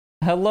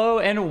Hello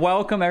and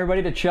welcome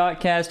everybody to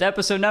Chalkcast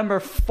episode number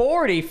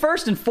 40.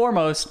 First and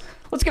foremost,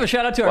 let's give a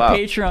shout out to our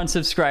Patreon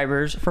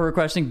subscribers for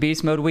requesting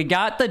Beast Mode. We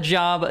got the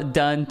job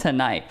done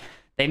tonight.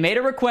 They made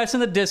a request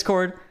in the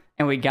Discord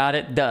and we got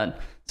it done.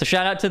 So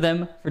shout out to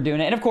them for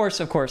doing it. And of course,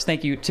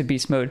 thank you to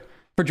Beast Mode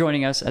for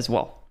joining us as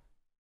well.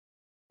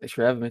 Thanks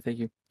for having me. Thank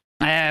you.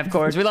 Of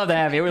course, we love to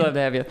have you.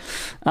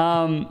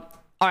 All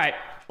right,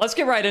 let's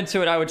get right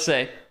into it, I would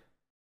say.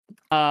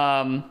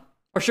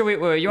 Or should we?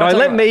 You want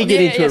let me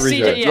get into it.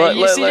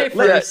 CJ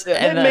first.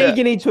 Let me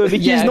get into it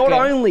because not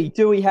only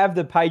do we have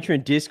the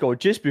Patreon Discord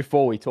just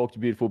before we talk to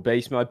beautiful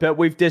Beast Mode, but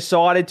we've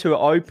decided to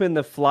open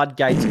the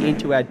floodgates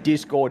into our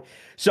Discord.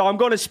 So I'm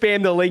going to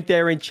spam the link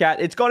there in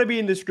chat. It's going to be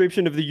in the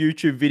description of the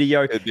YouTube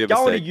video.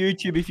 Go on to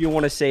YouTube if you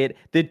want to see it.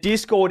 The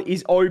Discord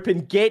is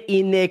open. Get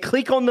in there.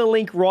 Click on the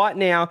link right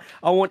now.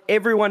 I want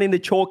everyone in the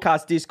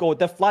Chalkcast Discord.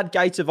 The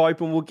floodgates have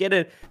opened. We'll get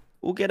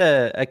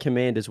a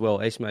command as well,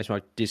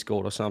 my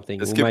Discord or something.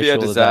 This could be a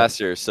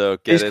disaster, so get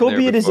in there. This could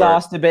be a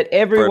disaster, but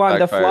everyone,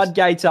 the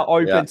floodgates are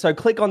open, so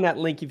click on that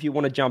link if you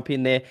want to jump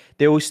in there.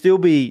 There will still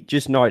be,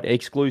 just note,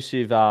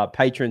 exclusive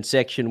patron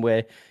section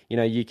where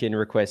you can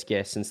request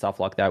guests and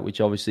stuff like that,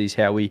 which obviously is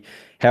how we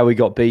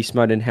got Beast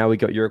Mode and how we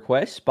got your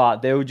requests.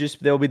 But there'll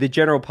be the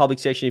general public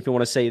section if you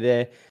want to see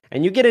there,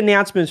 and you get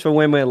announcements for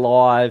when we're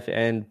live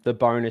and the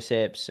bonus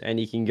eps, and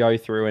you can go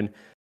through and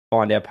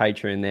find our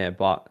Patreon there.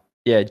 But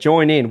yeah,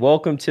 join in.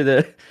 Welcome.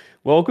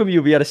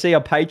 You'll be able to see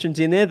our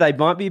patrons in there. They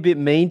might be a bit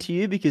mean to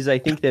you because they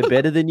think they're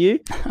better than you.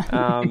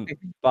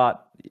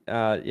 But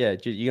you're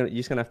just going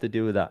to have to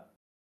deal with that.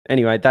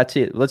 Anyway, that's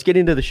it. Let's get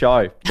into the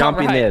show. Jump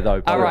in there,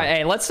 though. All right.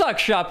 Hey, let's talk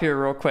shop here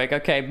real quick.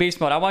 Okay,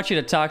 Beast Mode, I want you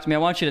to talk to me. I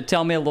want you to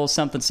tell me a little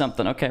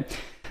something, okay?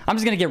 I'm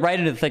just going to get right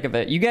into the thick of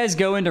it. You guys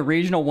go into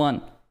Regional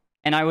 1,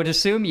 and I would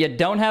assume you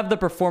don't have the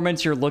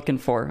performance you're looking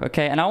for,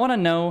 okay? And I want to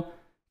know,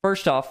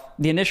 first off,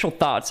 the initial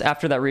thoughts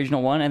after that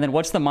Regional 1, and then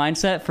what's the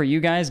mindset for you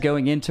guys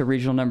going into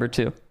Regional number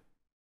 2?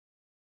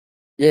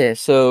 Yeah,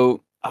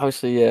 so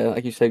obviously,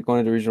 like you said, going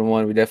into Regional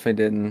 1, we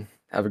definitely didn't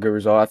have a good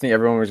result. I think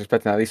everyone was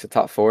expecting at least a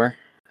top 4,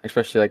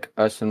 especially like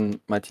us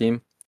and my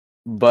team.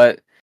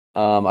 But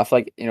I feel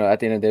like, at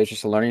the end of the day, it's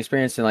just a learning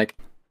experience. And like,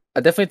 I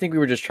definitely think we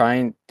were just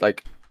trying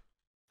like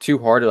too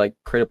hard to like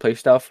create a play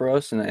style for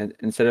us, and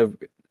instead of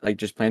like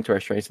just playing to our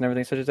strengths and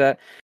everything such as that.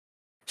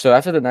 So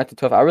after the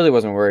 9-12, I really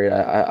wasn't worried.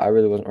 I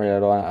really wasn't worried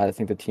at all. I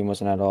think the team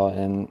wasn't at all,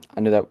 and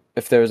I knew that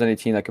if there was any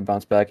team that could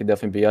bounce back, it'd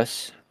definitely be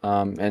us.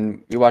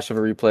 And we watched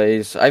over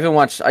replays. I even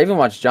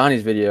watched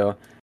Johnny's video,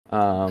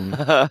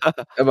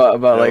 about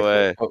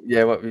what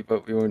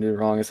we want to do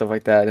wrong and stuff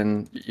like that.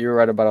 And you were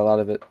right about a lot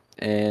of it.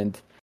 And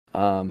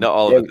not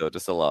all of it though,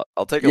 just a lot.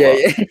 I'll take a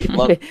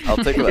lot. I'll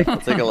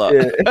take a lot.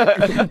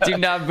 Yeah. Do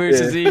not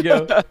boost his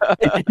ego.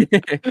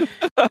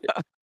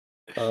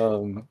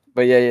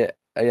 But yeah,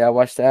 I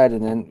watched that,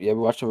 and then we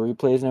watched the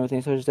replays and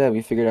everything such as that.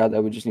 We figured out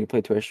that we just need to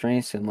play to our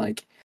strengths, and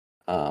like,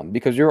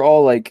 because we were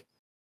all like,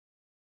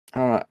 I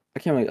don't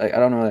know, I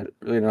don't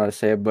really know how to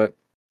say it, but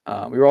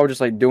we were all just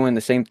like doing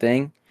the same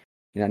thing,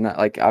 not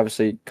like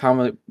obviously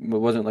Karma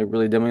wasn't like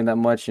really doing that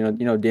much,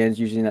 Dan's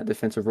using that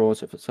defensive role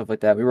and stuff like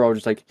that. We were all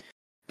just like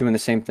doing the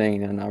same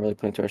thing and not really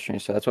playing to our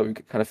strengths, so that's what we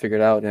kind of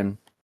figured out, and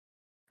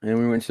we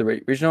went to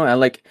the regional, and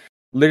like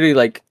literally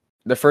like.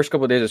 The first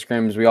couple of days of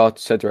scrims, we all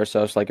said to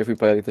ourselves, like, if we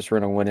play like this, we're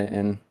going to win it,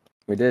 and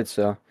we did,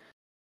 so.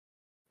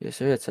 Yes,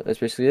 sir, that's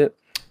basically it.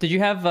 Did you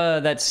have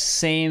that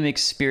same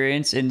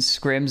experience in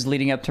scrims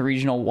leading up to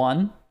Regional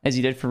 1 as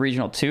you did for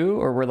Regional 2,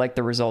 or were, like,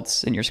 the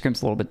results in your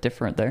scrims a little bit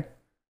different there?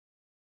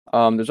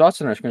 The results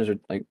in our scrims are,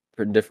 like,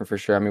 pretty different for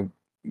sure. I mean,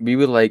 we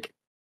would, like,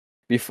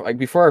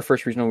 before our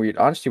first Regional, we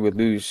honestly would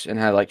lose and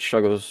had, like,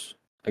 struggles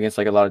against,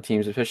 like, a lot of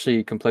teams,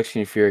 especially Complexity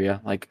and Furia.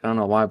 Like, I don't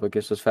know why, but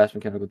against those fast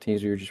mechanical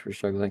teams, we were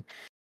struggling.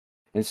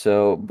 And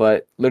so,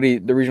 but literally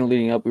the regional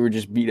leading up, we were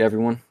just beat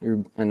everyone. We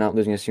were not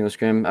losing a single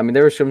scrim. I mean,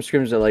 there were some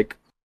scrims that like,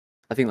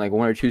 I think like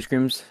 1 or 2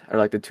 scrims or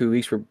like the 2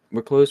 weeks were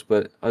close.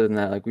 But other than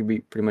that, like we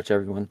beat pretty much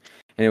everyone.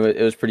 And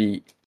it was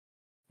pretty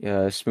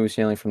smooth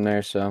sailing from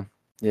there. So,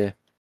 yeah.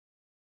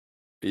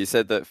 You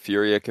said that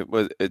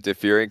did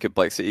Fury and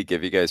Complexity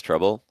give you guys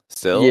trouble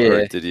still? Yeah.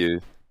 Or did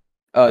you?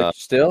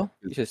 Still?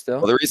 You said still?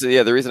 Well,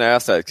 the reason I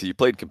asked that is because you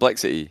played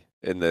Complexity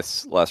in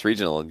this last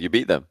regional and you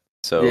beat them.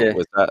 So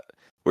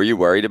were you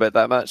worried about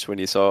that match when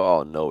you saw,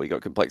 oh no, we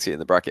got Complexity in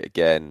the bracket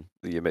again?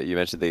 You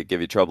mentioned they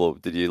give you trouble.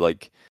 Did you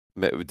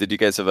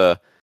guys have an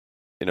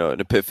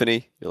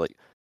epiphany? You're like,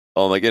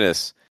 oh my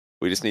goodness,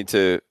 we just need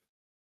to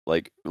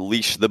like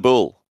leash the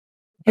bull,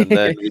 and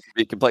then we can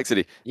beat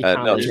Complexity.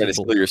 Not trying to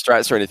steal your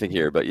strats or anything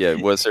here, but yeah,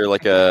 was there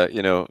like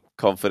a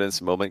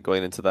confidence moment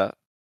going into that?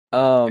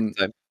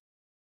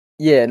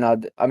 Yeah,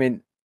 no, I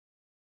mean,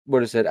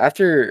 what is it?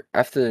 After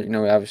we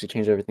obviously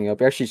changed everything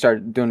up, we actually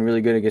started doing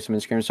really good against them in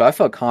scrims, so I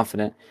felt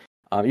confident.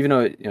 Even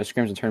though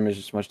scrims and tournaments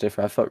is just much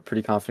different, I felt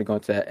pretty confident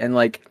going to that. And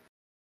like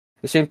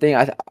the same thing,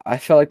 I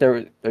felt like they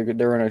were going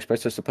to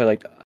expect us to play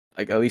like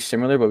at least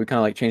similar, but we kind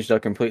of like changed it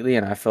up completely,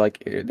 and I feel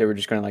like they were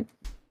just going to like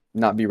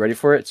not be ready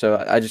for it.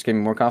 So I just gave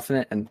me more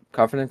confidence,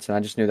 and I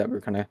just knew that we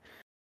were kind of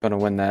going to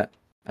win that.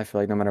 I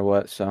feel like no matter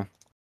what. So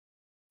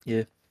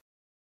yeah.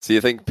 So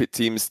you think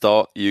teams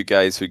thought you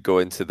guys would go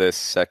into this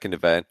second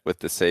event with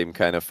the same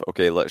kind of,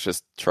 okay, let's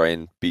just try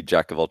and be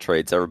jack of all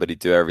trades, everybody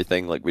do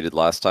everything like we did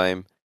last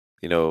time,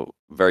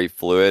 very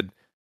fluid,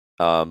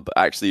 but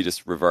actually you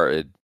just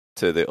reverted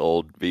to the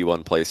old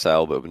V1 play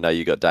style, but now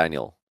you got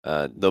Daniel.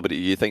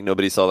 You think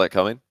nobody saw that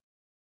coming?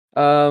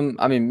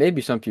 I mean,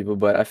 maybe some people,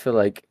 but I feel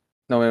like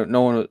no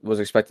one was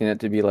expecting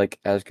it to be like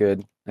as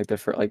good,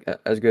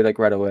 as good like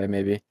right away,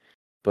 maybe.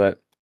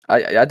 But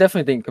I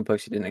definitely think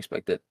Complexity didn't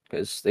expect it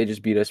because they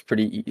just beat us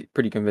pretty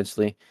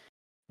convincingly,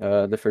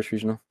 the first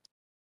regional.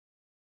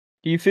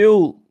 Do you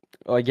feel?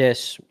 I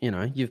guess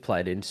you've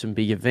played in some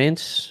big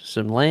events,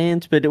 some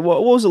lands, but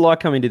what was it like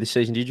coming to the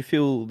season? Did you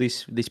feel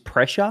this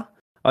pressure?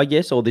 I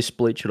guess, or this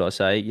split, should I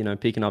say?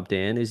 Picking up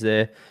Dan. Is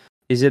there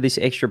this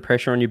extra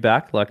pressure on your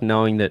back, like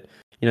knowing that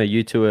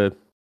you two are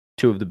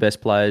two of the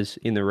best players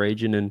in the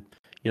region, and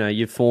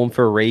you've formed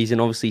for a reason.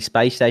 Obviously,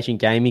 Space Station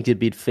Gaming's a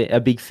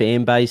big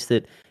fan base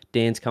that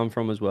Dan's come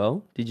from as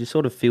well. Did you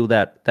sort of feel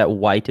that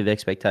weight of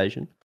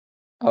expectation?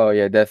 Oh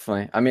yeah,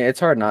 definitely. I mean, it's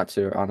hard not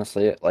to,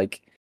 honestly.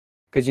 Like,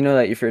 because you know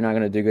that if you're not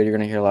gonna do good, you're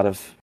gonna hear a lot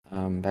of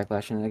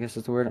backlashing. I guess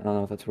is the word. I don't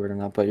know if that's a word or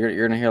not, but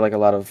you're gonna hear like a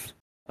lot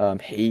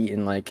of hate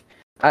and like.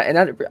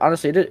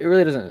 Honestly, it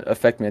really doesn't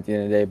affect me at the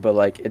end of the day, but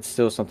like it's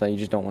still something you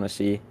just don't want to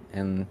see,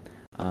 and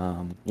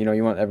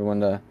you want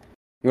everyone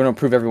you want to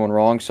prove everyone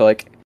wrong. So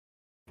like,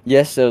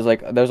 yes, there was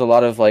a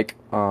lot of like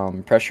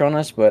pressure on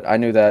us, but I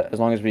knew that as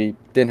long as we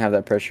didn't have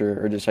that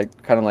pressure, or just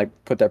like kind of like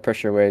put that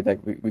pressure away, like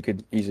we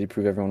could easily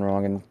prove everyone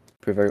wrong and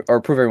prove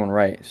everyone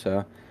right.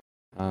 So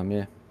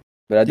yeah,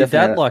 but I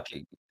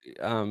definitely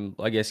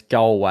I guess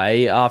go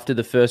away after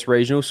the first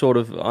regional. Sort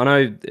of, I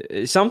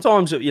know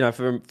sometimes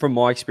from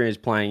my experience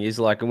playing is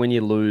like when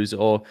you lose,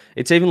 or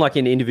it's even like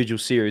in individual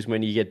series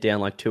when you get down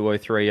like 2-0,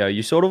 3-0,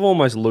 you sort of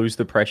almost lose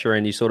the pressure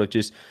and you sort of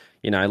just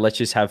let's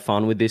just have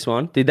fun with this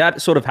one. Did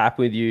that sort of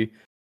happen with you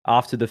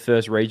after the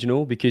first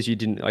regional because you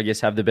didn't, I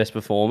guess, have the best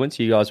performance?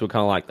 You guys were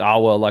kind of like,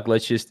 oh well, like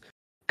let's just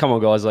come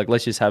on guys, like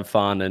let's just have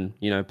fun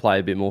and play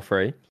a bit more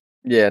free.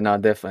 Yeah, no,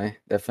 definitely.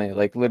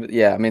 Like,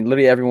 yeah, I mean,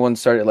 literally everyone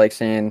started like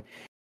saying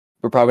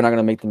we're probably not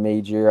gonna make the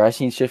major. I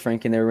seen Shift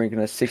ranking; they were ranking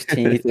us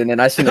 16th, and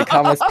then I seen the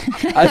comments.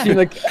 I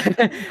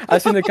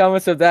seen the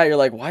comments of that. You're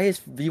like, why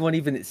is V1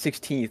 even at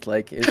 16th?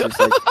 Like, it's just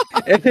like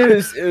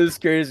it was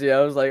crazy.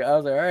 I was like,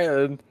 all right,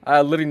 then. I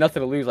had literally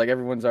nothing to lose. Like,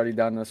 everyone's already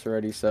down us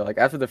already. So like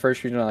after the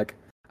first regional, like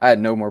I had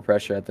no more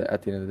pressure at the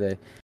end of the day.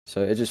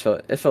 So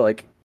it felt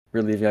like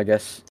relieving, I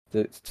guess,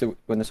 to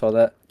witness all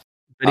that.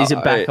 But is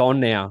it back on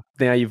now?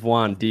 Now you've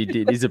won.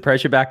 Is the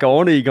pressure back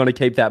on, or are you going to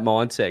keep that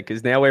mindset?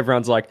 Because now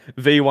everyone's like,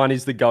 V1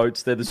 is the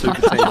GOATs. They're the super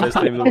team, best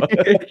team in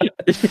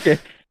the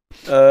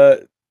world.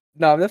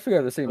 No, I'm definitely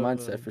got the same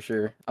mindset for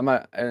sure.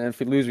 And if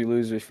we lose, we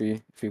lose. If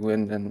we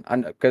win, then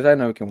because I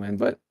know we can win.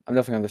 But I'm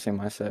definitely on the same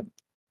mindset.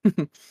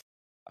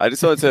 I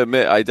just wanted to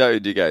admit I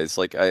doubted you guys.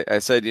 Like I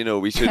said,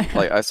 we should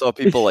like I saw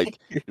people like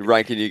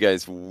ranking you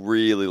guys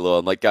really low.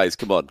 I'm like, guys,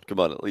 come on.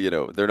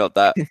 They're not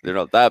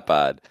that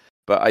bad.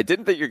 But I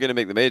didn't think you're going to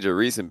make the major.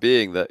 Reason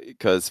being that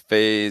because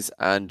FaZe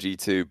and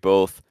G2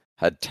 both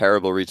had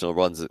terrible regional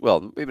runs.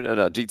 Well, maybe no,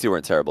 G2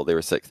 weren't terrible; they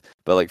were 6th.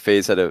 But like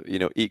FaZe had a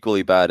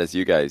equally bad as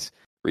you guys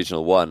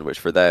regional 1, which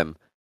for them,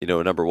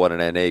 number 1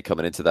 in NA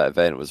coming into that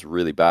event was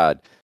really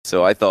bad.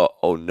 So I thought,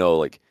 oh no,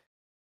 like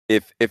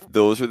if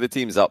those were the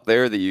teams up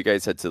there that you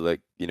guys had to like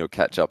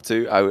catch up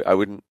to, I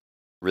wouldn't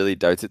really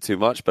doubt it too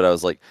much. But I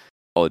was like,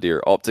 oh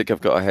dear, Optic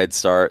have got a head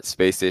start,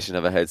 Space Station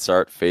have a head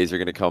start, FaZe are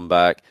going to come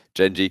back,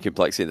 Gen G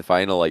Complexity in the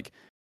final. Like,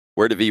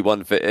 where did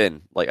V1 fit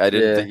in? Like, I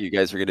didn't think you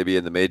guys were going to be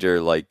in the major,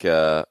 like,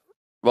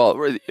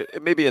 well,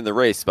 maybe in the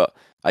race, but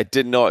I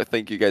did not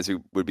think you guys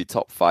would be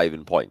top 5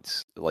 in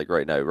points, like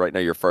right now. Right now,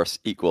 you're first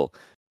equal.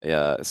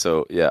 Yeah,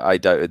 so, yeah, I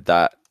doubted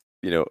that,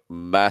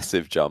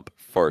 massive jump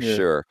for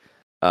sure.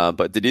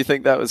 But did you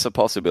think that was a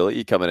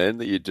possibility coming in,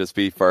 that you'd just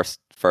be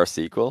first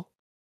equal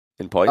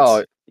in points?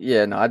 Oh,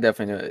 yeah, no, I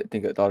definitely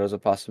thought it was a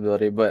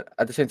possibility, but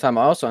at the same time,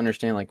 I also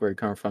understand like where you're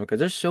coming from because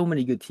there's so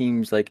many good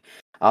teams. Like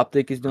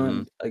Optic is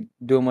doing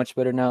much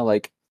better now.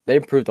 Like they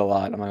improved a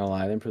lot. I'm not gonna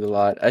lie, they improved a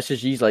lot.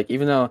 SSG's like,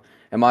 even though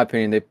in my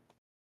opinion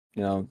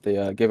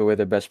they gave away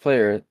their best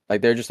player, like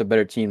they're just a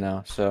better team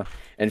now. So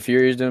and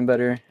Fury is doing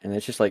better, and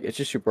it's just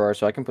super hard.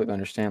 So I completely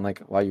understand like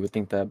why you would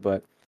think that,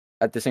 but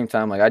at the same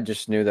time, like I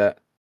just knew that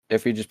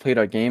if we just played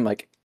our game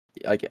like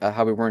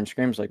how we were in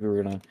scrims, like we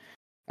were gonna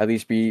at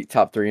least be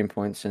top 3 in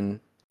points and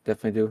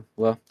definitely do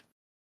well.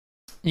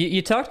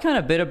 You talked kind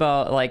of a bit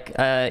about like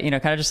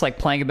kind of just like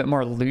playing a bit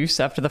more loose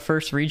after the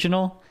first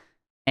regional,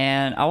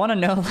 and I want to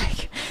know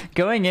like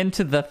going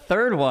into the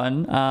third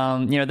one,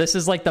 this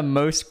is like the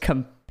most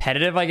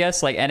competitive I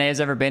guess like NA has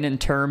ever been in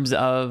terms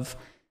of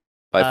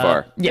by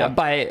far.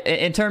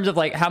 In terms of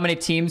like how many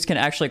teams can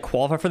actually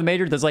qualify for the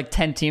major. There's like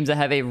 10 teams that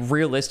have a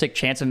realistic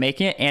chance of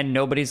making it, and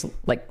nobody's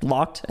like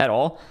locked at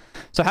all.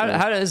 So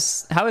how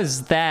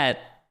is that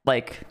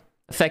like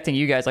affecting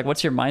you guys? Like,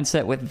 what's your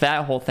mindset with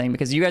that whole thing?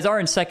 Because you guys are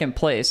in second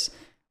place,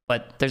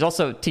 but there's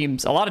also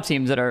a lot of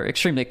teams that are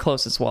extremely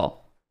close as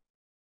well.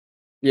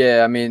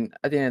 Yeah, I mean,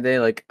 at the end of the day,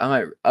 like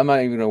I'm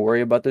not even gonna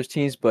worry about those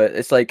teams, but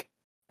it's like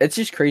it's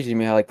just crazy to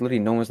me how like literally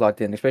no one's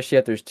locked in, especially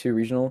if there's two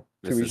regionals.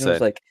 Insane.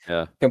 Like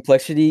Yeah.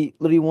 Complexity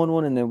literally won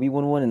one, and then we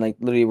won one, and like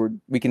literally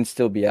we can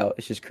still be out.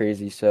 It's just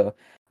crazy. So,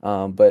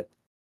 but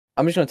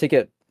I'm just gonna take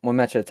it one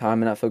match at a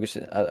time and not focus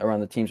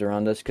around the teams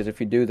around us. Because if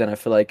we do, then I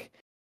feel like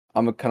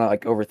I'm kind of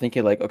like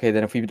overthinking. Like, okay,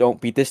 then if we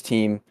don't beat this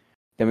team,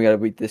 then we gotta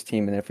beat this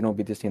team, and if we don't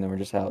beat this team, then we're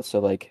just out. So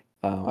like,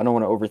 I don't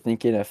want to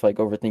overthink it. I feel like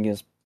overthinking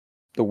is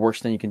the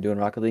worst thing you can do in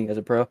Rocket League as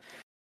a pro.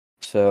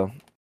 So,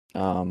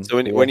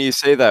 when you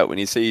say that, when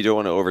you say you don't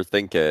want to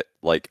overthink it,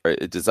 like,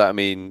 does that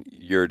mean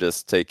you're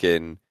just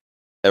taking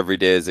every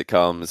day as it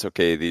comes?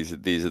 Okay, these are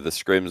the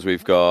scrims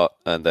we've got,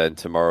 and then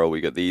tomorrow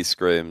we got these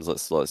scrims.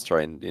 Let's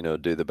try and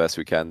do the best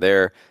we can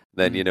there.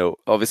 Then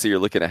obviously you're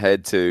looking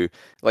ahead to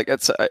like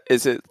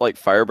is it like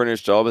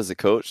Fireburner's job as a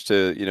coach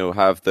to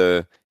have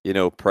the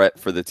prep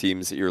for the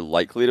teams that you're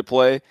likely to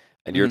play?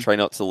 And you're trying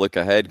not to look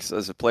ahead, because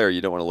as a player,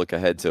 you don't want to look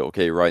ahead to,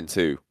 okay, round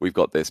 2, we've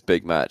got this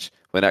big match,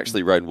 when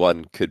actually round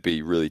 1 could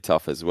be really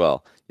tough as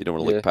well. You don't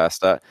want to look past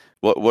that.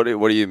 What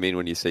do you mean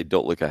when you say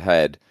don't look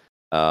ahead?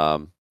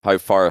 How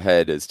far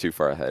ahead is too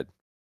far ahead?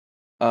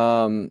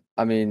 I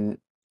mean,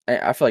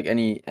 I feel like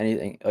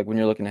anything, like when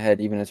you're looking ahead,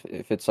 even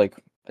if it's like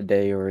a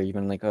day or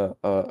even like a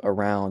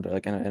round or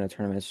like in a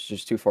tournament, it's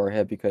just too far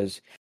ahead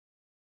because,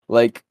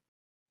 like,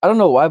 I don't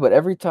know why, but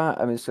every time,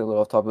 I mean, it's a little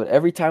off topic, but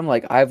every time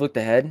like I've looked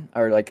ahead,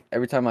 or like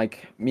every time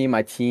like me and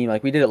my team,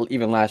 like we did it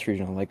even last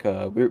regional, like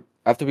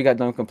after we got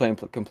done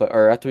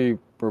or after we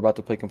were about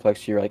to play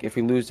Complexity, like if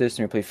we lose this,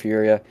 then we play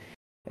Furia,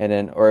 and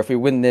then or if we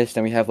win this,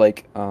 then we have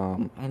like I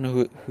don't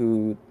know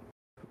who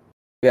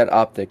we had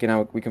Optic,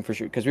 and we can for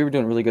sure, because we were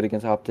doing really good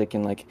against Optic,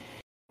 and like.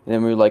 And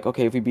then we were like,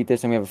 okay, if we beat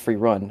this, then we have a free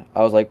run.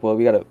 I was like, well,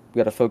 we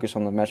gotta focus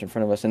on the match in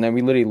front of us, and then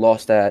we literally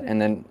lost that,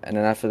 and then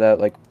after that,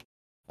 like.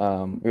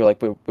 We were like,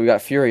 but we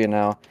got Furia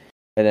now,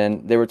 and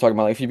then they were talking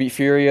about like, if you beat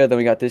Furia, then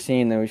we got this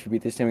team, then if you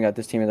beat this team, we got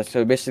this team, and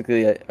so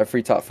basically a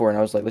free top 4. And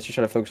I was like, let's just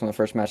try to focus on the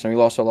first match, and we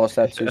lost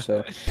that too.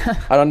 So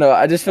I don't know.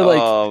 I just feel like,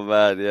 oh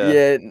man,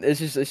 yeah, it's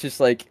just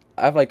like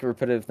I have like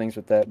repetitive things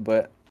with that,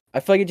 but I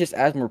feel like it just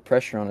adds more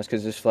pressure on us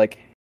because it's like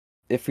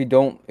if we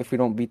don't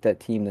beat that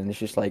team, then it's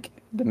just like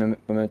the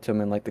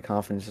momentum and like the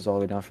confidence is all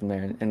the way down from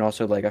there, and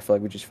also like I feel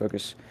like we just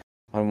focus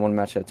on one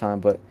match at a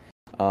time, but.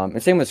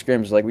 And same with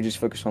scrims, like we just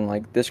focus on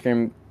like this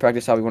scrim,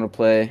 practice how we want to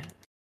play.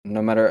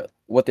 No matter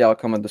what the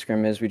outcome of the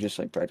scrim is, we just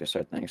like practice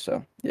our thing.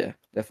 So yeah,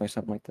 definitely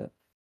something like that.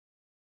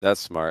 That's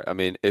smart. I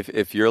mean,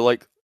 if you're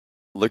like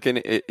looking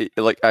at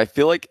like, I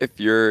feel like if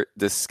you're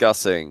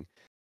discussing,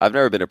 I've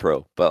never been a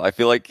pro, but I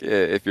feel like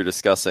if you're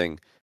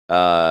discussing,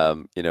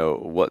 what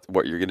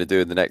you're gonna do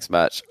in the next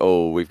match.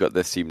 Oh, we've got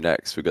this team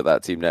next, we've got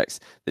that team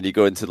next. Then you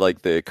go into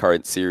like the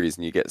current series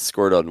and you get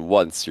scored on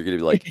once. You're gonna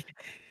be like.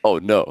 Oh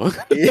no!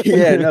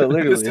 Yeah, no,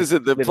 literally. This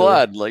isn't the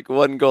plan. Like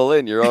 1 goal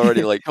in, you're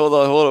already like, hold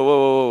on,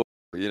 whoa.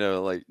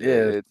 Like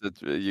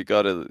you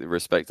gotta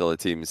respect all the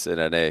teams in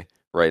NA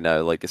right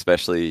now. Like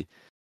especially,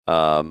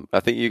 I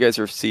think you guys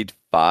are seed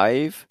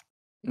 5,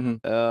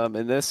 in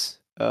this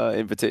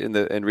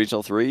in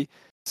regional 3.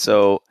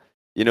 So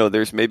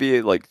there's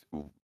maybe like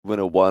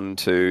 1,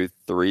 2,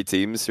 3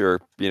 teams who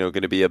are going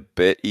to be a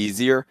bit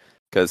easier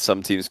because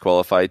some teams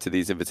qualify to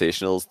these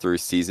invitationals through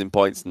season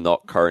points,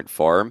 not current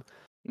form,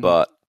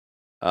 but.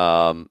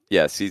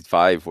 Seed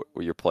 5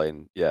 where you're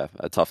playing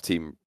a tough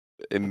team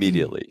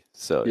immediately.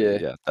 So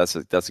yeah, that's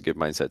a good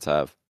mindset to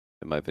have,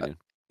 in my opinion.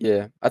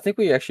 Yeah, I think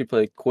we actually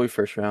played Koi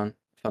first round,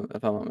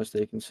 if I'm not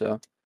mistaken. So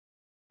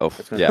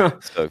yeah.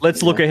 So,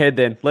 let's look ahead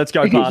then. Let's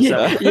go past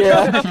that.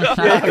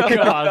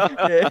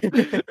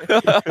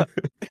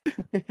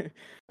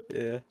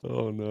 Yeah.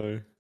 Oh no.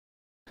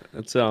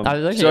 That's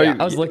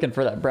I was looking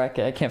for that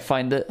bracket. I can't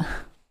find it.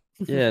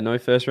 Yeah, no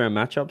first round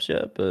matchups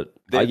yet, but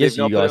I guess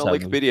you guys have on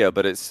Wikipedia,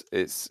 but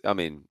it's I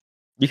mean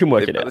you can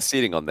work it got out. the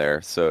seating on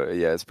there, so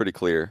yeah, it's pretty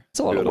clear. It's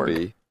a lot of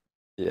work.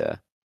 Yeah.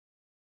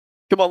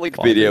 Come on,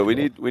 Wikipedia.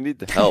 We need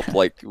the help.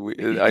 Like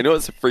I know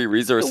it's a free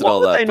resource and all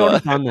that. They not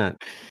have done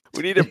that?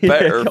 We need a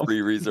better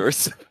free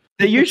resource.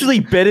 They're usually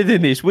better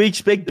than this. We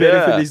expect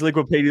better from this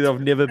Wikipedia.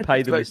 I've never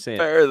paid them a cent.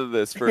 Better than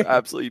this for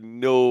absolutely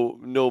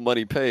no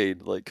money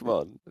paid. Like, come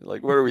on.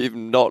 Like, what are we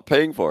even not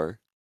paying for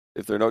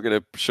if they're not going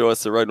to show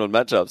us the round 1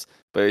 matchups?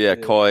 But yeah,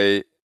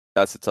 Koi,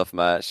 that's a tough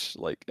match.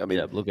 Like, I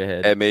mean, look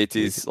ahead.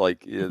 M80s,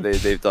 like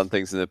they've done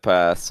things in the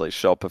past, like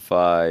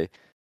Shopify.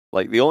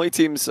 Like the only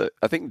teams,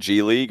 I think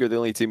G League are the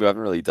only team who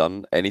haven't really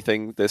done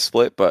anything this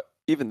split. But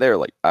even there,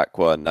 like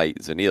Aqua, Knight,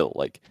 Zanil,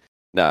 like,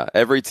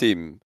 every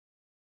team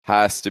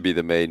has to be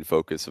the main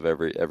focus of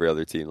every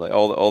other team. Like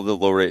all the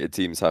low rated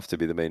teams have to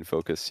be the main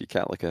focus. You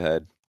can't look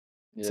ahead.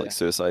 It's like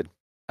suicide.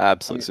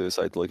 Absolute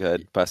suicide to look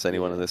ahead past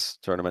anyone in this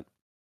tournament.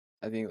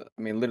 I mean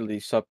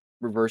literally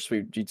reverse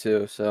sweep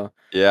G2, so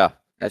yeah.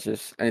 That's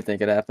just anything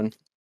could happen.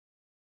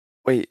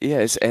 Wait, yeah,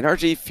 is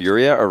NRG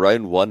Furia a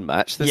round 1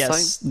 match this time?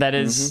 Yes, that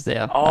is,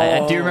 yeah.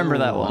 I do remember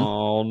that one.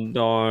 Oh, Oh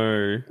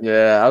no.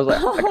 Yeah, I was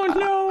like, Oh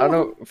no. I don't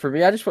know. For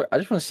me, I just want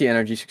to see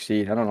energy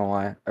succeed. I don't know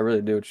why. I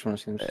really do. Just want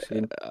to see them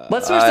succeed.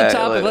 Let's switch the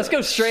topic. Let's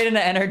go straight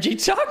into energy.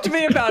 Talk to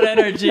me about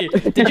energy.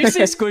 Did you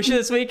see Squishy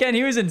this weekend?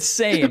 He was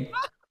insane.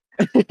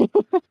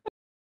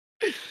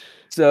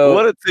 So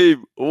what a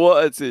team!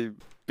 What a team!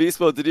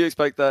 Beastmode, did you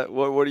expect that?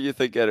 What do you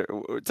think?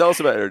 Tell us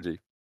about energy.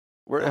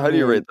 How do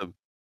you rate them?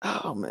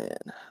 Oh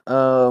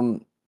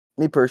man.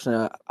 Me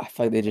personally, I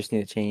feel like they just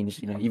need to change.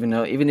 You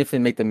know, even if they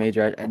make the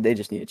major, they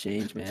just need to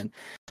change, man.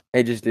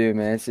 They just do,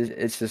 man.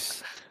 It's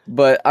just.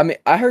 But I mean,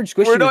 I heard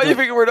Squishy. We're not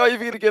even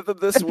gonna give them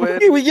this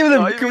win. We give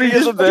them. Can we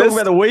just talk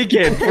about the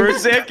weekend for a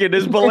second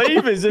as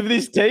believers of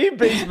this team,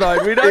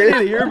 Beastmode? We don't need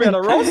to hear about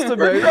a roster,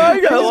 bro.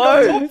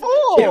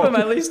 Give them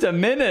at least a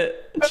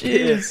minute.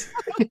 Jeez.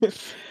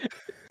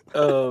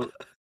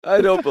 I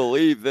don't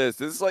believe this.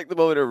 This is like the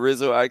moment of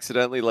Rizzo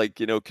accidentally,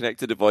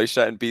 connected to voice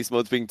chat and Beast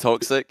Mode's being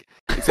toxic.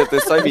 Except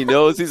this time he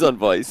knows he's on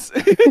voice.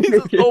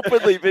 He's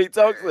openly being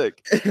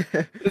toxic.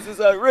 This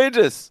is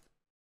outrageous.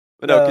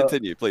 But no,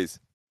 continue, please.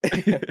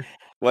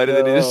 Why do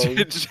they need to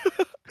change?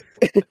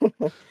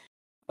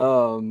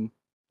 Nah,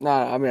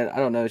 I mean, I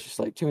don't know. It's just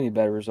like too many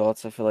bad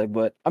results, I feel like.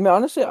 But I mean,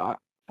 honestly, I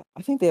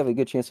think they have a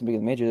good chance of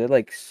making the major. They're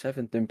like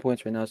 7th in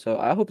points right now, so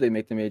I hope they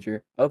make the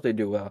major. I hope they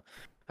do well.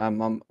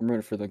 I'm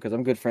rooting for them because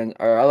I'm good friends.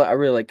 I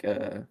really like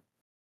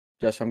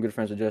Justin. I'm good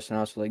friends with Justin. I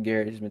also like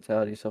Garrett, his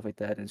mentality, stuff like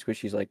that. And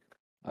Squishy's like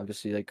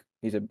obviously like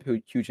he's a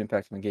huge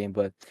impact on the game.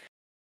 But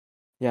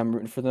yeah, I'm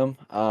rooting for them.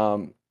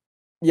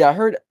 Yeah, I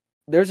heard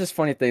there's this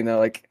funny thing though.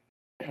 Like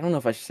I don't know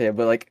if I should say it,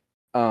 but like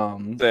I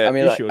mean,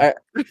 like, I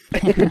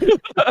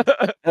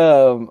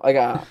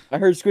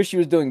heard Squishy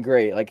was doing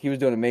great. Like he was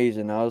doing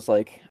amazing. I was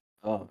like,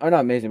 or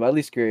not amazing, but at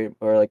least great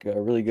or like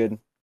really good.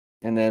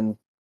 And then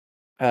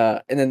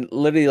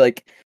literally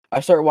like I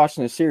started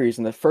watching the series,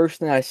 and the first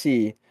thing I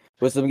see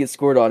was them get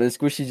scored on, and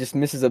Squishy just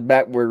misses a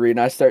backward read,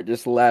 and I start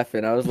just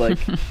laughing. I was like,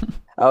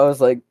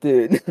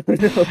 dude.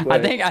 No I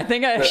think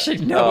I actually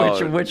know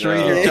which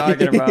read you're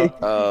talking about.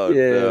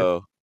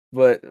 No.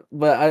 But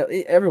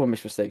everyone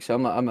makes mistakes, so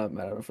I'm not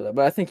mad at him for that.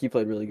 But I think he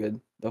played really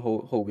good the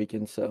whole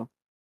weekend. So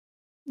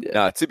yeah.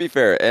 Nah, to be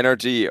fair,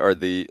 NRG are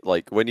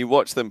when you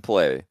watch them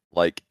play,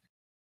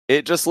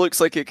 it just looks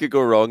like it could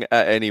go wrong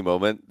at any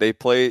moment. They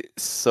play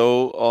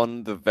so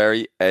on the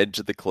very edge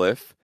of the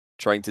cliff,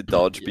 trying to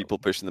dodge people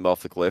pushing them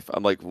off the cliff.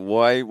 I'm like,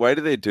 why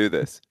do they do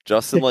this?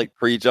 Justin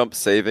pre-jump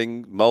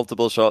saving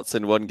multiple shots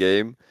in one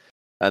game,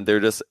 and they're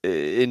just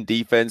in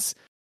defense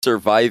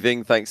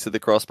surviving thanks to the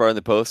crossbar and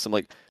the post. I'm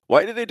like,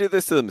 why do they do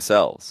this to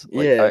themselves?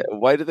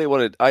 Why do they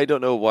want to? I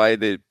don't know why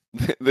they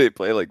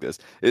play like this.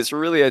 It's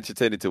really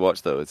entertaining to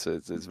watch, though. It's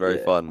very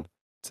fun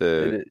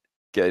to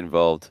get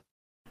involved.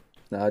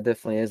 No, it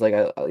definitely is.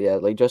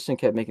 Like Justin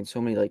kept making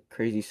so many like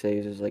crazy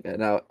saves. It's like,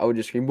 and I would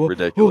just scream, whoa,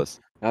 ridiculous.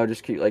 Whoa. I would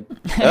just keep like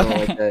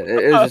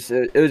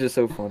that. It was just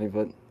so funny,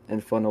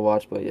 and fun to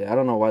watch. But yeah, I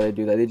don't know why they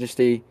do that. They just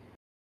stay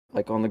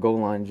like on the goal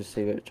line, and just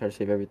save it, try to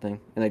save everything,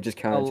 and like just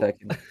counterattack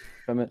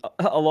from it.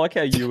 I like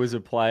how you as a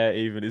player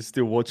even is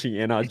still watching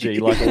NRG,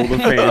 like all the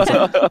fans.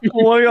 Like,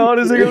 oh my god,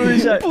 is it gonna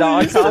be shit? No,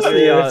 I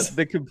cast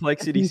the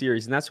complexity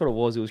series, and that's what it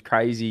was. It was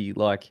crazy,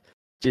 like.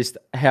 Just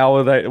how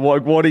are they?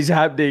 What is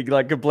happening?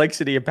 Like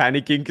complexity are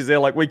panicking because they're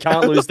like, we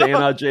can't lose the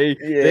NRG.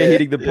 They're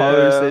hitting the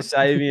post. They're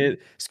saving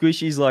it.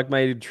 Squishy's like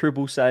made a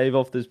triple save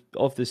off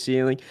the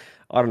ceiling.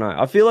 I don't know.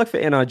 I feel like for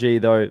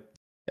NRG though,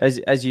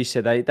 as you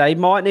said, they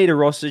might need a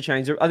roster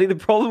change. I think the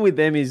problem with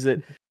them is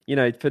that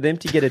for them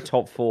to get a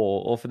top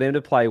 4 or for them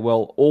to play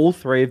well, all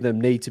 3 of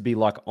them need to be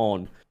like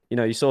on.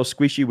 You saw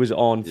Squishy was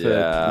on for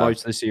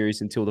most of the series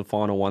until the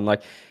final one.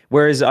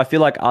 Whereas I feel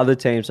like other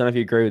teams, I don't know if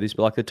you agree with this,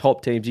 but like the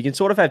top teams, you can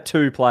sort of have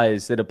 2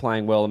 players that are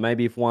playing well, and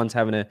maybe if one's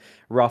having a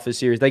rougher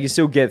series, they can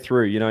still get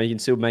through. You can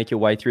still make your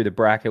way through the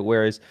bracket.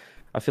 Whereas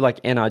I feel like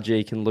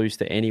NRG can lose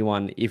to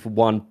anyone if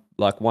one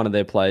of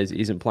their players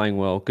isn't playing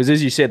well. Because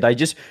as you said, they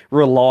just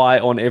rely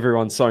on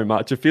everyone so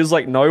much. It feels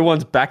like no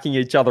one's backing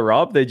each other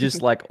up. They're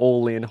just like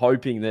all in,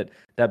 hoping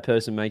that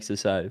person makes a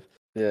save.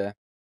 Yeah,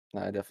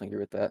 no, I definitely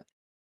agree with that.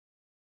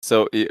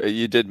 So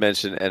you did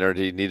mention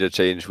NRG need a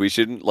change. We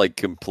shouldn't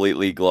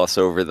completely gloss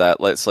over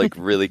that. Let's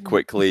really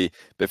quickly,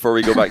 before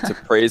we go back to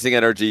praising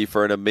NRG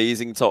for an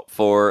amazing top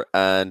 4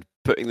 and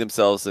putting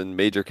themselves in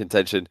major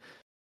contention,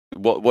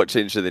 what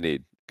change do they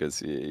need?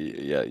 Because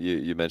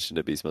you mentioned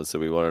it, Beastmode, so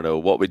we want to know,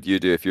 what would you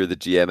do if you're the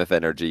GM of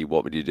NRG?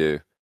 What would you do?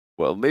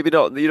 Well, maybe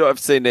not. You don't have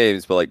to say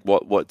names, but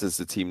what does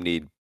the team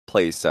need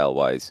play style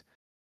wise?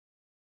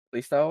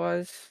 Play style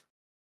wise,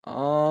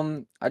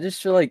 I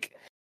just feel like.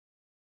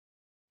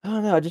 I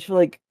don't know. I just feel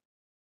like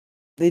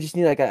they just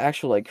need like an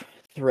actual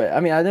threat. I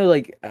mean, I know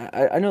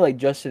I know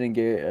Justin and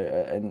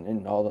Garrett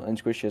and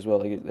Squishy as well.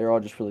 Like they're all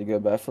just really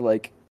good, but I feel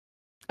like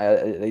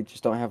they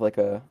just don't have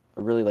a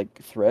really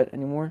threat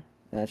anymore.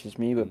 And that's just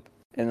me. But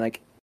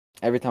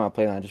every time I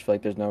play them, I just feel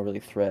like there's no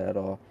really threat at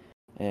all.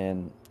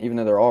 And even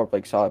though they're all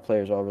solid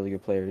players, all really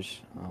good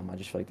players, I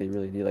just feel like they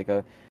really need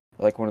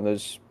one of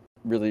those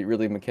really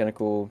really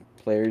mechanical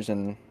players.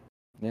 And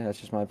yeah,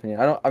 that's just my opinion.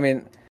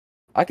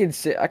 I can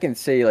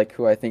say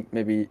who I think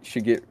maybe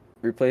should get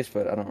replaced,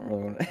 but I don't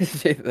really want to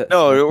say that.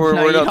 No, so.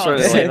 we're not trying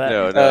to say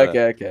that.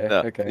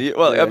 no. Okay.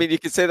 Well, yeah. I mean, you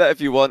can say that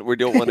if you want. We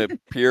don't want to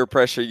peer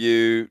pressure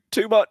you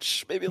too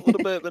much, maybe a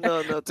little bit, but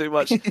no, not too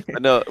much.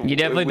 But no, You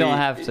definitely don't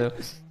have to.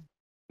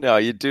 No,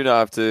 you do not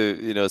have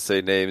to,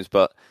 say names.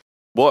 But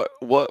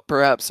what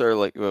perhaps are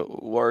like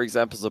what are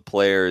examples of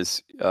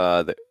players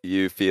that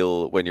you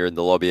feel when you're in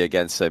the lobby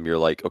against them, you're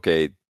like,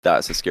 okay,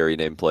 that's a scary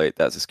nameplate,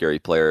 that's a scary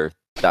player,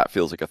 that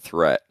feels like a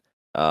threat.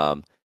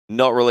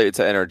 Not related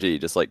to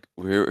NRG, just like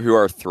who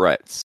are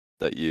threats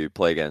that you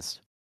play against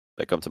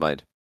that come to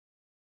mind?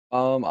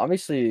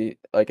 Obviously,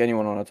 like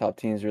anyone on a top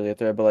team is really a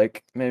threat, but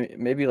like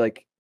maybe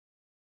like,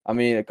 I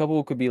mean, a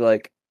couple could be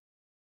like,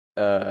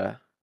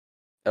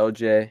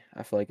 LJ.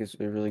 I feel like is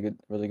a really good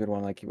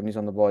one. Like when he's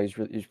on the ball, he's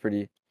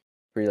pretty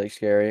like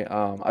scary.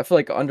 I feel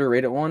like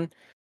underrated one,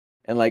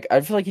 and like I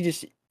feel like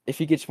if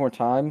he gets more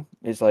time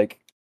is like,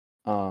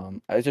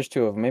 it's just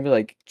two of them. Maybe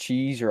like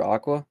Cheese or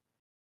Aqua.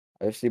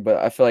 Obviously, but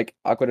I feel like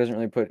Aqua doesn't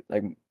really put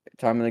like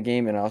time in the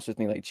game, and I also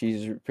think like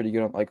Cheese is pretty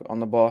good on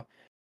the ball,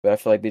 but I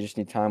feel like they just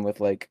need time with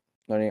like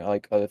learning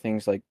like other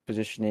things like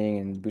positioning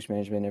and boost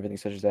management and everything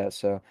such as that.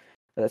 So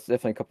that's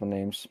definitely a couple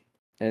names,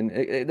 and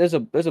there's a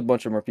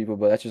bunch of more people,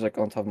 but that's just like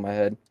on top of my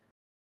head.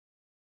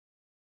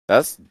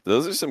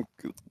 Those are some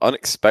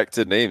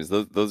unexpected names.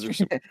 Those are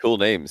some cool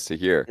names to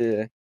hear.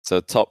 Yeah.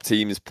 So top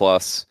teams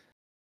plus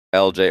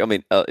LJ. I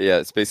mean,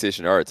 yeah, Space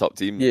Station are a top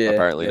team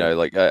apparently now.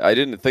 Like I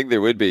didn't think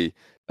there would be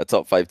a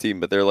top 5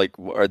 team, but they're like,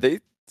 are they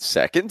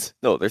second?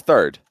 No, they're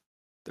third.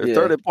 They're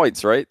third in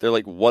points, right? They're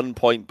like 1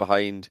 point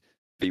behind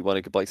V1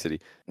 in complexity.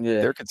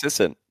 Yeah, they're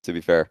consistent. To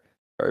be fair,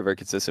 very very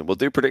consistent. We'll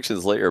do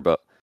predictions later, but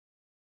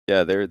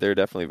yeah, they're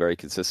definitely very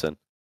consistent.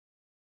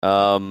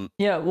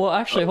 Yeah, well,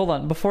 actually, hold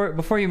on.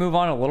 Before you move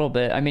on a little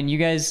bit, I mean, you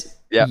guys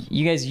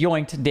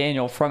yoinked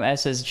Daniel from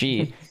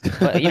SSG,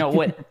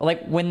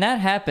 but when that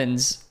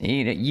happens,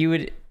 you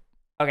would.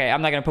 Okay,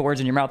 I'm not gonna put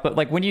words in your mouth, but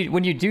like when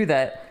you do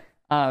that,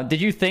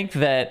 did you think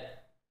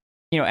that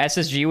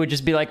SSG would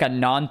just be like a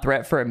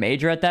non-threat for a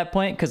major at that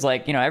point? Because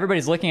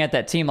everybody's looking at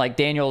that team like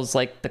Daniel's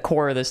like the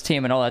core of this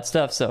team and all that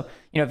stuff. So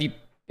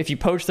if you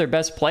poach their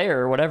best player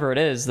or whatever it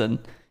is, then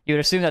you would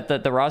assume that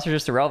the roster is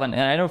just irrelevant.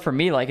 And I know for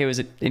me, it was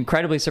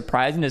incredibly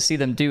surprising to see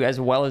them do as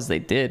well as they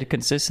did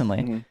consistently.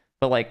 Mm-hmm.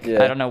 But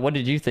I don't know, what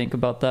did you think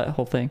about that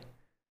whole thing?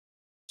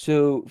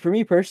 So for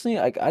me personally,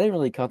 I didn't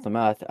really count them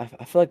out.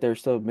 I feel like they're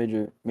still a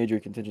major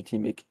contingent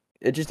team.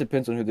 It just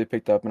depends on who they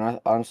picked up, and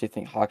I honestly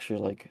think Hawks are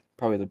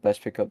probably the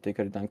best pickup they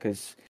could have done.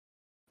 Because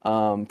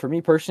for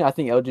me personally, I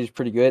think LG is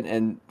pretty good,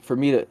 and for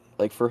me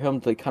to for him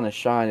to kind of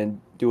shine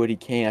and do what he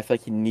can, I feel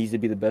like he needs to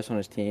be the best on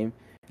his team.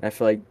 And I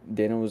feel like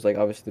Daniel was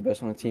obviously the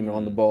best on the team and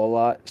on the ball a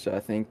lot. So I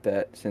think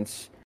that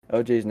since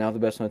LJ is now the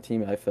best on the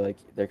team, I feel like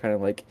they're kind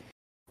of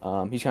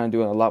he's kind of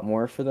doing a lot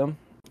more for them,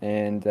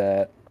 and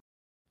that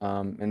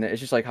and it's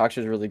just Hawks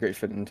is a really great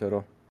fit in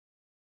total.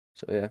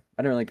 So yeah,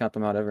 I didn't really count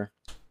them out ever.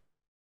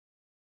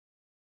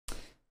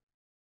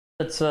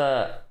 That's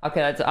okay.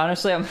 That's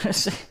honestly, I'm gonna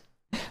say,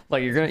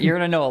 you're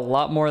gonna know a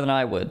lot more than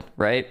I would,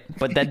 right?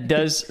 But that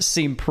does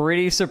seem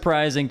pretty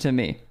surprising to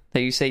me that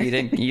you say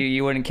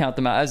you wouldn't count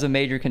them out as a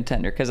major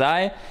contender. Because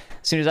as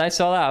soon as I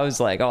saw that, I was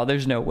like, oh,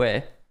 there's no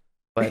way.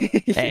 But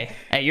hey,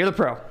 you're the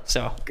pro,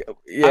 so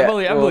I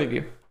believe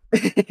you.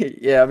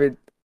 Yeah, I mean,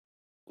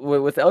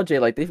 with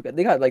LJ,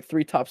 they got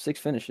 3 top 6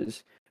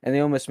 finishes, and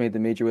they almost made the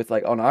major with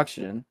on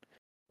Oxygen,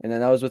 and then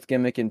that was with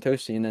Gimmick and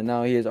Toasty, and then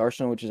now he has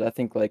Arsenal, which is I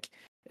think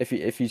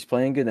if he's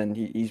playing good, then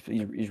he's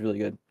really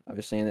good,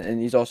 obviously,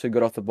 and he's also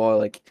good off the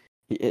ball. I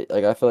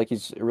feel like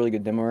he's a really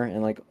good demoer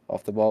and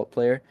off the ball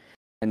player.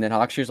 And then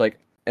Hawksher's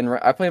and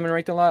I play him in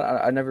ranked a lot.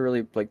 I never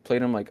really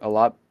played him a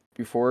lot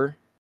before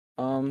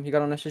he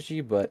got on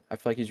SSG, but I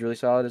feel like he's really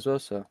solid as well.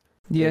 So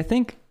yeah, I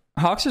think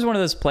Hawks is one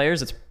of those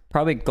players that's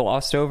probably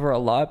glossed over a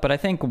lot. But I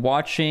think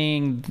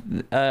watching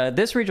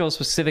this regional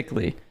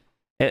specifically,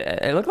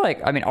 it looked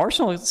like, I mean,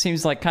 Arsenal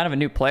seems like kind of a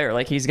new player.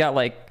 He's got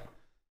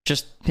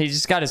he's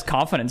just got his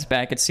confidence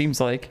back, it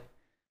seems like.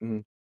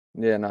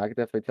 Mm-hmm. Yeah, no, I could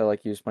definitely tell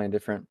he was playing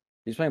different.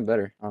 He's playing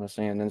better,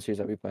 honestly, and then the series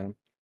that we played him.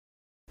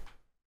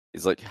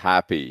 He's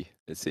happy,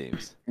 it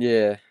seems.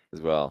 Yeah. As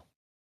well.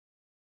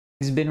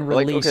 He's been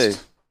released. Okay.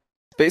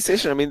 Space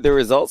Station, I mean, the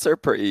results are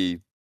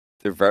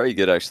they're very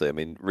good, actually. I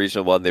mean,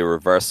 Regional 1, they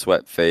reverse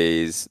swept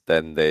FaZe,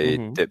 then they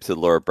dipped to the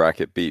lower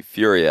bracket, beat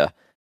Furia,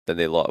 then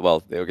they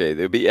lost,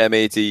 they beat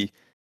M80,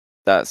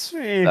 that's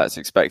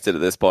expected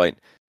at this point.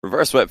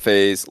 Reverse swept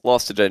FaZe,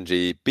 lost to Gen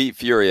G, beat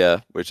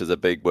Furia, which is a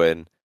big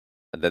win,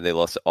 and then they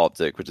lost to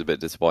Optic, which is a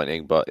bit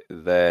disappointing, but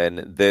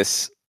then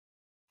this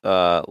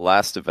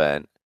last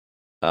event,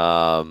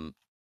 I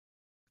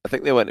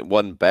think they went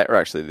one better,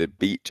 actually. They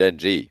beat Gen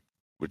G,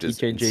 which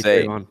is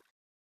insane. 3-1.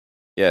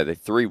 Yeah, they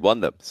 3-1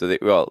 them. So they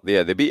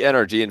beat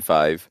NRG in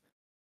 5,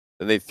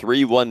 then they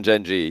 3-1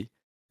 Gen G,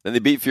 then they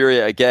beat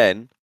Furia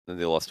again, then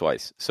they lost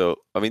twice. So,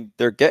 I mean,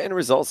 they're getting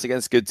results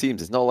against good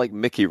teams. It's not like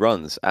Mickey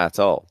runs at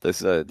all.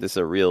 This is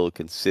a real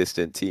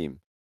consistent team.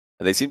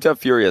 And they seem to have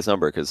Furia's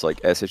number because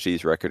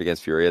SSG's record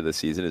against Furia this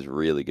season is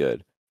really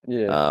good.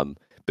 Yeah.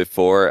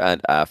 Before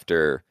and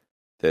after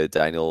the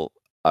Daniel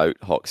out,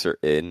 Hawks are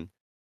in.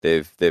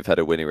 They've had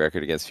a winning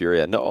record against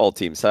Furia. Not all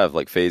teams have.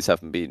 Like FaZe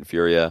haven't beaten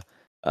Furia.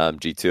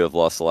 G2 have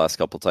lost the last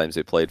couple times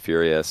they played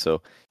Furia.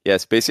 So yeah,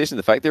 Space Station,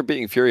 the fact they're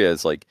beating Furia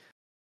is like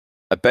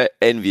a bit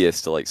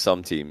envious to like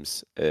some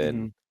teams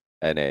in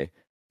NA,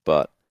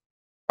 but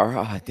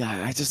I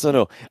just don't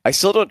know. I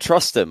still don't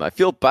trust them. I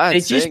feel bad.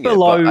 They're just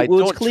below.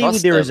 It's clear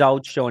with their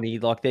results, Johnny.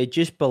 Like they're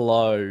just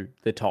below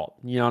the top.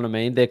 You know what I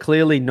mean? They're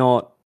clearly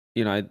not,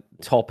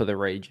 top of the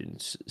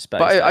regions. Space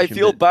but Station, I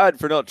feel bad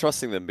for not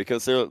trusting them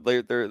because they're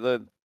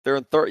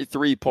on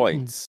 33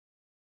 points.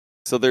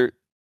 So they're.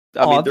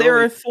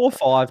 They're a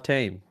 4-5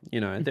 team.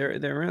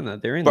 They're around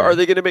that. They're in. But there. Are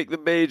they going to make the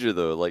major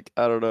though? Like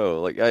I don't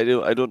know. Like I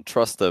don't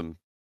trust them.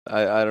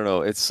 I don't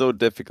know. It's so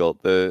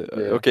difficult.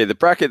 The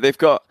bracket they've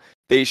got.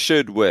 They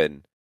should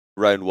win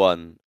round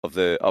 1 of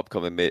the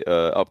upcoming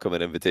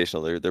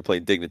invitational. They're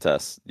playing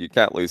Dignitas. You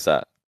can't lose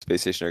that. Space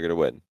Station are going to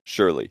win,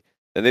 surely.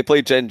 And they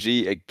play Gen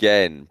G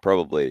again,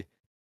 probably.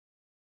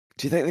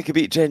 Do you think they could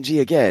beat Gen G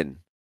again?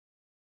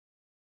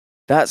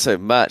 That's a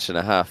match and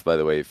a half, by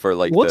the way. For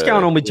like, what's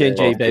going on with Gen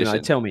G,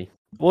 Ben? Tell me.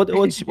 What's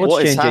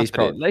Gen G's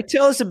problem? Like,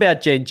 tell us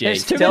about Gen G.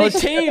 There's too tell many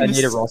us teams. I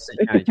need a roster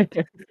change.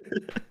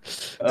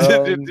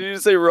 Did you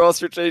say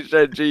roster change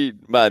Gen G?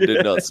 Man,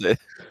 did not say.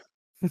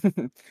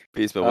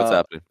 Beastmode, what's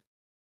happening?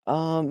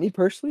 Me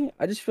personally,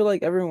 I just feel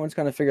like everyone's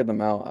kind of figured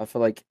them out. I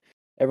feel like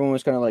everyone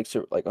was kind of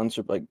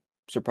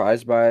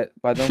surprised by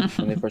them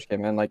when they first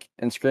came in. Like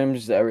in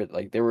scrims,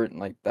 they weren't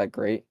like that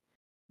great,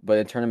 but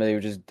in tournament they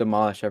would just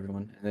demolish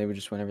everyone and they would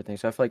just win everything.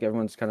 So I feel like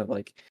everyone's kind of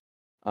like,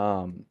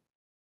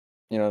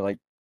 like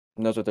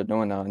knows what they're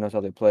doing now and knows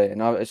how they play.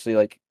 And obviously,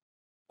 like,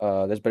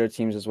 there's better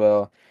teams as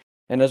well,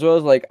 and as well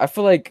as like I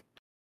feel like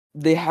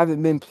they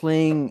haven't been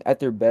playing at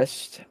their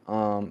best,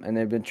 and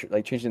they've been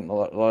changing a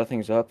lot of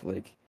things up.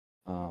 Like,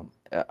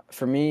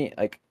 for me,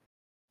 like,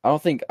 I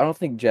don't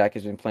think Jack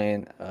has been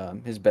playing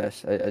his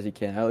best as he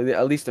can.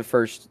 At least the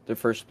first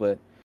split,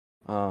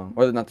 or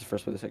not the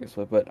first split, the second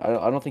split. But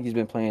I don't think he's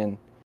been playing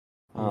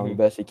the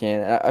best he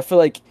can. I feel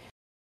like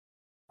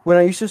when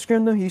I used to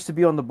scrim though, he used to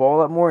be on the ball a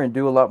lot more and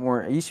do a lot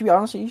more. He used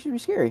to be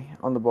scary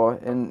on the ball,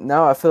 and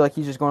now I feel like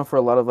he's just going for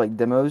a lot of like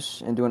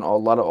demos and doing a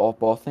lot of off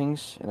ball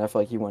things, and I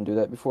feel like he wouldn't do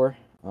that before,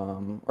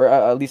 or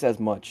at least as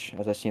much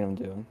as I've seen him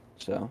doing.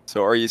 So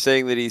are you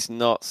saying that he's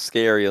not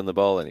scary on the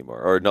ball anymore,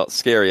 or not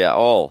scary at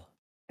all?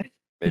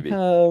 Maybe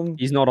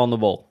he's not on the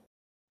ball.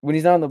 When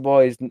he's not on the ball,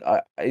 he's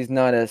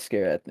not as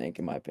scary, I think,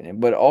 in my opinion.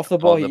 But off the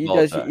ball, he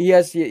does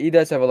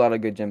have a lot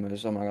of good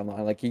demos. I'm not gonna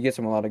lie, like he gets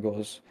him a lot of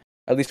goals.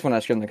 At least when I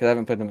scrim them, because I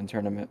haven't played him in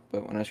tournament.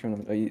 But when I scrim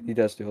them, he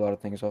does do a lot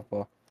of things off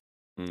ball.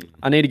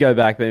 I need to go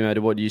back, to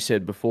what you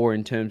said before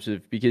in terms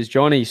of, because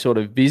Johnny sort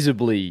of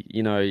visibly,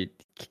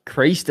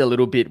 creased a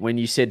little bit when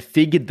you said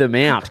figured them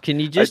out. Can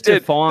you just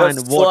define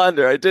That's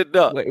slander? I did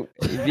not.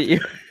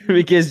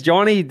 Because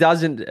Johnny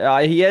doesn't.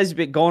 He has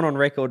gone on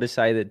record to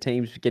say that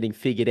teams are getting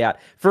figured out.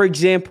 For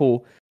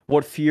example,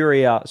 what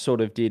Furia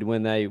sort of did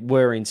when they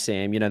were in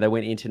SAM. They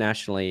went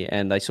internationally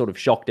and they sort of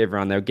shocked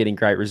everyone. They were getting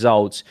great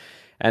results.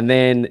 And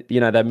then,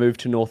 they moved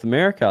to North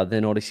America.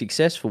 They're not as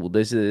successful.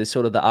 There's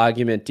sort of the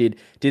argument, did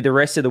the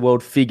rest of the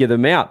world figure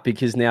them out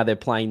because now they're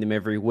playing them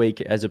every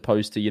week as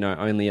opposed to,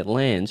 only at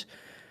LANs?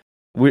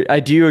 Do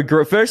you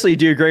agree? Firstly,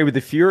 do you agree with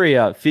the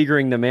Furia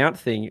figuring them out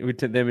thing with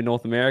them in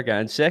North America?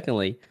 And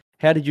secondly,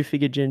 how did you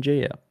figure Gen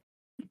G out?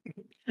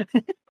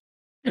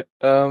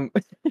 For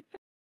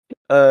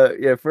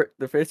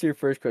the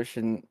first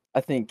question,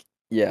 I think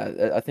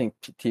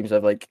teams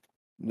have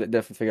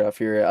definitely figured out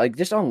Furia. Like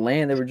just on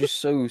LAN, they were just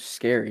so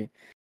scary.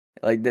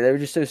 Like they were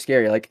just so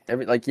scary. Like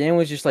Yan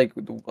was just like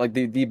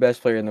the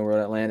best player in the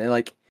world at LAN,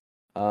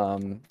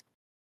 and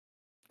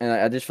and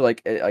I just feel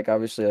like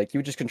obviously he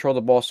would just control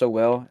the ball so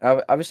well.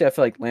 Obviously, I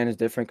feel like LAN is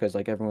different because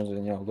everyone's a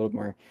little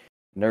more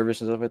nervous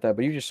and stuff like that.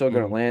 But you're just so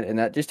good at LAN, and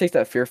that just takes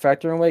that fear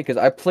factor away. Because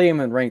I play him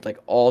in ranked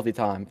all the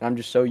time, and I'm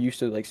just so used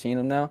to seeing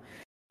him now,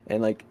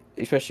 and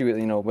especially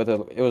with whether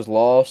it was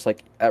Lost,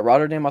 at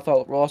Rotterdam, I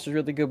thought Lost was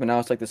really good, but now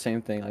it's the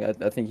same thing.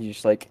 I think he's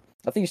just I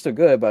think he's still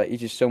good, but he's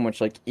just so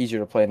much easier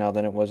to play now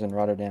than it was in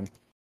Rotterdam.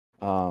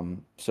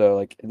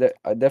 So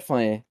I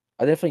definitely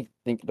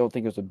don't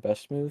think it was the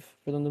best move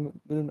for them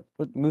to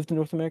move to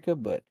North America,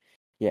 but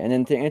yeah. And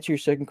then to answer your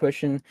second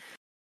question,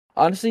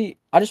 honestly,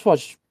 I just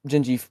watched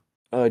Gen G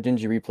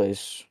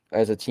replays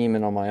as a team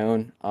and on my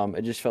own.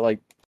 It just felt like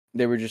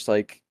they were just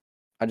I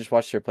just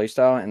watched their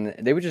playstyle and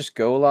they would just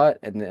go a lot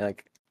and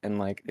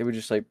they would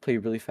just play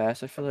really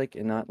fast, I feel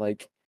and not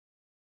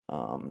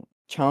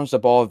challenge the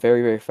ball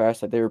very, very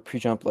fast. They were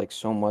pre-jump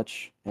so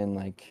much, and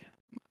I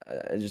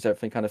just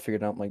definitely kind of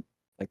figured out like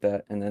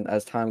that. And then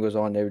as time goes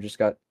on, they just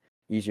got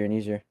easier and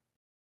easier.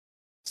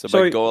 So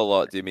by go a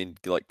lot, do you mean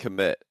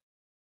commit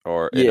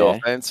or in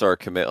offense or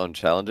commit on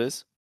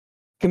challenges?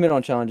 Commit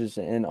on challenges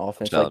in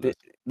offense.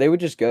 They would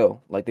just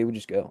go. They would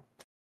just go.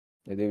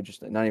 They would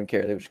just not even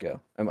care. They would just go.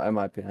 In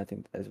my opinion, I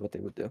think that is what they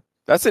would do.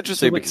 That's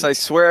interesting because I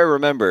swear I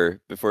remember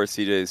before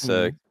CJ's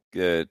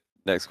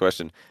next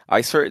question.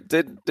 I swear,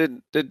 did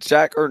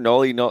Jack or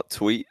Nolly not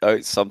tweet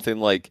out something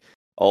like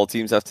all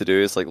teams have to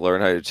do is like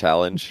learn how to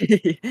challenge.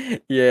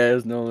 Yeah,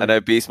 it's no. And now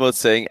Beast Mode's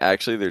saying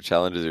actually their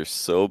challenges are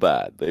so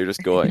bad. They're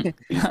just going.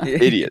 These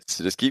idiots.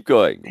 Just keep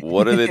going.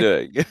 What are they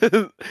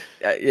doing?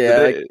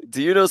 Yeah.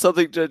 Do you know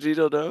something Judge you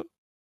don't know?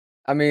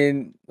 I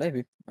mean,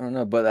 maybe. I don't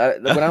know.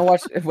 But when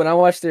I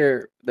watched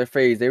their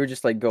phase, they would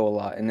just like go a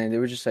lot. And then they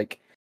were just like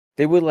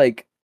they would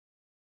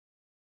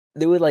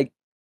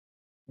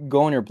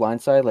go on your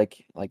blind side,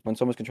 like when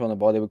someone's controlling the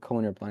ball, they would come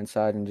on your blind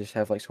side and just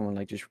have like someone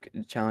like just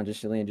challenge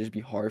instantly and just be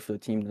hard for the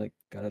team to like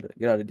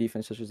get out of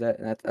defense such as that.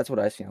 And that's what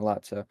I've seen a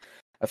lot. So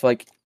I feel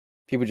like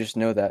people just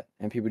know that,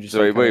 and people just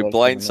sorry, like, wait, like,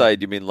 blind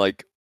side? You mean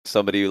like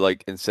somebody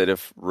like instead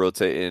of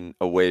rotating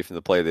away from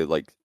the play, they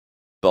like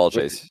ball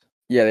chase?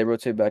 Yeah, they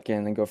rotate back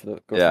in and go for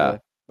the okay.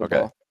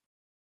 ball.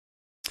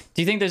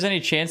 Do you think there's any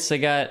chance they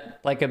got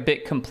like a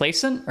bit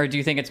complacent, or do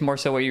you think it's more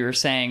so what you were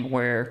saying,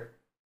 where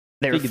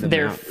they're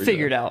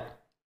figured out?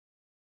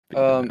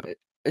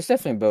 It's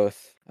definitely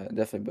both.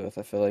 Definitely both.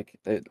 I feel like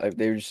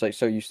they were just like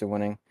so used to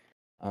winning,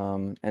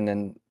 and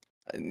then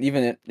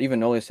even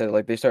Noli said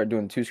like they started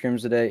doing 2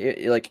 scrims a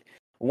day. Like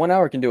 1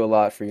 hour can do a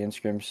lot for you in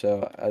scrims,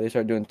 so they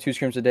started doing 2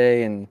 scrims a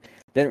day and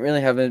didn't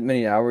really have as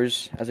many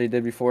hours as they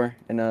did before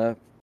in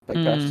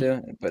past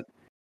 2. But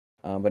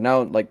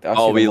now like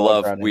we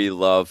love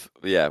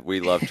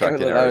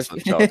tracking hours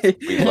with chunks.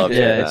 We love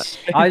that.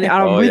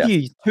 I'm with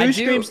you. 2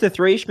 scrims to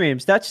 3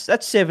 scrims.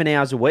 That's 7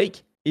 hours a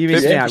week. You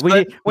missing out.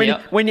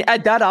 When you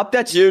add that up,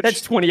 that's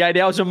 28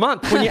 hours a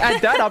month. When you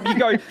add that up, you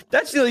go,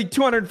 that's nearly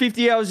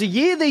 250 hours a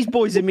year these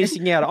boys are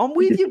missing out. I'm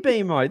with you,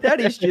 BMO. That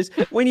is just,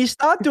 when you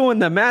start doing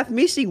the math,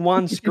 missing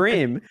 1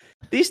 scrim,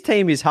 this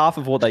team is half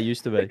of what they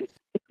used to be.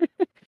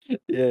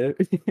 Yeah.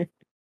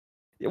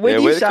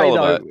 When you say,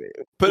 though,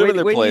 put them in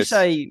their place.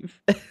 You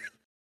say,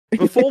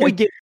 before we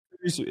get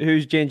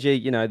who's Gen G,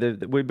 you know,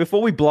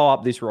 before we blow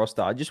up this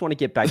roster, I just want to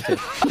get back to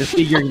the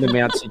figuring them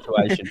out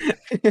situation.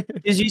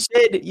 Because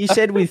you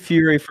said with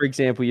Fury, for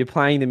example, you're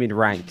playing them in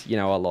ranked, you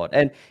know, a lot.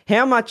 And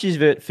how much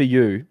is it for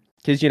you?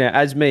 Because, you know,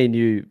 as me and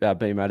you,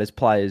 BMO, as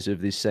players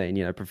of this scene,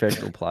 you know,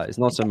 professional players,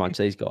 not so much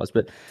these guys,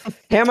 but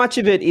how much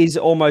of it is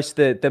almost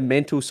the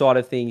mental side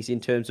of things in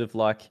terms of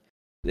like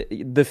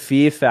the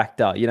fear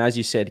factor, you know, as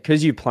you said,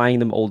 because you're playing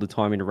them all the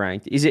time in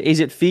ranked, is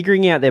it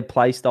figuring out their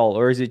play style,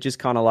 or is it just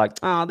kind of like,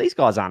 these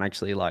guys aren't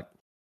actually like,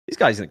 this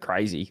guy isn't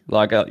crazy,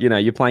 like you know,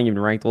 you're playing him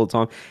in ranked all the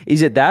time?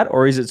 Is it that,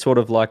 or is it sort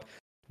of like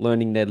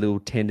learning their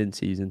little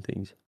tendencies and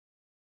things?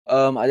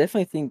 I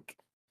definitely think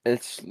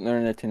it's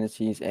learning their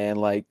tendencies and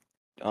like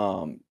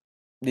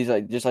these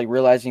like just like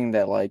realizing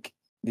that like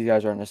these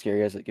guys aren't as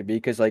scary as it could be.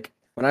 Because like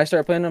when I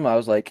started playing them, I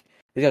was like,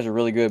 these guys are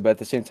really good, but at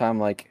the same time,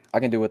 like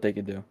I can do what they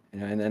can do, you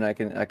know, and then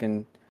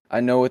I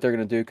know what they're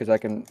gonna do because I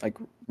can like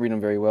read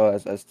them very well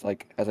as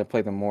I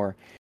play them more.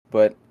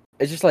 But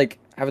it's just like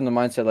having the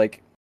mindset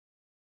like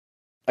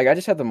I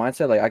just have the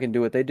mindset like I can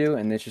do what they do,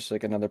 and it's just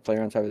like another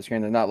player on top of the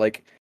screen. They're not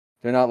like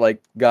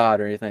God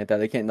or anything like that.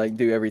 They can't like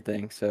do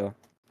everything. So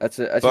that's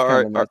it.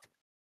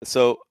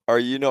 So are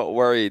you not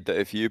worried that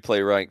if you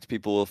play ranked,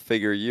 people will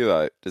figure you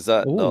out? Does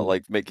that not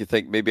like make you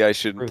think maybe I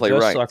shouldn't play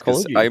ranked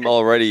because I'm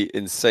already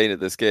insane at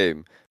this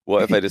game?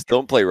 What if I just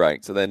don't play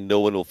ranked, and then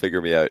no one will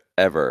figure me out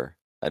ever,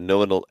 and no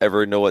one will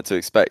ever know what to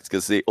expect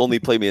because they only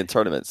play me in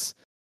tournaments?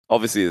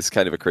 Obviously, it's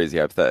kind of a crazy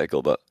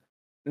hypothetical, but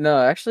no,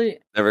 actually,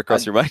 never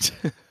crossed your mind.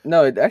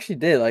 No, it actually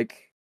did.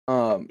 Like,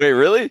 wait,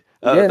 really?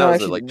 Yeah, that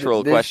was a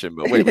troll question,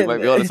 but wait, we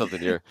might be onto something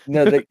here.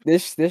 No,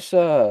 this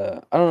I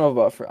don't know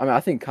about. I mean,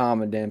 I think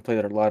Calm and Dan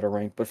played a lot of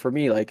rank, but for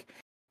me, like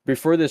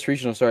before this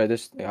regional started,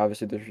 this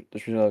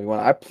regional we won,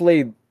 I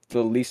played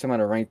the least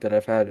amount of rank that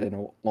I've had in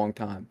a long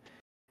time,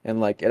 and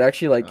like it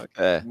actually like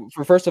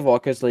for first of all,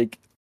 because like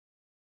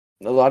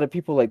a lot of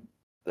people like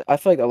I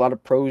feel like a lot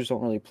of pros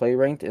don't really play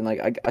ranked, and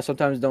like I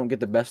sometimes don't get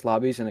the best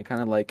lobbies, and it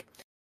kind of like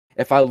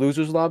if I lose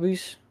those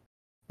lobbies,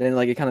 then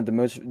like it kind of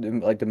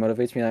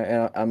demotivates me.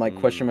 And I'm like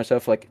questioning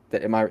myself, like,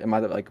 am I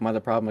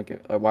the problem?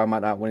 Like, why am I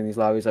not winning these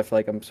lobbies? I feel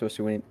like I'm supposed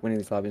to winning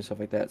these lobbies and stuff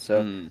like that.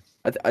 So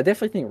I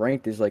definitely think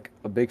ranked is like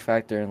a big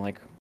factor in like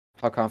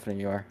how confident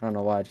you are. I don't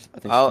know why. I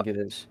think it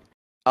is.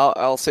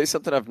 I'll say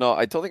something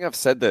I don't think I've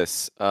said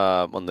this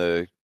on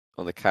the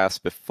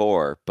cast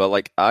before, but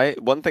like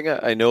one thing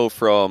I know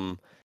from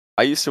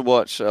I used to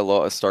watch a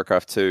lot of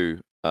StarCraft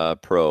 2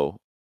 pro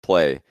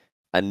play,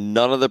 and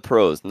none of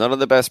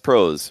the best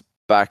pros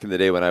back in the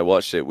day when I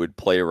watched it would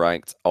play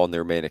ranked on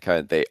their main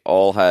account. They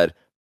all had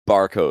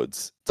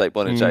barcodes. Type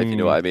 1 in chat if you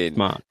know what I mean.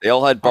 Smart. They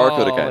all had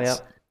barcode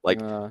accounts. Yeah.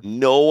 Like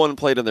no one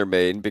played on their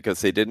main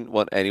because they didn't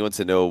want anyone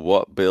to know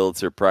what builds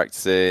they're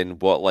practicing,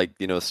 what like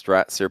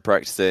strats they're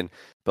practicing.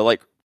 But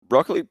like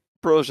Rocket League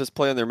pros just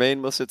play on their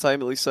main most of the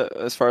time, at least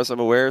as far as I'm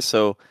aware.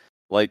 So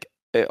like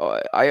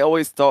I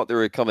always thought there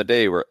would come a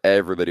day where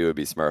everybody would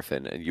be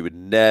smurfing and you would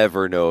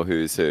never know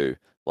who's who.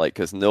 Like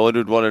because no one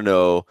would want to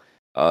know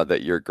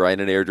that you're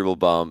grinding air dribble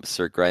bumps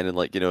or grinding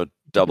like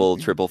double,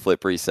 triple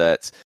flip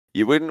resets.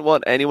 You wouldn't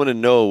want anyone to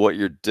know what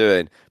you're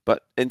doing.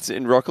 But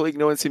in Rocket League,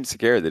 no one seems to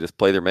care. They just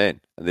play their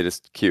main and they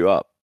just queue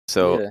up.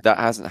 So that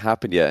hasn't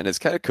happened yet, and it's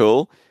kind of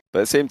cool. But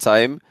at the same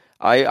time,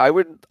 I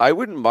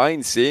wouldn't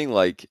mind seeing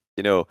like,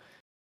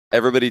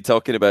 everybody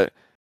talking about,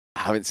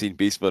 I haven't seen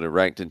Beastmode in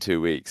ranked in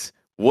 2 weeks.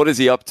 What is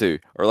he up to?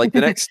 Or like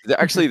the next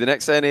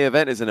NA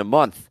event is in a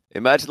month.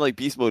 Imagine like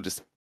Beastmode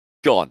just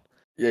gone.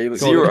 Yeah,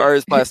 0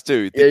 hours past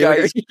 2. The guy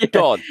is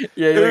gone.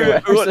 Yeah,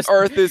 who on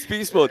earth is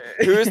Beastmode?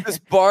 Who is this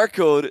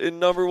barcode in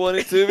number 1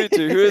 and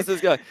 2v2? Who is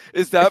this guy?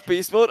 Is that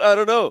Beastmode? I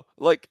don't know.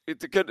 Like,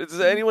 does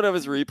anyone have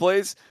his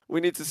replays?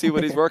 We need to see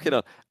what he's working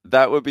on.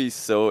 That would be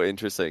so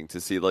interesting to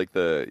see, like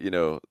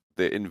the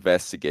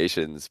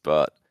investigations.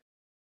 But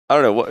I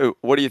don't know.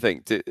 What do you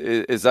think?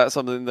 Is that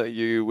something that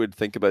you would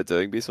think about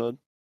doing, Beastmode?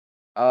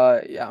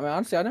 Yeah, I mean,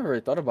 honestly, I never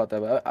really thought about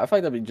that, but I feel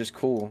like that'd be just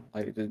cool,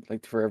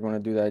 like for everyone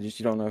to do that. Just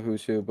you don't know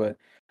who's who, but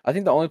I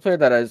think the only player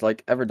that has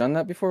like ever done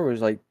that before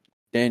was like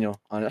Daniel.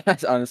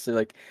 Honestly,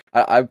 like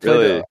I played,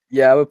 Really?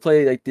 yeah, I would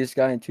play like this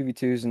guy in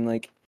 2v2s, and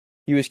like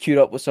he was queued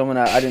up with someone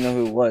I didn't know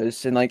who it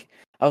was, and like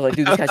I was like,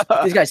 dude,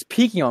 this guy's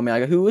peeking on me.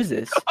 Like, who is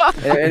this?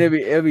 And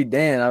it'd be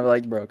Dan. I'd be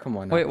like, bro, come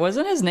on. Now. Wait,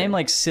 wasn't his name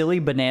like Silly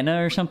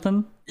Banana or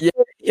something?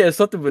 Yeah,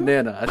 something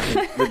banana. I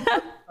think.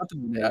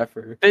 Something banana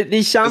for. But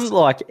there's some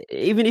like,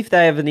 even if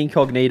they have an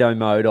incognito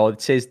mode, or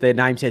it says their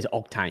name says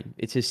Octane,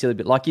 it's a silly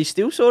bit. Like you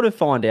still sort of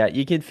find out.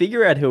 You can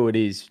figure out who it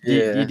is.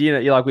 Yeah.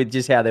 You're like with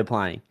just how they're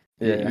playing.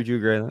 Yeah. Would you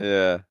agree with that?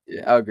 Yeah.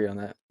 Yeah, I agree on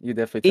that. You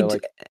definitely tell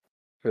like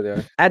who they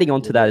are. Adding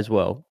on to that as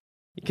well,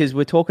 because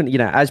we're talking,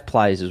 as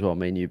players as well,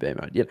 me and you,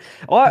 Beastmode.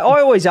 I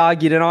always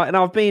argued, and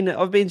I've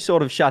been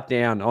sort of shut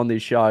down on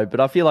this show, but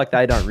I feel like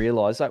they don't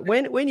realise. Like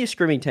when you're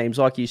scrimming teams,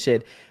 like you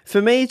said,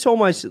 for me, it's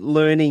almost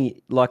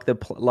learning like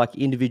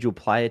individual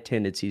player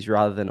tendencies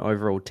rather than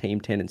overall team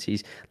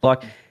tendencies.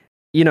 Like,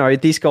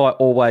 this guy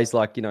always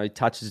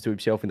touches to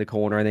himself in the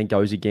corner and then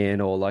goes again,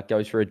 or like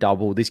goes for a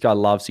double. This guy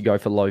loves to go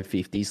for low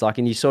 50s, like,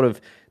 and you sort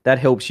of that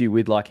helps you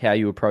with like how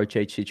you approach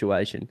each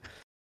situation.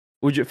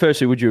 Would you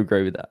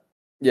agree with that?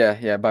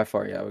 Yeah, by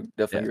far, yeah, I would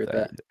definitely agree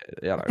with that.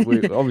 Yeah,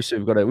 we've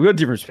got a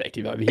different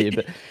perspective over here.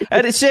 But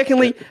and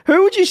secondly,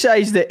 who would you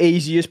say is the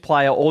easiest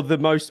player or the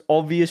most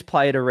obvious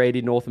player to read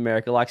in North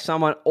America? Like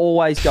someone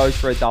always goes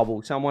for a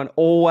double. Someone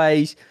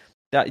always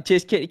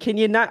just can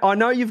you know? I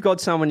know you've got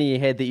someone in your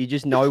head that you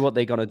just know what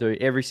they're going to do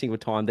every single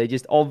time. They're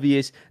just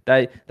obvious.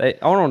 I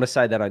don't want to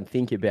say they don't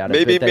think about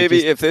it.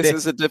 Maybe if this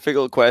is a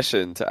difficult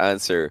question to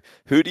answer,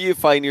 who do you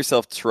find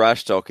yourself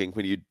trash talking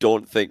when you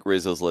don't think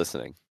Rizzo's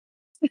listening?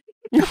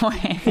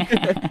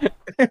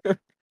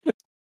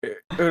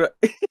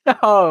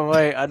 Oh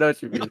wait, I know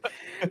what you mean.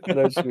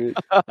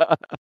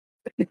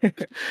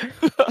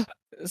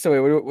 So wait,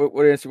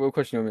 what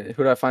question do you mean?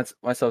 Who do I find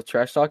myself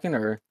trash talking,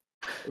 or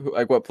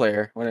like what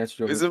player? What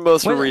answer? Who's the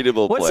most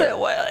readable player?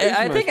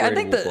 I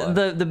think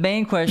the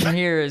main question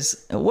here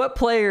is what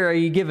player are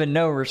you giving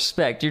no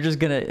respect? You're just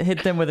gonna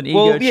hit them with an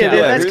ego. Yeah,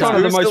 that's kind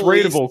of the most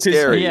readable.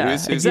 Scary. Yeah,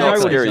 who's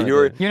exactly. not scary?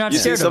 You're not you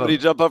scared see somebody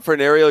of jump up for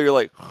an aerial, you're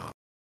like,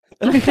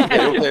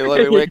 okay,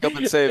 let me wake up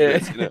and save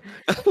this.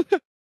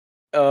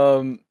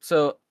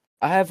 So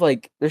I have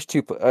there's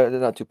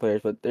not two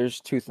players, but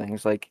there's two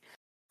things.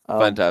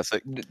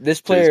 Fantastic.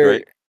 This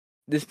player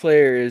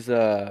is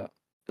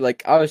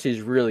obviously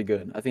he's really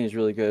good. I think he's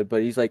really good,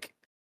 but he's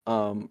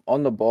on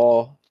the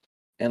ball,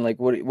 and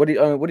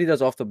what he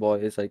does off the ball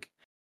is it's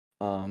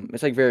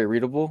very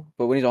readable.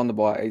 But when he's on the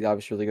ball, he's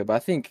obviously really good. But I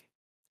think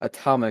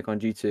Atomic on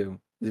G2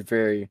 is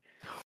very,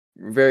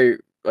 very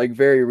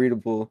very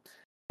readable.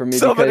 For me,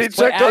 somebody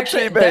check on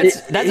teammates.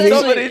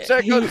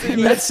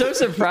 That's so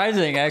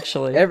surprising,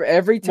 actually.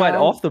 Every time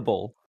off the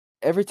ball.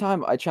 Every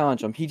time I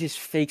challenge him, he just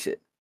fakes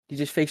it. He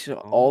just fakes it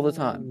all the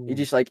time. He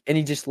just and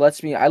he just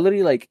lets me. I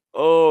literally it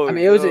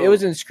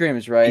was in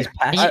scrims, right?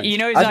 He's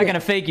not gonna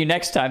fake you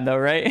next time, though,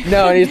 right?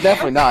 No, he's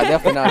definitely not.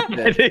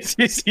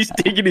 He's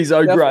digging his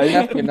own grave.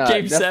 Definitely not.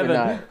 Game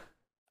 7.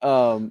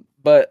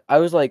 But I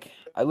was I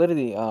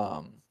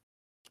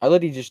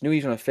literally just knew he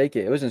was gonna fake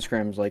it. It was in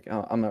scrims.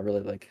 I'm not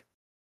really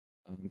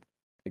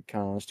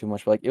kind of was too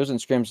much, but it was in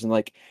scrims,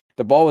 and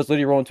the ball was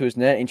literally rolling to his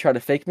net, and he tried to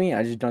fake me.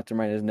 I just dunked him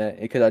right in his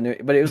net because I knew,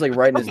 but it was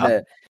right in his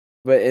net.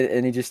 But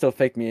and he just still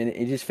faked me, and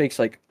he just fakes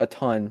a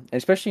ton, and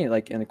especially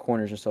in the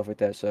corners and stuff like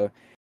that. So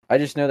I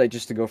just know that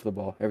just to go for the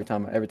ball every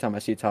time I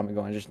see Tommy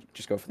going,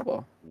 just go for the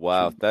ball.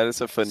 Wow, that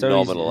is a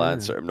phenomenal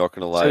answer. I'm not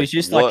gonna lie. So he's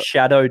just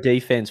shadow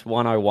defense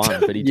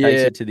 101, but he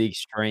takes it to the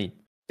extreme.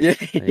 Yeah.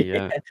 There you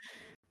go.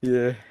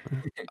 Yeah.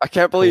 I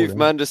can't believe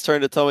man just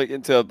turned Atomic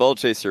into a ball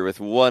chaser with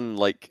one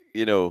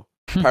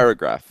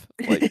paragraph.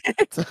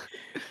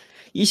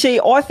 You see,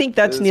 I think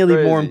that's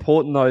nearly more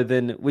important though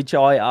than which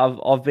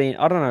I've been.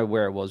 I don't know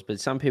where it was,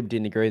 but some people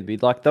didn't agree with me.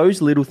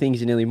 Those little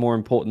things are nearly more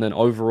important than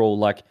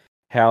overall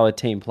how a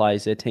team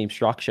plays. Their team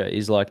structure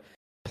is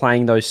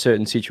playing those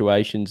certain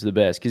situations the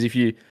best. Because if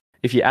you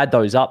add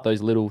those up,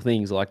 those little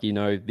things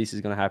this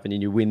is going to happen,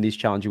 and you win this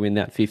challenge, you win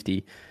that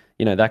 50.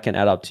 That can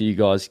add up to you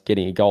guys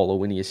getting a goal or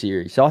winning a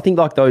series. So I think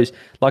those,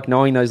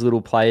 knowing those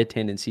little player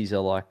tendencies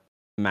are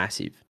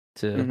massive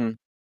to,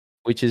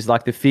 which is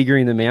the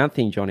figuring them out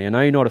thing, Johnny. I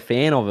know you're not a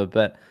fan of it,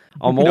 but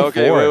I'm all for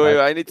it. Wait.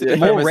 I need to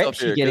defend myself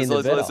here.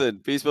 Listen,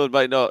 Beastmode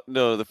might not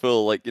know the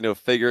full,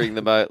 figuring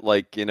them out,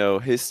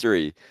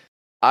 history.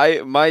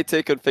 My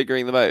take on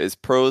figuring them out is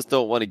pros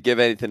don't want to give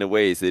anything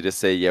away, so they just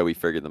say, yeah, we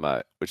figured them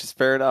out, which is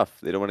fair enough.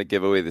 They don't want to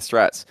give away the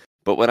strats.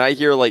 But when I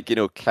hear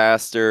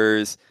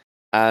casters,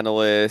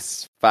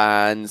 analysts,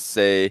 fans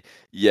say,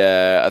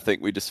 yeah, I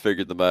think we just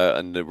figured them out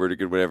and we're going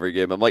to win every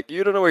game, I'm like,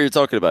 you don't know what you're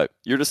talking about.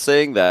 You're just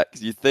saying that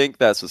because you think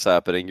that's what's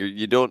happening.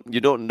 You don't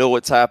know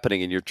what's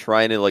happening, and you're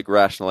trying to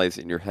rationalize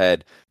it in your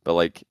head. But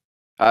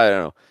I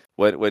don't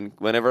know.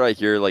 Whenever I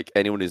hear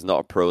anyone who's not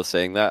a pro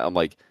saying that, I'm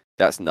like,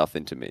 that's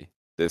nothing to me.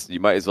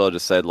 You might as well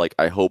just said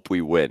I hope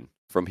we win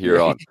from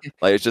here on.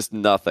 It's just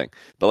nothing.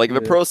 But if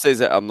a pro says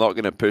it, I'm not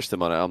gonna push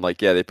them on it. I'm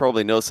like, yeah, they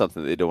probably know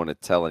something that they don't want to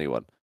tell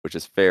anyone, which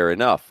is fair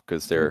enough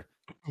because they're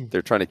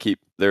trying to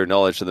keep their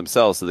knowledge to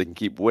themselves so they can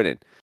keep winning.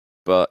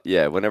 But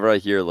yeah, whenever I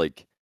hear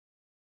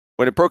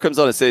when a pro comes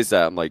on and says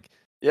that, I'm like,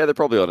 yeah, they're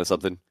probably onto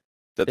something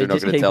that they're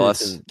not going to tell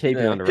us. Keep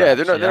it under wraps. Yeah,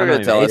 they're not going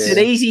to tell us. It's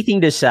an easy thing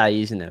to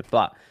say, isn't it?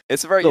 But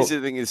it's a very easy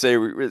thing to say.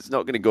 It's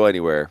not going to go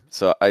anywhere.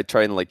 So I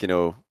try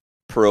and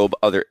probe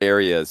other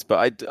areas, but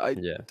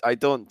I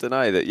don't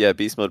deny that. Yeah,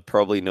 Beastmode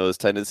probably knows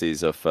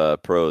tendencies of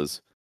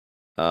pros,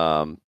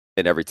 in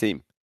every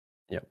team.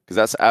 Yeah, because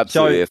that's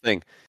absolutely a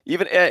thing.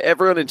 Even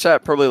everyone in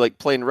chat probably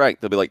playing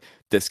ranked. They'll be like,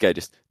 "This guy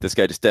just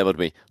demoed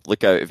me.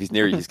 Look out! If he's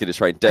near you, he's going to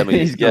try and demo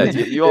you." Yeah,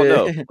 you all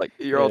know.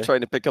 You're all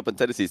trying to pick up on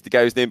tendencies. The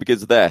guy whose name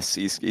begins with S.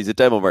 He's a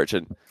demo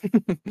merchant.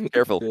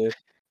 Careful. Yeah.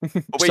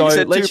 But wait, so you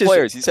said two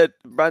players. You said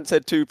Man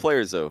said 2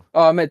 players though.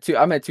 Oh, I meant 2.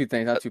 I meant 2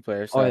 things, not 2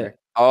 players. Sorry.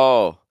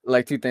 Oh,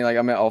 2 things.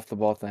 I meant off the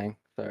ball thing.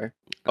 Sorry.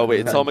 Oh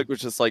wait, Atomic was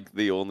just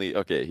the only.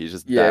 Okay, he's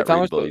just that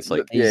readable. He's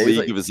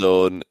League of his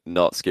own,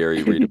 not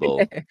scary,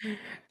 readable.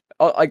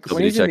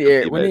 When he's in the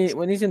air,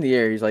 when he's in the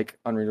air, he's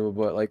unreadable.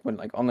 But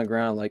when on the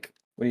ground,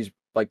 when he's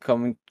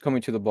coming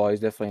to the ball, he's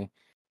definitely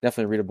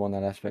readable in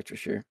that aspect for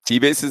sure.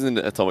 T-Base is in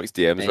Atomic's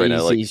DMs right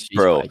now.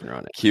 Bro,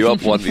 queue up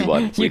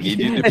 1v1. We need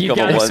you to become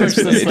a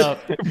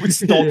 1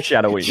 Stop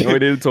shadowing. We need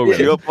to talk about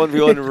queue up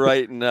 1v1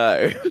 right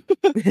now.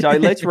 So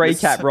let's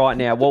recap right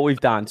now what we've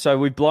done. So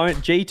we've blown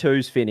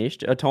G2's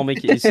finished.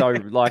 Atomic is so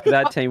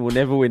that team will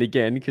never win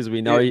again because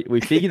we know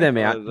we figured them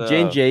out.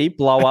 Gen G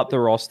blow up the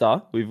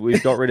roster.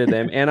 We've got rid of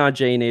them.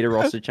 NRG need a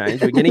roster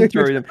change. We're getting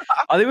through them.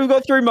 I think we've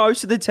got through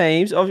most of the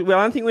teams. I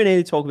don't think we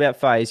need to talk about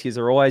FaZe because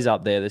they're always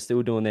up there. They're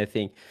still doing their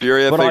thing.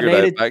 Furia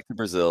figured out back to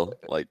Brazil.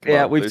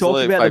 We've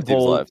talked about the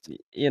ball. Left.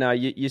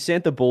 You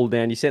sent the ball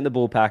down, you sent the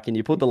ball pack, and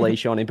you put the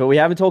leash on him. But we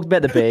haven't talked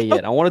about the bear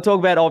yet. I want to talk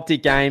about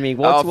Optic Gaming.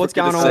 What's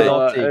going on with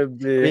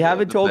Optic? We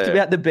haven't talked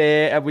about the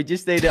bear, and we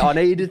just need to. I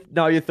need to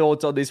know your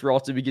thoughts on this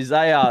roster because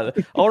they are. I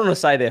don't want to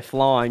say they're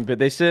flying, but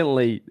they're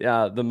certainly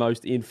the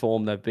most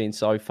informed they've been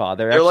so far.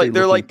 They're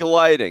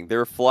gliding. They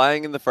were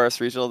flying in the first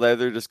regional. Now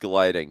they're just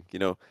gliding.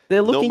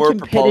 They're looking no more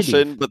competitive.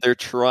 propulsion, but they're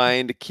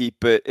trying to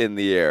keep it in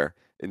the air.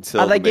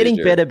 Are they getting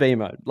better,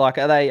 Beastmode?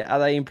 Are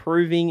they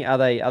improving? Are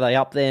they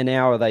up there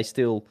now? Or are they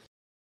still,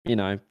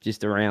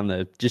 just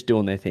around just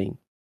doing their thing?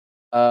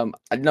 No,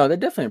 they're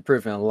definitely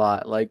improving a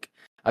lot. I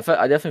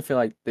definitely feel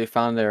like they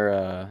found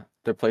their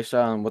play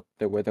style and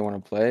the way they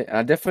want to play. And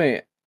I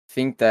definitely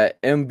think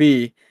that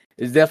MB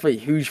is definitely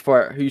a huge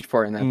part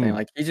in that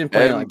thing. He's been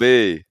playing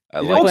MB.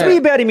 Talk to me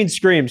about him in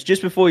scrims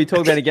just before you talk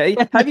about it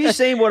again. Have you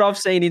seen what I've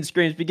seen in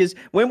scrims? Because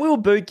when we were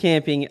boot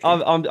camping,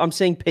 I'm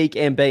seeing peak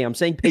MB. I'm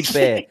seeing peak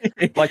bear,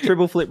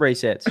 triple flip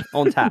resets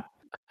on tap.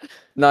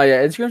 No,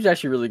 yeah, in scrims is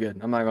actually really good.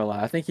 I'm not gonna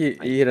lie. I think he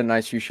hit a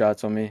nice few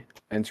shots on me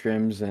in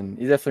scrims, and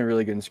he's definitely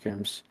really good in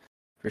scrims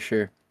for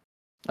sure.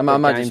 I'm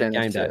not just saying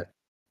game day.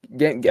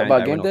 Game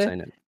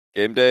day.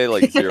 Game day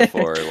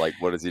 0-4.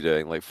 What is he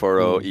doing?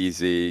 4-0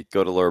 easy.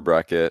 Go to lower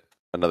bracket.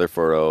 Another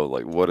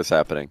 4-0. What is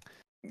happening?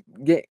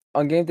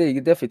 On game day, you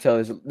can definitely tell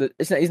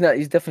he's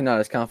definitely not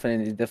as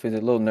confident. He's definitely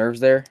a little nerves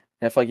there.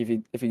 And I feel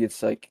like if he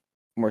gets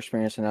more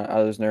experience and out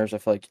of those nerves, I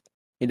feel like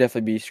he'd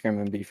definitely be scrim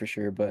and B for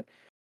sure. But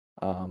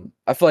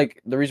I feel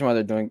like the reason why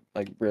they're doing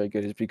really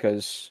good is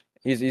because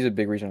he's a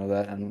big reason of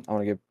that, and I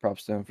want to give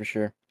props to him for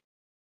sure.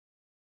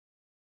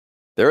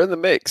 They're in the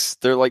mix.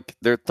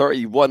 They're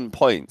 31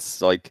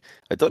 points. I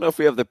don't know if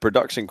we have the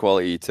production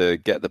quality to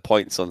get the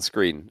points on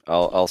screen.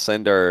 I'll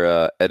send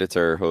our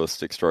editor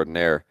host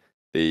extraordinaire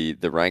the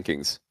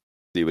rankings,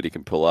 see what he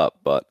can pull up.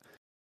 But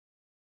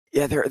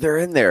yeah, they're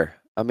in there.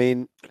 I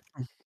mean,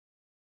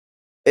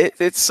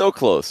 it's so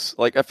close.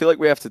 I feel like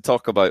we have to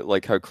talk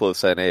about how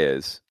close NA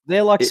is.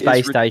 They're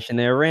Space Station.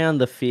 They're around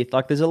the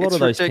 5th. There's a lot of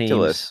those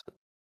ridiculous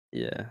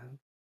teams. Yeah.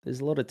 There's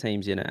a lot of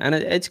teams in it, and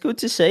it's good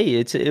to see.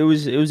 It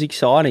was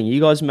exciting. You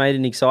guys made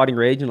an exciting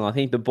regional. I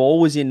think the ball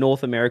was in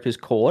North America's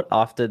court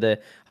after the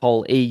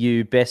whole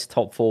EU best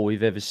top 4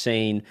 we've ever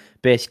seen,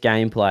 best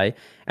gameplay,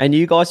 and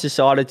you guys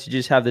decided to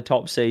just have the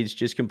top seeds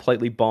just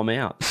completely bomb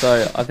out.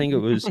 So I think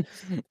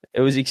it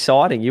was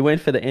exciting. You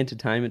went for the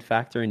entertainment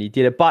factor and you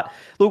did it. But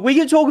look, we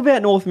can talk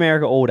about North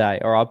America all day,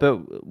 all right? But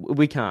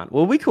we can't.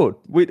 Well, we could,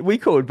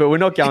 but we're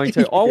not going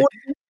to. I want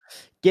to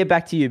get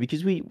back to you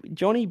because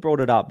Johnny brought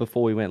it up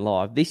before we went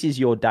live. This is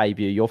your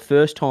debut, your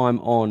first time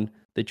on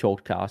the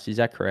Chalkcast. Is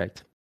that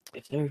correct?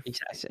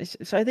 Exactly.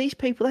 So these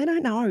people, they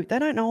don't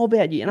know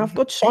about you. And I've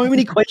got so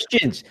many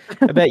questions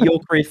about your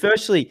career.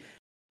 Firstly,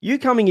 you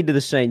coming into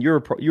the scene, you're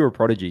a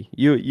prodigy.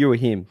 You were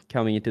him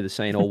coming into the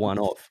scene all one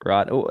off,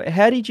 right?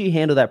 How did you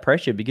handle that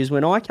pressure? Because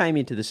when I came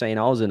into the scene,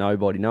 I was a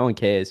nobody. No one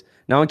cares.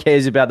 No one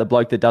cares about the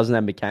bloke that doesn't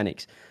have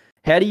mechanics.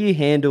 How do you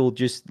handle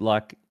just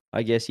like,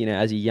 I guess,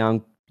 as a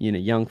young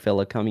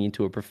fella coming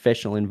into a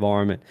professional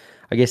environment,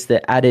 I guess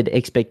the added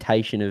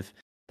expectation of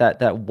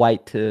that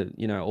weight to,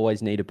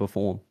 always need to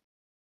perform?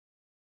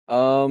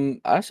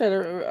 Actually,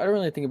 I don't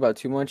really think about it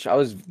too much. I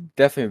was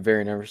definitely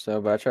very nervous though,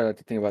 but I try not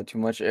to think about it too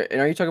much.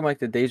 And are you talking about like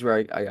the days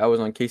where I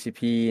was on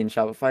KCP and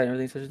Shopify and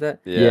everything such as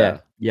that? Yeah.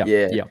 I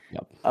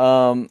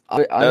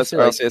That's honestly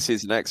like, RLCS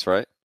Season X,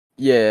 right?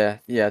 yeah,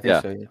 I think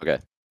Yeah. so. Yeah. Okay.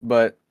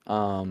 But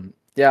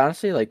yeah,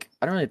 honestly, like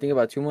I don't really think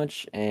about it too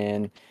much,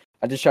 and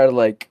I just try to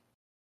like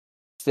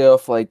stay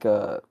off like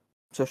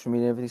social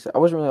media and everything. So I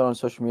wasn't really on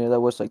social media.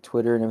 That was like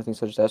Twitter and everything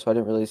such as that. So I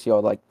didn't really see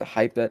all like the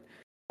hype that,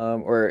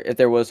 or if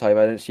there was hype,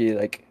 I didn't see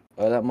like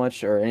that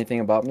much or anything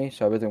about me.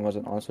 So everything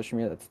wasn't on social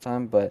media at the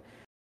time. But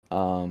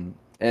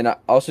and I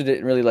also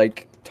didn't really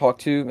like talk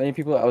to many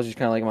people. I was just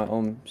kind of like in my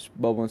own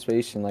bubble and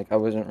space, and like I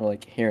wasn't really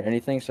like hearing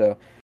anything. So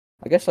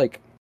I guess like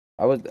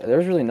there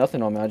was really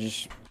nothing on me. I was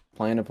just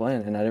playing and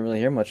playing, and I didn't really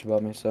hear much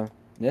about me. So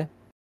yeah.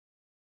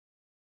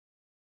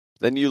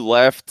 Then you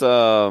left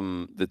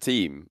the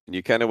team, and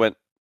you kind of went.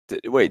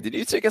 Wait, did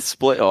you take a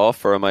split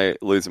off, or am I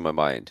losing my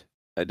mind?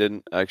 I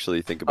didn't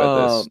actually think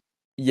about this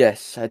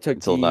Yes, I took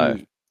until now.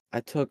 I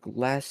took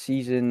last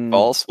season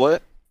Fall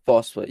split.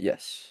 Fall split,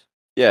 yes.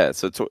 Yeah,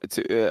 so to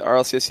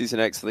RLCS Season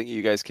X, I think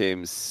you guys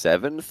came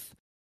 7th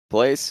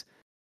place,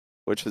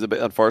 which was a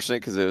bit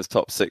unfortunate because it was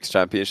top 6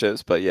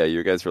 championships. But yeah,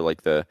 you guys were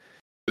like it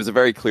was a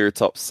very clear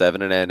top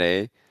 7 in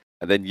NA,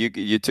 and then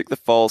you took the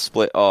fall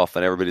split off,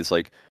 and everybody's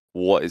like,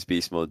 "What is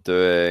Beastmode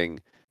doing?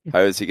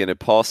 How is he going to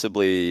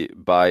possibly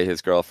buy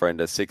his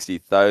girlfriend a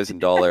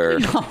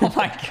 $60,000 Oh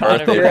my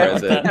God, birthday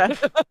present?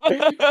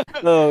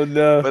 Oh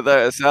no! Without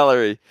a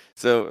salary."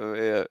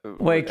 So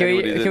wait, can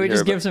we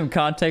just give some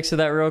context to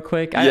that real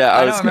quick? Yeah,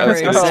 I don't remember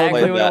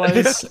exactly what that.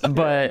 it was,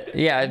 but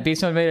yeah,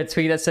 Beastmode made a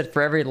tweet that said,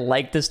 "For every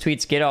like this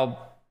tweet's get,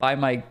 I'll buy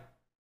my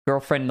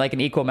girlfriend like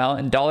an equal amount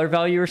in dollar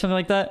value," or something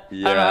like that. I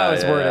don't know how it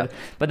was worded,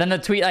 but then the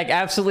tweet like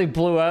absolutely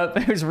blew up.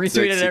 It was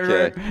retweeted 60K.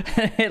 everywhere.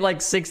 It hit like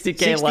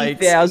 60K likes.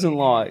 60,000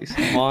 likes.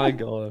 My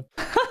God.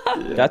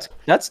 Yeah.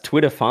 That's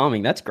Twitter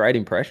farming. That's great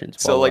impressions.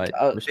 So like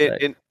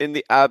in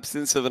the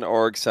absence of an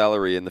org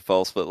salary in the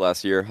fall split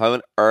last year, how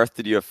on earth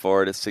did you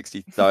afford a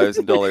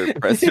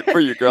 $60,000 present for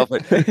your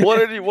girlfriend? What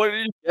did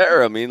you get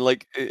her? I mean,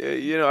 like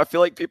I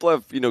feel like people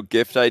have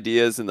gift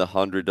ideas in the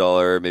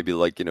 $100, maybe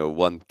like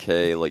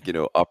 $1K,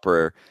 like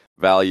upper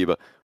value, but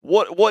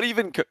what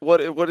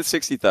is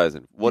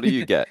 60,000? What do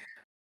you get?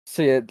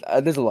 So yeah,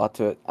 there's a lot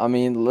to it. I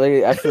mean,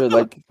 like after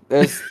like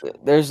there's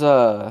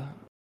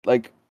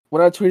like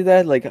when I tweeted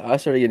that, like I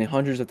started getting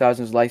hundreds of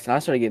thousands of likes, and I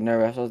started getting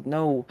nervous.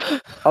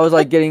 I was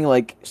like getting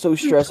like so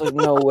stressed. Like,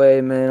 no way,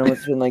 man! I'm gonna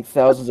spend like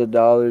thousands of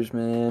dollars,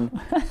 man.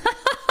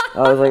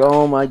 I was like,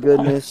 oh my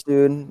goodness,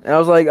 dude. And I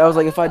was like,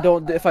 if I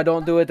don't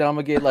do it, then I'm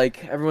gonna get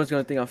like everyone's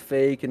gonna think I'm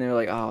fake, and they're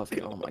like, oh, I was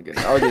like, oh my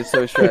goodness, I was getting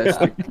so stressed.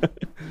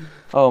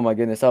 Oh my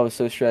goodness, I was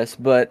so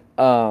stressed. But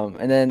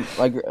and then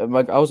I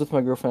was with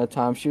my girlfriend at the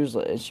time. She was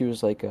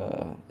like,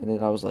 and then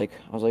I was like,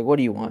 what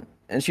do you want?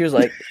 And she was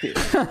like,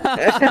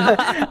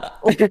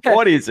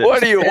 what is it? What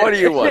do you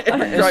want?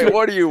 Right,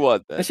 what do you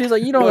want then? And she's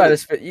like, you don't gotta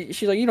spend.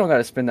 She's like, you don't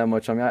gotta spend that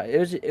much on me.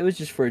 It was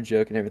just for a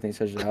joke and everything.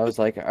 So I was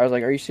like,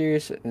 are you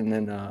serious? And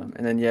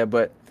then yeah,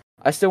 but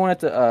I still wanted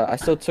to. I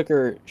still took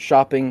her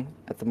shopping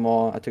at the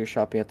mall. I took her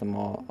shopping at the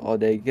mall all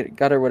day.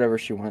 Got her whatever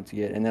she wanted to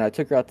get, and then I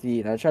took her out to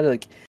eat. And I tried to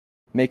like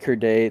make her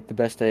day the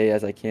best day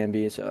as I can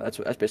be. So that's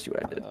basically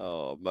what I did.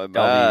 Oh my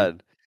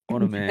man!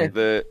 What a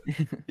man!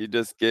 You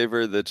just gave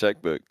her the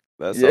checkbook.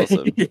 That's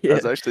awesome. Yeah.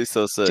 That's actually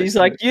so sick. She's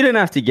like, you don't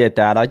have to get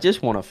that. I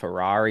just want a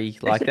Ferrari.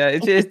 Like that.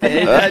 It's just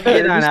you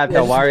don't have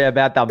to worry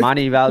about the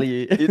money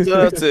value. You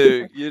don't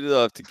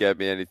have to get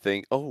me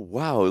anything. Oh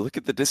wow, look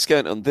at the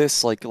discount on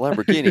this like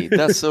Lamborghini.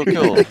 That's so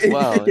cool.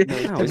 Wow.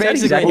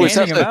 Basically is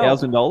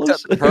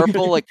that the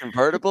purple like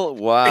convertible?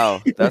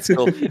 Wow, that's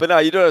cool. But no,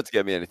 you don't have to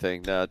get me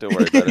anything. No, don't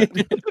worry about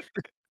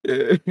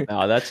it.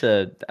 No, that's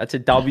a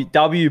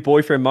W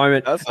boyfriend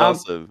moment. That's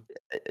awesome.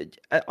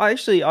 I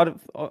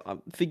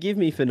forgive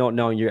me for not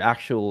knowing your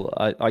actual,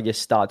 I guess,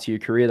 start to your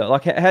career. Though.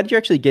 Like, how did you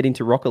actually get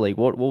into Rocket League?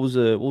 What was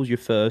your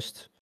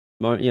first?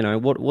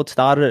 What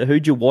started it?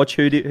 Who'd you watch?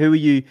 Who were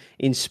you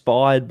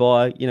inspired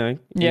by?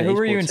 Yeah, who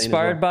were you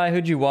inspired by?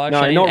 Who'd you watch?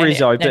 No, not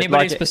Rizzo. But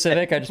anybody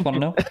specific? I just want to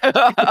know.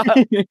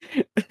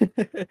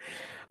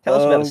 Tell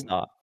us about the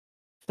start.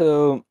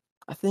 So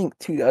I think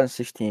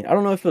 2016. I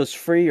don't know if it was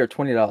free or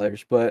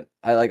 $20, but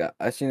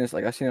I seen it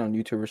on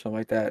YouTube or something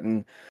like that,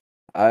 and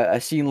I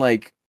seen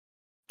like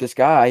this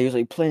guy. He was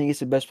like playing against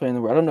the best player in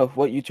the world. I don't know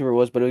what YouTuber it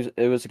was, but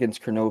it was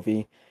against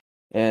Kernovi,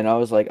 and I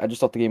was like, I just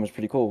thought the game was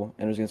pretty cool,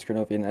 and it was against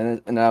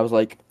Kernovi, and I was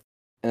like,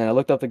 and then I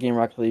looked up the game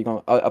Rocket League.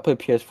 I played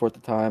PS4 at the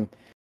time.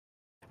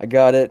 I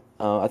got it.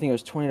 I think it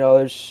was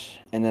 $20,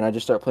 and then I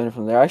just started playing it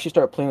from there. I actually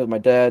started playing with my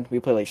dad. We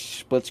played like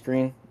split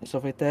screen and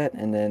stuff like that,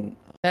 and then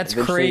that's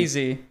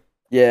crazy.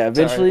 Yeah,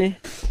 eventually.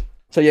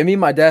 So yeah, me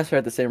and my dad are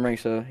at the same rank,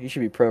 so he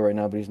should be pro right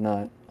now, but he's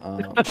not.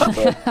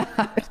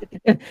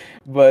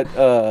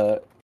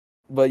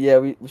 But yeah,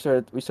 we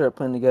started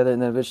playing together,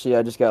 and then eventually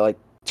I just got like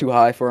too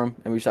high for him,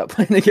 and we stopped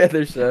playing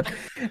together. So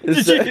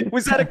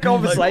was that a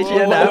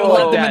conversation? Like,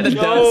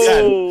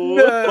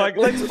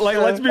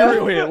 let's be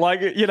real here.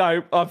 Like,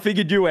 I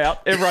figured you out.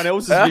 Everyone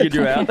else has figured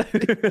you out.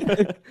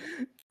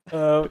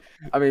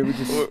 I mean, we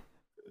didn't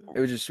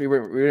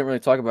really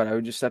talk about it.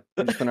 We just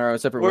went our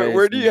separate ways.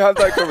 Where do you have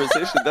that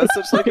conversation? That's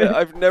such like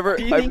I've never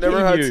had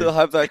to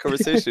have that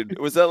conversation.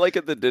 Was that like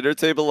at the dinner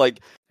table?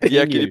 Like,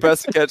 yeah, can you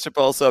pass the ketchup?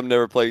 Also, I'm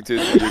never playing 2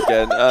 this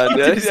weekend.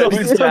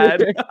 It's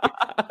sad.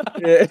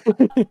 Yeah.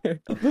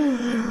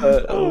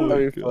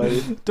 That'd be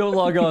funny. Don't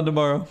log on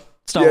tomorrow.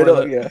 It's not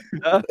worth it.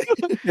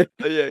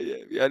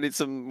 Yeah. I need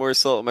some more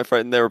salt. My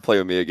friend never play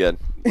with me again.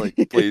 Like,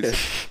 please.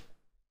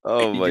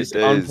 Oh my days!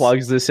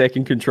 Unplugs the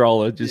second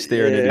controller, just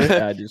staring at his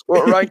dad.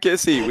 What rank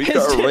is he? We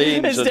got a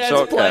range his on dad's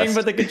Shotcast. playing,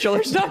 but the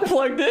controller's not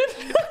plugged in.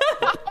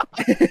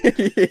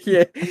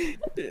 Yeah.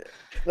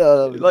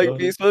 Like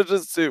Beastmode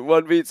just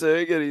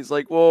 1v2, and he's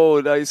like,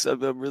 "Whoa, nice!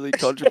 I'm really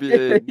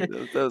contributing.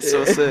 That's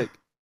so sick."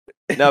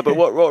 Nah, but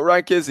what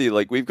rank is he?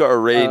 Like, we've got a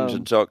range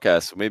on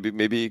Shotcast, so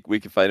maybe we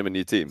can find him a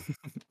new team.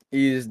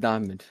 He's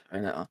diamond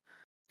right now.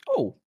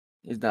 Oh.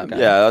 He's not.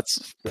 Yeah,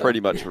 that's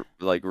pretty much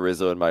like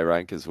Rizzo in my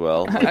rank as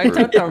well. Like, I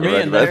talked about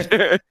me in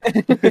there.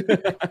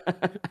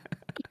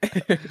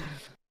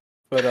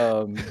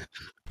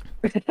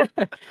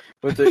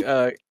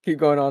 But keep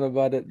going on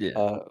about it.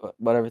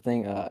 About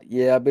everything.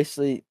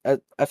 Basically,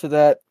 after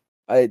that,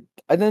 I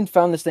then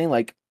found this thing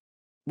like,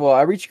 well,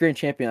 I reached Grand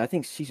Champion. I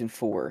think season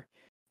 4,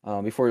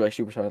 before like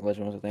Supersonic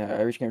Legend was a thing.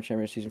 I reached Grand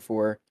Champion season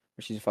 4 or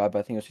season 5, but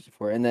I think it was season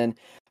 4. And then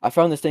I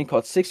found this thing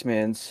called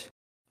 6-mans.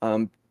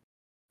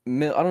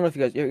 Mill. I don't know if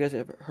you guys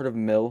ever heard of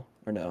Mill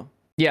or no?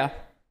 Yeah.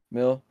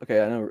 Mill. Okay,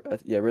 I know.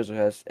 Yeah, Rizzo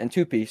has. And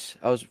 2-piece.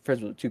 I was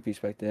friends with 2-piece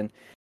back then.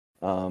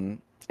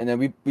 And then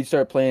we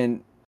started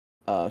playing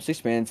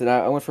 6-mans, and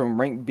I went from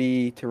rank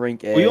B to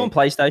rank A. Were you on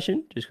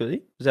PlayStation? Just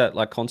quickly, is that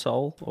like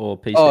console or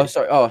PC? Oh,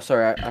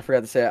 sorry. I forgot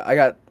to say it. I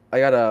got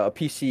a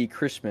PC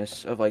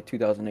Christmas of like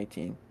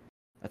 2018,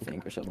 I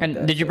think, or something. And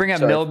like that. did you bring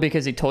up Mill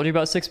because he told you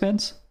about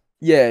 6-mans?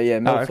 Yeah.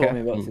 Mill told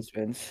me about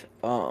 6-mans.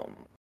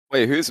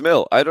 Wait, who's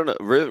Mill? I don't know.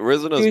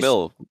 Rizzo knows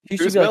Mill.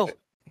 Who's Mill?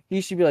 He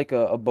used to be like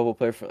a bubble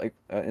player for like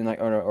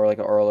or like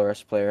an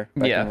RLRS player.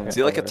 Is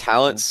he like a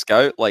talent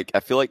scout? Like,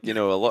 I feel like, a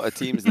lot of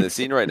teams in the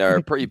scene right now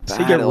are pretty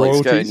bad at like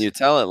scouting new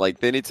talent. Like,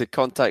 they need to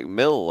contact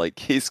Mill. Like,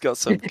 he's got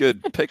some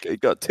good pick. He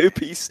got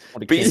 2-piece,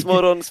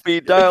 Beastmode on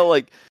speed dial.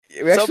 Like,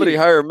 somebody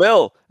hire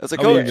Mill as a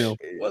coach.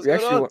 What's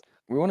going on?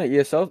 We won an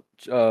ESL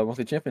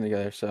monthly champion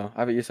together, so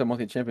I have an ESL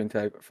monthly champion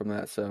tag from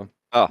that. So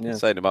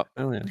sign him up.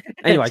 Oh, yeah.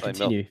 Anyway,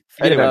 continue.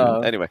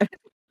 Anyway.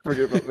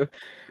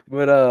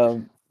 But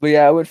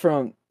yeah, I went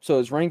from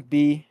it's rank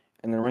B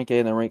and then rank A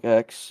and then rank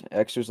X.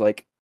 X was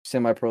like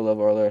semi-pro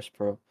level or RLCS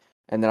pro,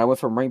 and then I went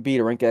from rank B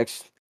to rank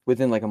X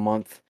within like a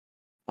month.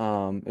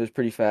 It was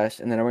pretty fast,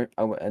 and then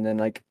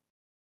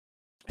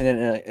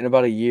in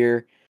about a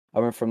year, I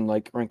went from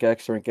like rank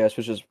X to rank S,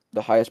 which is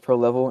the highest pro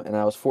level, and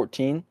I was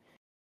 14.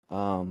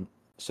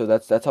 So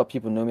that's how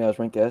people know me. I was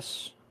rank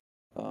S,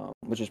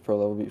 which is pro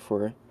level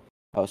before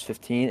I was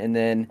 15, and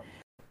then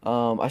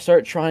I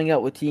started trying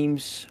out with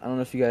teams. I don't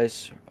know if you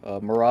guys,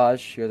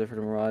 Mirage. You guys have heard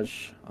of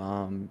Mirage?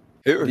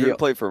 Who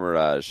played for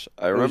Mirage?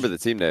 I remember the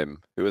team name.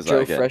 Who was that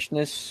again?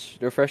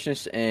 Joe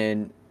Freshness,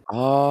 and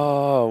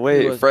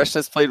wait,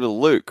 Freshness played with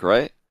Luke,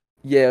 right?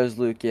 Yeah, it was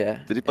Luke. Yeah.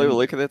 Did he play with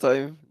Luke at that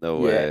time? No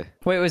way.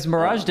 Wait, was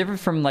Mirage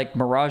different from like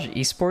Mirage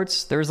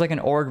Esports? There was like an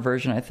org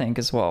version, I think,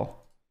 as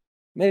well.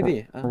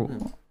 Maybe. I don't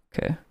know.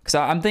 Okay, because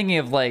I'm thinking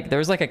of like there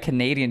was like a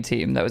Canadian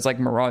team that was like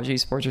Mirage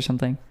Esports or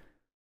something.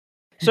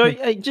 So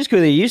just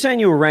quickly, you're saying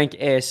you were rank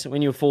S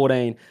when you were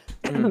 14,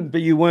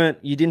 but you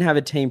didn't have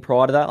a team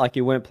prior to that, like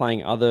you weren't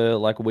playing other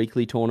like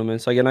weekly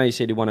tournaments. Like I know you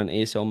said you won an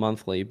ESL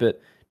monthly,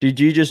 but did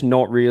you just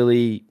not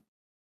really?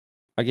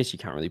 I guess you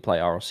can't really play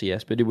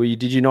RLCS, but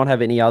did you not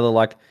have any other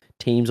like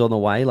teams on the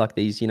way, like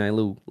these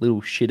little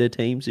shitter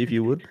teams, if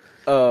you would?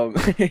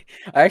 I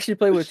actually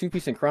played with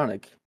 2-piece and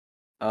Chronic.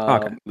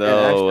 No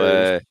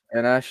way.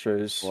 And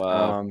Astros.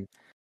 Wow.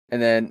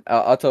 And then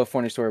I'll tell a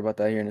funny story about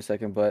that here in a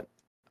second, but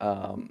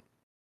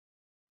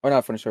or not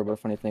a funny story, but a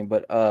funny thing.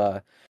 But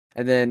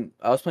and then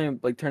I was playing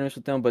like tournaments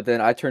with them, but then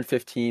I turned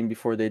 15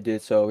 before they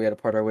did, so we had to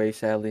part our ways,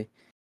 sadly.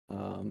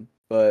 And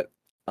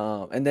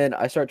then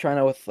I started trying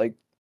out with like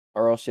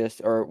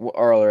RLCS or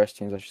RLRS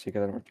teams, I should say,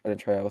 because I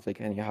didn't try out with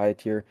like any high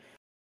tier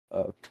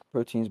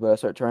pro teams, but I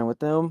started trying with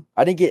them.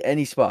 I didn't get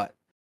any spot.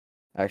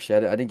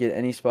 Actually, I didn't get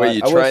any spot. Wait,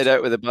 you tried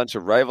out with a bunch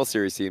of rival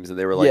series teams, and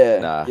they were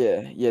like, nah.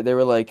 Yeah. They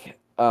were like,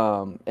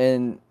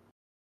 and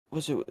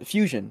was it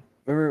Fusion?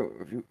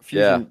 Remember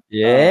Fusion?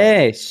 Yeah.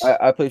 Yes.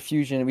 I played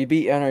Fusion. We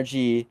beat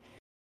NRG,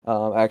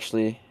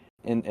 actually,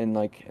 in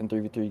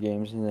 3v3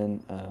 games, and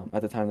then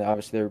at the time,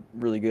 obviously they're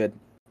really good.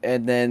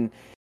 And then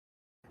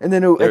And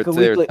then They're like a week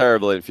later,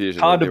 terrible in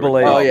Fusion. Hard to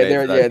believe. Oh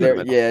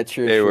yeah,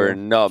 true. They were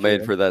not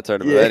made for that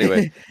tournament. But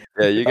anyway,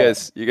 yeah, you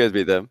guys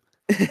beat them.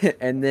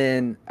 And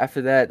then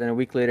after that, then a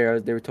week later,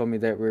 they told me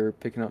that we were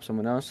picking up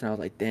someone else, and I was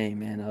like, dang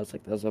man, I was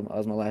like, that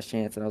was my last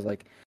chance, and I was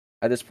like,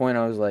 at this point,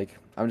 I was like,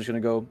 I'm just gonna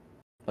go,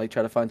 like,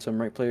 try to find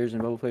some ranked players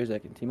and bubble players that I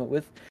can team up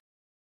with.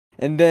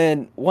 And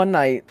then one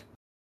night,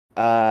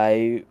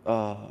 I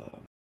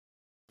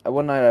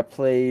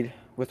played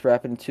with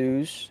Rapid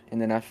 2s,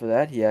 and then after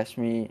that, he asked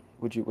me,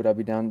 would I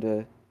be down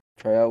to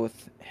try out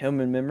with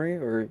him in memory,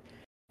 or it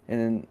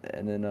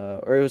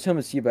was him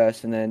and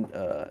Seabass, and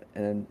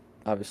then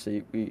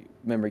obviously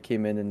memory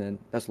came in, and then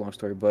that's a long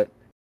story, but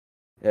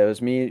yeah, it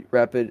was me,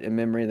 Rapid, and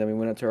memory. Then we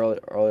went up to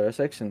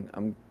RLCS, and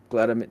I'm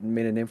glad I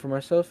made a name for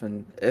myself.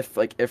 And if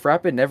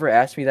Rapid never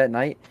asked me that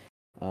night,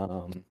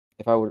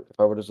 if I would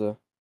have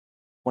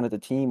wanted the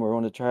team or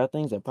wanted to try out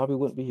things, I probably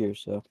wouldn't be here.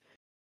 So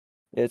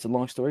yeah, it's a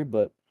long story,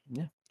 but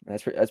yeah,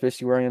 that's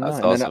basically where I am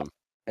now. Awesome.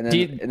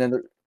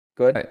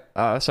 Go ahead.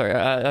 Sorry,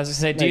 I was gonna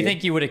say, do you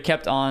think you would have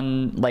kept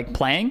on like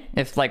playing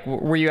if like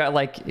were you at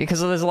like,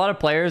 because there's a lot of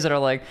players that are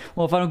like,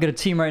 well, if I don't get a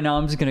team right now,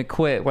 I'm just gonna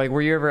quit. Like,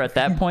 were you ever at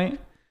that point?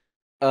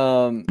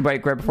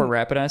 Right before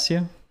Rapid asked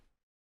you?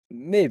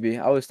 Maybe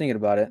I was thinking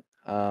about it.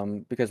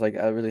 Because like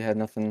I really had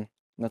nothing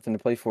to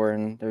play for,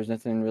 and there was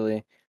nothing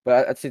really.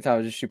 But at the same time, I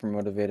was just super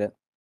motivated,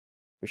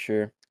 for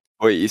sure.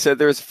 Wait, you said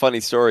there was a funny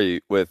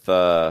story with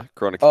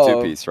Chronic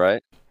 2-piece,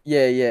 right?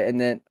 Yeah, and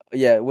then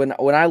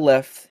when I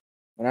left,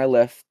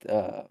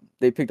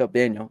 they picked up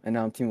Daniel, and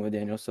now I'm teaming with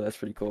Daniel, so that's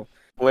pretty cool.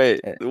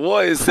 Wait,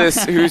 what is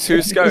this? Who's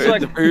scouted?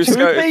 Like, who's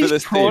scouted for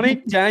this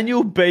Chronic, team?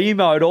 Daniel,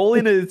 Beastmode, all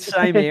in the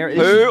same area.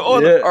 Who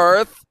on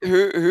earth?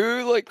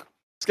 Who like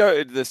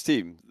scouted this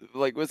team?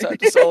 Like, was that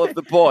just all of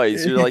the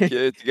boys? You're like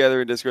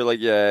together in Discord, like,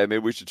 yeah, maybe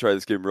we should try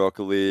this game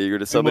Rocket League, or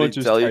did somebody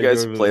tell you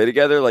guys to play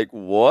together? Like,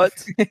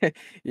 what?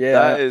 Yeah,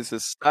 that is a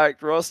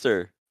stacked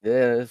roster.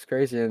 Yeah, it's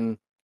crazy, and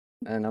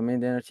I mean,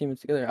 Dan are teaming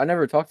together. I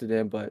never talked to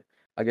them, but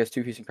I guess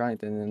 2-piece and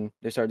Chronic, and then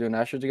they started doing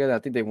Astros together. I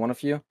think they won a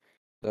few.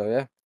 So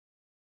yeah.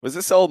 Was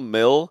this all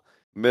mill?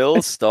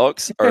 Mill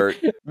stocks are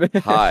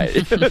high.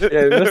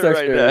 Yeah, mill stocks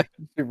are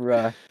super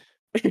high.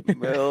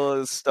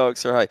 Mill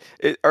stocks are high.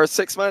 Are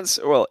 6 months?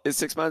 Well, is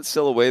 6 months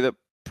still a way that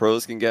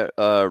pros can get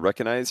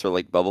recognized, or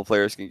like bubble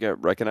players can get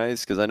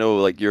recognized? Because I know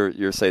like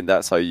you're saying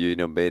that's how you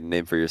made a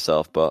name for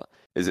yourself, but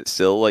is it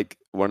still like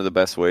one of the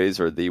best ways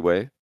or the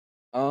way?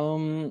 I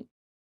don't.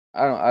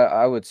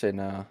 I would say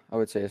no. I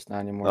would say it's not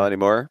anymore. Not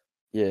anymore.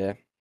 Yeah,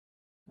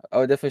 I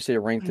would definitely say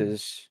ranked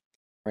is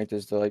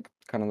the like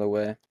kind of the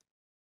way.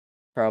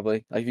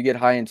 Probably like if you get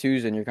high in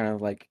 2s, and you're kind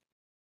of like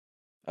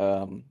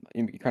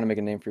you kind of make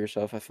a name for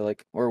yourself. I feel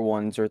like, or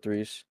 1s or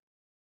 3s.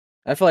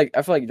 I feel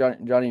like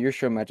Johnny, your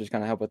show matches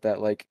kind of help with that.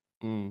 Like,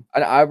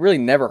 I really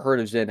never heard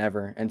of Zen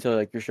ever until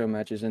like your show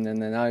matches, and then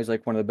now he's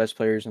like one of the best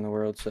players in the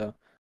world. So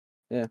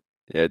yeah.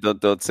 Yeah,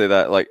 don't say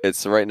that. Like,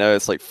 it's right now.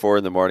 It's like 4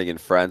 a.m. in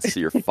France, so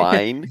you're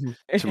fine.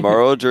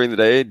 Tomorrow during the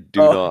day,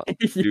 do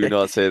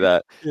not say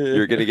that. Yeah.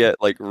 You're gonna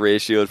get like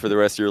ratioed for the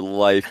rest of your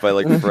life by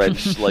like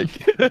French like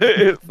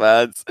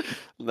fans.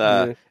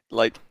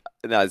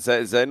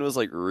 Zen was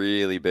like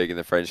really big in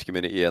the French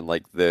community and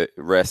like the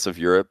rest of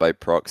Europe by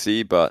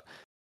proxy. But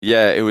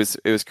yeah, it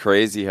was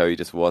crazy how he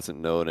just wasn't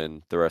known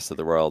in the rest of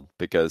the world,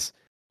 because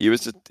he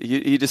was just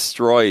he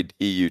destroyed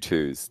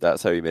EU2s.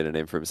 That's how he made a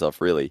name for himself,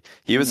 really.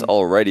 He was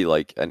already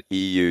like an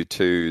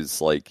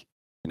EU2s like,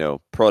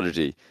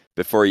 prodigy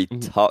before he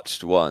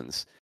touched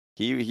 1s.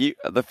 He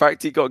the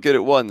fact he got good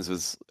at 1s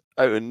was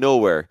out of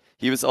nowhere.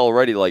 He was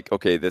already like,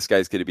 okay, this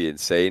guy's going to be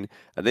insane.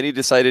 And then he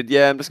decided,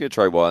 yeah, I'm just going to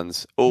try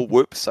 1s. Oh,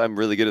 whoops, I'm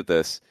really good at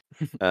this.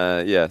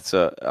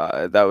 So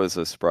that was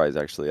a surprise,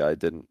 actually.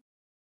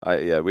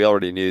 We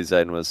already knew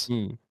Zen was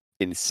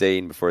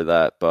insane before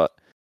that, but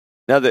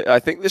now, I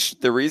think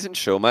the reason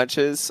show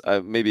matches,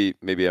 maybe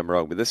I'm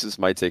wrong, but this is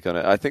my take on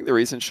it. I think the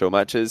reason show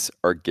matches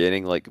are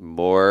gaining like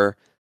more,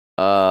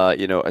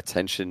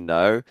 attention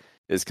now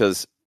is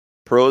because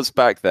pros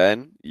back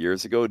then,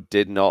 years ago,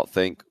 did not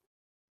think,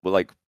 well,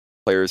 like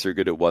players who are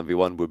good at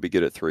 1v1 would be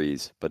good at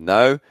 3s. But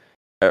now,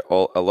 a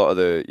lot of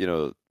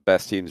the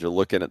best teams are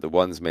looking at the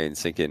 1s main,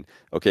 thinking,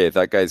 okay, if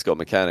that guy's got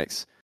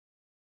mechanics,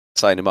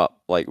 sign him up.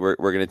 Like we're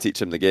gonna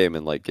teach him the game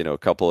in like a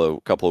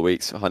couple of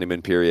weeks,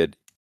 honeymoon period.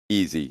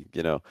 Easy,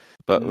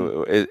 but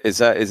is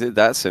it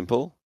that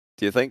simple,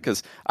 do you think?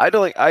 Because I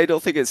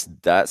don't think it's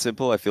that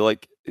simple. I feel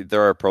like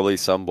there are probably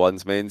some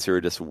 1s mains who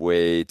are just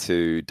way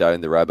too down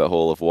the rabbit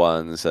hole of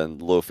 1s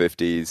and low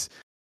 50s.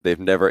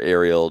 They've never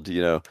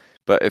aerialed,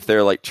 but if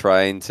they're like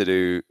trying to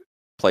do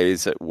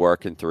plays that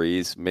work in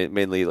 3s,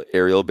 mainly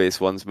aerial based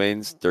 1s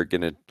mains, they're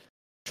gonna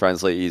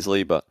translate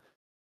easily. But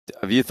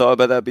have you thought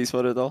about that,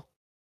 Beastmode, at all?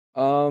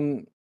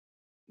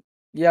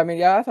 Yeah, I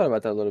mean, I thought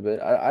about that a little bit.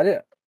 I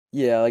didn't.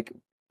 Yeah, like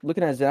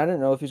looking at Zen, I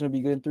didn't know if he's gonna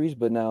be good in 3s,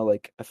 but now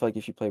like I feel like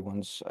if you play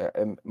 1s,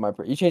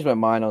 you changed my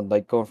mind on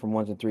like going from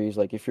 1s and 3s.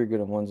 Like if you're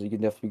good in 1s, you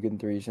can definitely be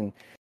good in 3s. And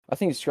I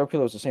think Scrub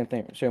Killer was the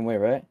same way,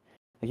 right?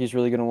 Like he's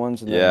really good in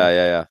 1s. And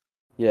yeah.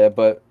 Yeah,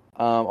 but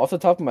Off the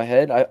top of my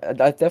head,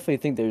 I definitely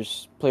think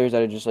there's players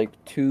that are just like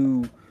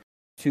too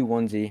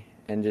onesie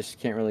and just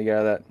can't really get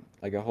out of that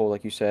like a hole,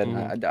 like you said.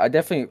 And I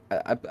definitely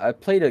I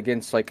played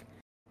against like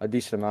a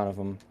decent amount of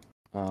them,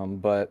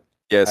 but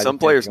yeah, some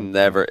players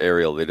never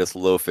aerial. They just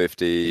low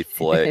 50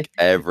 flick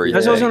everything.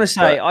 That's what I was going to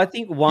say. I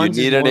think ones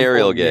you need an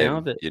aerial game. Now,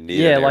 but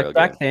like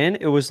back then,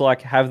 it was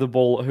like have the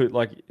ball.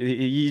 Like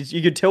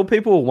you could tell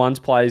people were ones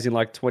players in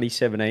like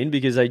 2017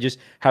 because they just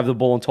have the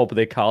ball on top of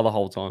their car the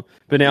whole time.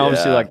 But now,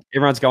 obviously, like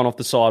everyone's going off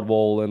the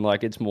sidewall and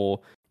like it's more.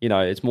 You know,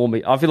 it's more.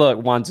 I feel like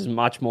ones is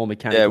much more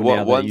mechanical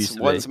now than it used to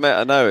be. One's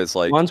meta now is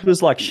like ones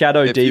was like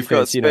shadow if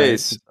defense. You've got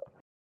space,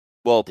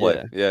 well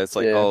played. Yeah. It's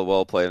like all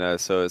well played now.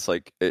 So it's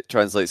like it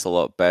translates a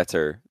lot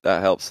better.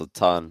 That helps a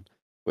ton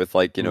with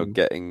like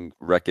getting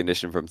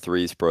recognition from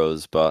threes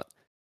pros. But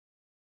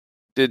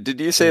did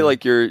you say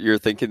like you're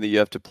thinking that you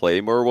have to play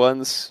more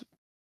ones,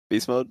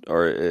 Beastmode,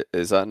 or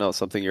is that not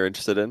something you're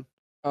interested in?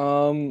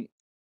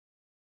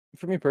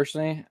 For me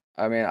personally,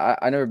 I mean,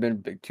 I never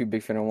been too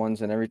big fan of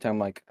ones, and every time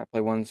like I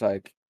play ones,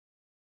 like,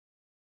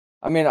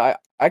 I mean, I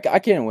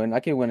can win. I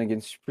can win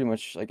against pretty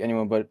much like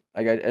anyone, but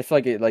like I feel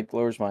like it like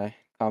lowers my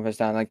confidence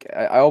down. Like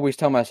I always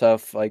tell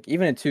myself, like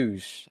even in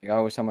twos, like I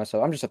always tell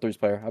myself, I'm just a threes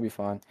player. I'll be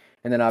fine.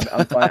 And then I'm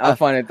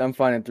fine. I'm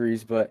fine in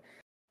threes, but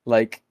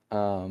like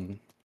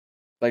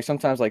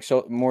sometimes like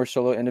more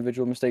solo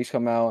individual mistakes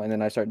come out, and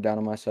then I start down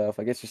on myself.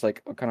 Like it's just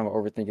like a kind of an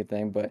overthinking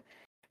thing, but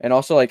and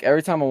also like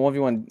every time I'm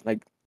 1v1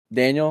 like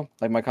Daniel,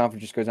 like my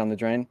confidence just goes down the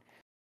drain.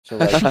 So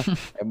like,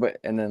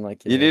 and then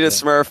like you need a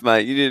Smurf,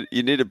 man.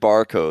 You need a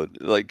barcode.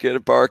 Like get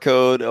a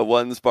barcode, a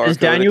ones barcode. Has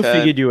Daniel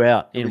figured you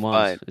out in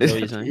ones? Is what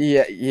you're saying?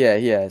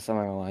 Yeah.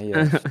 Something like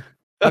that.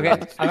 Yeah.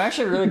 Okay, I'm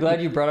actually really glad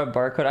you brought up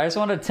barcode. I just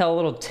want to tell a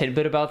little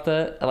tidbit about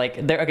that. Like,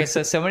 okay,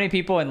 so many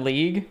people in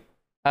League.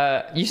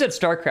 You said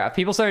StarCraft.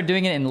 People started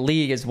doing it in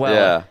League as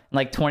well. In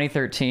like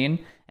 2013,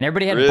 and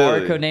everybody had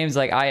barcode names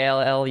like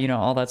ILL,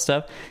 all that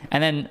stuff.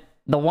 And then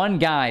the one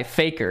guy,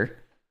 Faker.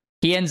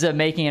 He ends up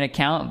making an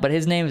account, but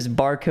his name is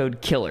Barcode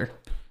Killer.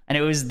 And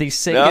it was the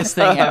sickest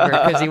thing ever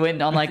because he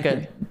went on like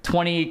a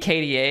 20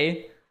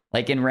 KDA,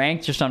 like in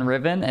ranked, just on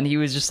Riven. And he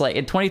was just like,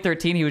 in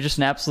 2013, he was just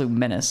an absolute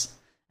menace.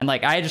 And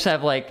like, I just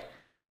have like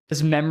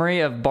this memory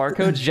of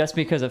barcodes just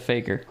because of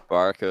Faker.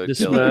 Barcode the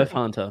Killer. Smurf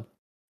Hunter.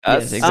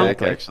 That's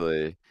sick,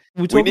 actually.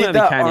 We need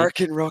that arc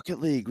in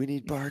Rocket League. We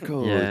need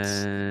barcodes.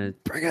 Yeah.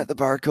 Bring out the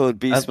barcode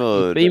beast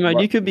mode.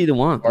 Beastmode, you could be the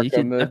one.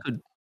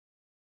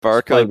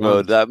 Barcode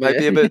mode. That might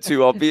be a bit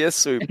too obvious.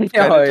 So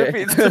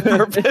defeats the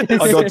purpose.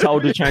 I got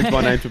told to change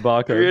my name to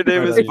Barcode. Your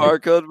name is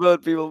Barcode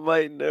mode. People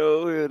might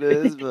know who it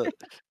is, but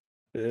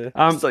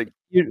it's like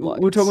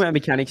we're talking about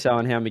mechanics,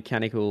 and how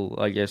mechanical,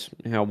 I guess,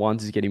 how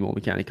ones is getting more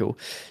mechanical.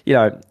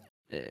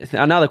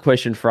 Another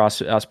question for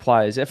us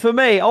players. For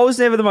me, I was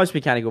never the most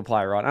mechanical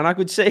player, right? And I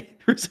could see,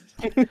 where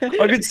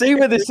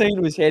the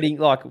scene was heading,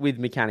 like with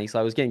mechanics.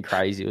 Like, it was getting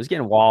crazy. It was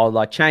getting wild,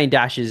 like chain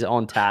dashes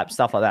on tap,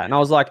 stuff like that. And I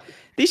was like,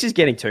 this is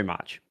getting too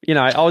much.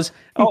 I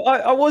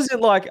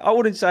wasn't like, I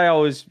wouldn't say I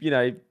was,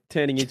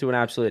 turning into an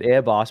absolute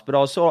air blast, but I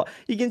was sort of,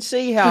 you can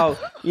see how,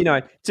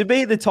 to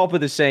be at the top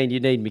of the scene, you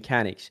need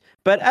mechanics.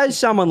 But as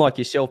someone like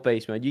yourself,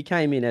 Beastmode, you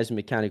came in as a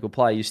mechanical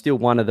player. You're still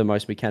one of the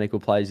most mechanical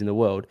players in the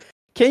world.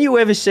 Can you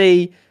ever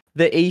see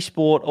the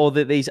esport or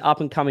these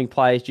up-and-coming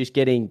players just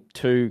getting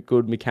too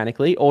good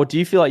mechanically? Or do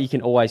you feel like you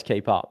can always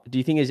keep up? Do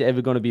you think there's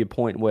ever going to be a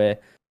point where,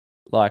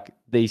 like,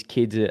 these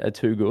kids are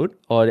too good?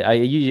 Or are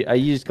you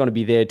just going to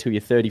be there till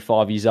you're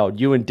 35 years old?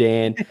 You and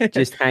Dan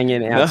just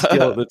hanging out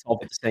still at the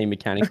top of the scene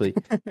mechanically?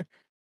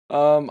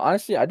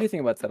 Honestly, I do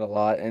think about that a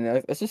lot.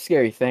 And it's a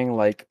scary thing,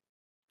 like,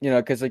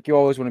 because, like, you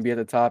always want to be at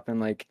the top. And,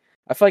 like,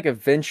 I feel like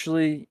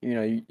eventually,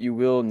 you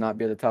will not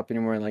be at the top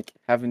anymore, and like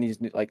having these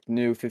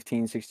new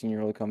 15,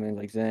 16-year-old come in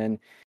like Zen,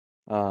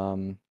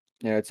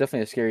 it's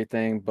definitely a scary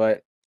thing.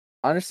 But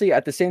honestly,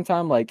 at the same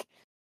time, like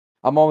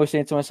I'm always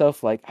saying to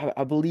myself, like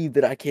I believe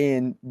that I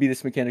can be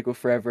this mechanical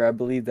forever. I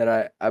believe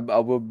that I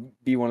will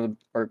be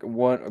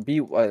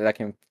I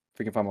can't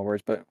freaking find my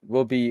words, but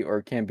will be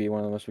or can be one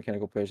of the most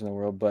mechanical players in the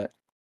world. But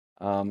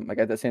like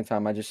at the same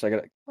time, I'm just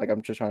trying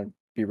to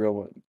be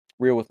real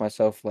with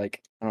myself.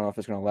 Like I don't know if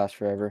it's gonna last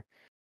forever.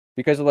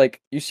 Because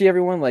like you see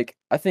everyone, like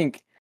I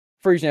think,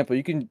 for example,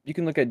 you can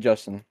look at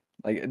Justin.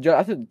 Like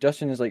I think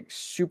Justin is like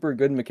super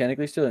good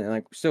mechanically still, and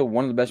like still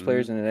one of the best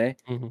players in NA,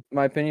 in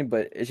my opinion.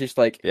 But it's just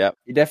like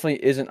he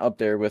definitely isn't up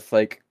there with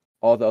like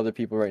all the other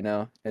people right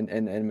now,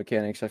 and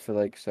mechanics. I feel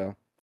like so.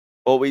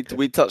 Well, we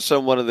touched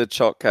on one of the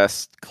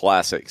Chalkcast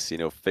classics,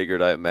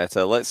 figured out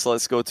meta.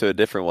 Let's go to a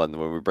different one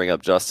when we bring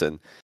up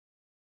Justin.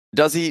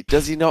 Does he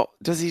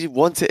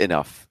want it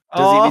enough?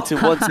 Does he need to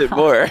want it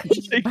more?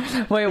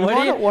 Wait,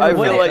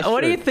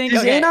 what do you think?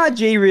 Does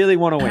NRG really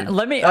want to win?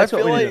 Let me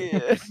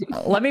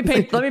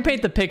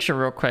paint the picture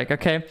real quick,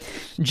 okay?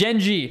 Gen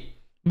G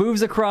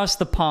moves across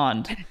the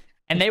pond,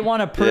 and they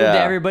want to prove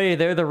to everybody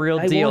they're the real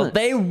deal.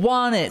 They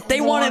want it. They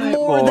want it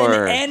more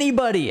than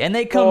anybody, and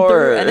they come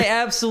through and they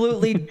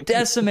absolutely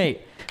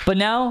decimate. But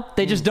now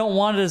they just don't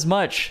want it as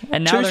much,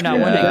 and now they're not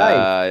screens a winning.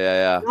 day.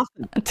 Yeah.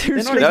 They're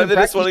not Now even they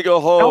just want to go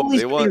home.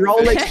 They want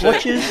Rolex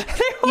watches.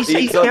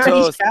 He's counting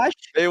his cash.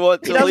 They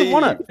want He to doesn't leave.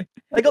 want it.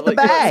 They got the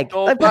bag. They've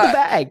got the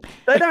bag.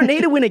 They don't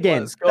need to win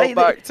again. Let's go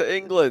back to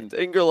England.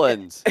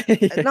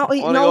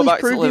 Nolly's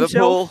proved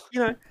himself.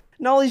 You know,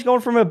 Nolly's gone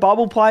from a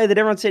bubble player that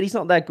everyone said he's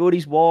not that good.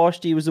 He's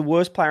washed. He was the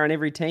worst player on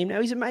every team.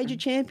 Now he's a major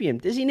champion.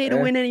 Does he need to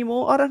win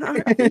anymore? I don't know.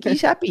 I think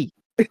he's happy.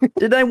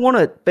 Did they want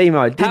it,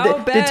 Beastmode?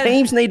 The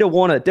teams need to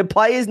want it. The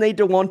players need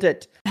to want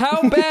it.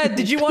 How bad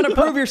did you want to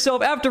prove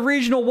yourself after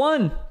Regional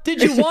 1?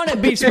 Did you want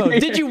it, Beastmode?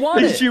 Did you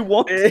want it? Did you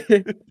want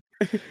it?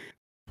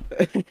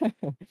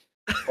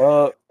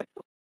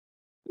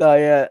 No,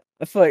 yeah.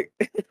 I feel like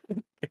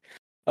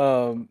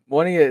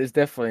wanting it is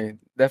definitely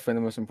the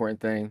most important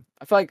thing.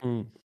 I feel like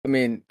I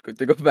mean,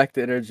 to go back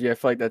to energy, I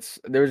feel like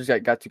they were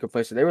just got too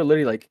complacent. They were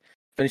literally like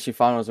finishing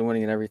finals and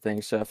winning and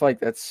everything. So I feel like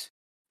that's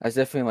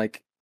definitely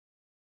like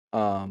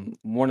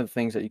one of the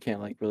things that you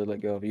can't like really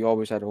let go of. You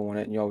always have to want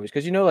it, and you always,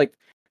 because like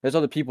there's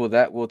other people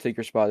that will take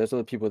your spot. There's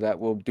other people that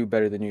will do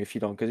better than you if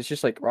you don't. Because it's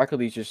just like Rocket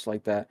League's just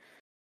like that.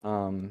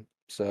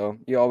 So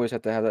you always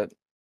have to have that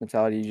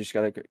mentality. You just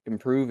gotta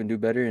improve and do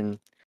better. And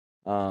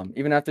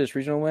even after this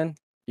regional win,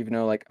 even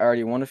though like I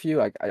already won a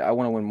few, I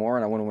want to win more,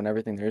 and I want to win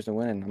everything there is to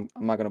win. And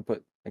I'm not gonna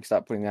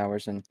stop putting the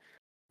hours in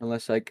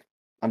unless like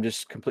I'm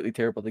just completely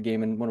terrible at the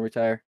game and want to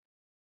retire.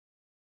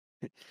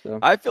 So.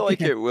 I feel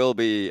like it will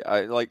be.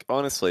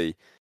 Honestly,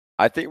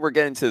 I think we're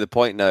getting to the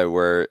point now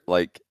where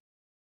like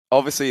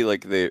obviously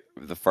like the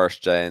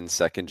first gen,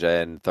 second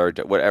gen, third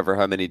gen, whatever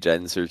how many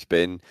gens there's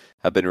been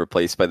have been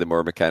replaced by the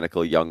more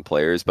mechanical young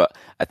players. But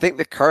I think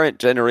the current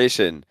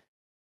generation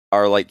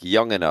are like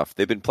young enough.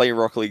 They've been playing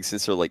Rocket League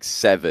since they're like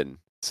 7.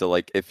 So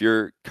like if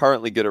you're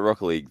currently good at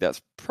Rocket League,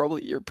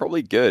 you're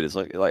probably good. It's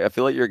like I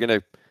feel like you're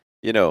gonna,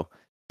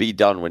 be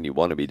done when you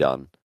want to be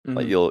done. Mm-hmm.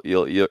 Like you'll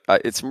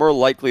it's more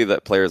likely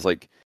that players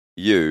like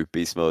you,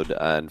 Beastmode,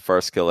 and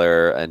First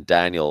Killer and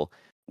Daniel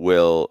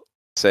will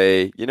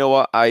say, you know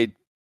what, I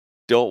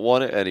don't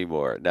want it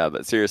anymore. No,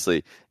 but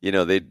seriously,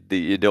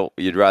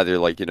 you'd rather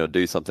like,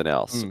 do something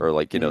else or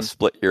like,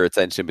 split your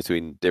attention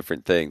between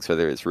different things,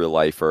 whether it's real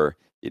life or,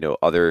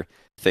 other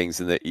things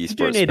in the esports space.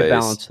 You do need a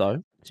balance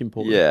though. It's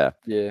important. Yeah.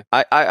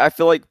 I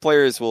feel like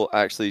players will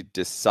actually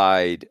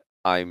decide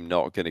I'm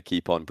not going to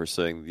keep on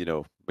pursuing,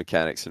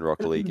 mechanics in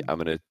Rocket League. I'm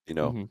going to,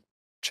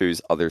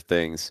 choose other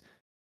things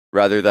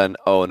rather than,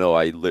 oh no,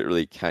 I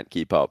literally can't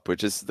keep up,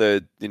 which is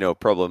the,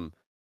 problem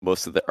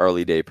most of the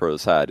early day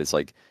pros had. Is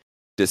like,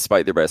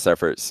 despite their best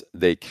efforts,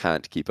 they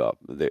can't keep up.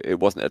 It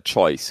wasn't a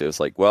choice. It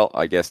was like, well,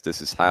 I guess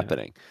this is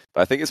happening.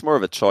 But I think it's more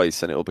of a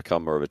choice, and it will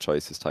become more of a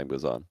choice as time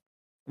goes on.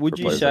 Would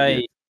you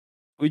say,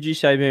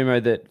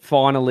 Bimo, that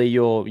finally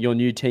your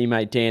new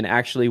teammate Dan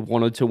actually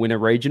wanted to win a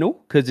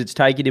regional? Because it's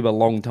taken him a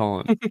long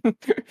time. Would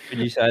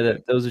you say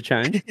that there was a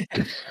change?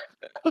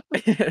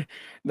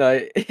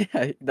 No,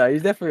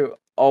 he's definitely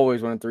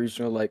always wanted the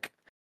regional. Like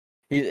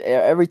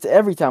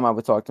every time I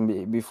would talk to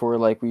him before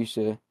we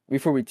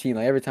team,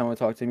 like every time I would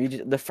talk to him, he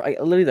just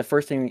literally the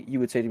first thing you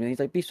would say to me, he's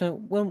like, Beastmode,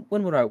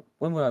 when will I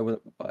win a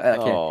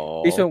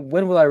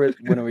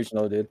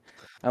regional, dude?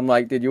 I'm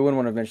like, dude, you'll win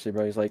one eventually,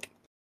 bro. He's like,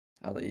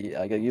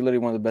 you're literally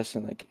one of the best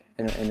in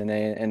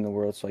the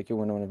world, so like you'll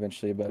win one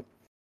eventually. But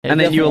and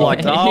then you were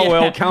like, oh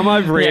well, come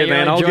over here,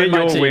 man. I'll get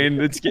your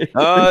win. It's taking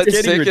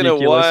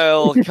ridiculous. A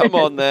while. Come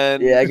on,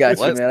 then. Yeah, I got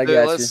you, man.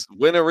 Let's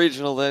win a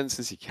regional then,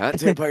 since you can't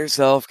do it by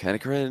yourself. Kind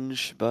of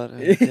cringe, but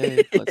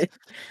okay,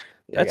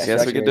 I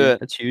guess we can do it.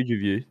 That's huge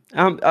of you.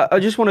 I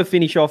just want to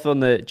finish off on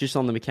the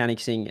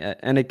mechanics thing,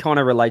 and it kind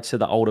of relates to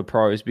the older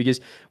pros, because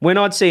when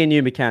I'd see a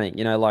new mechanic,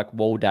 like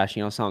wall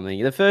dashing or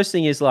something, the first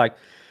thing is like,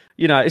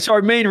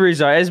 sorry, me and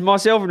Rizzo, as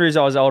myself and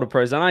Rizzo as older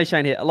pros, I know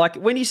Shane here, like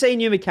when you see a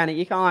new mechanic,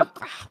 you kind of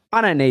like,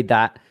 I don't need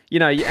that,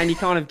 and you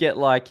kind of get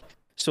like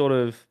sort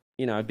of,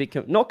 a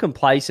bit not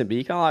complacent, but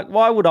you kind of like,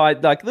 why would I,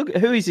 like, look,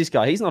 who is this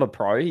guy? He's not a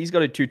pro. He's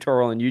got a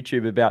tutorial on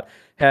YouTube about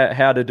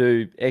how to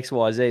do X,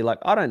 Y, Z. Like,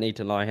 I don't need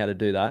to know how to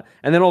do that.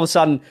 And then all of a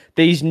sudden,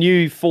 these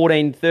new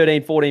 13,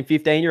 14,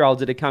 15-year-olds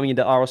that are coming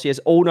into RLCS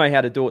all know how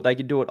to do it. They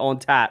can do it on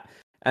tap.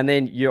 And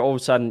then you're all of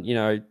a sudden,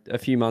 a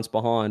few months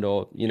behind,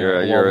 or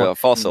you're a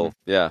fossil,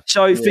 yeah.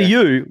 So for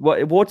you,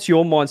 what's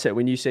your mindset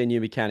when you see a new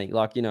mechanic?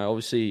 Like,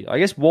 obviously, I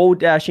guess wall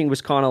dashing was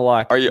kind of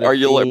like. Are you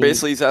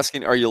basically he's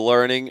asking? Are you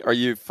learning? Are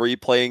you free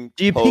playing?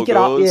 Do you pogos? Pick it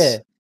up? Yeah.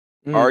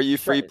 Are you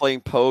free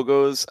playing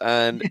pogos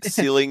and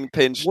ceiling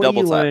pinch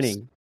double taps? What are you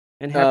learning?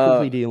 And how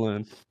quickly do you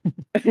learn?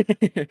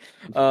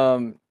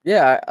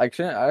 Yeah, as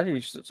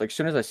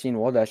soon as I seen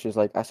wall dashes,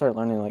 like I started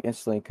learning like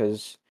instantly,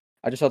 because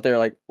I just thought they were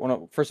like,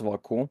 first of all,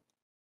 cool.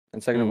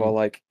 And second of all,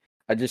 like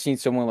I just seen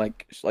someone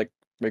like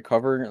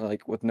recover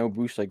like with no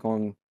boost, like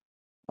going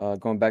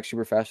back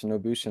super fast with no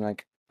boost, and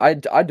like I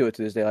do it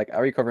to this day. Like I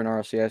recover in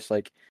RLCS,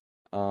 like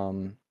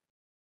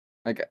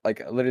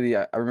literally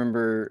I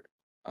remember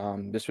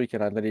this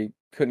weekend I literally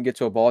couldn't get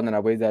to a ball, and then I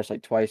wave dashed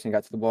like twice and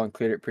got to the ball and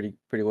cleared it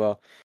pretty well.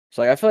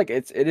 So like I feel like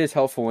it is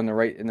helpful in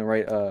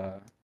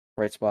the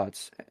right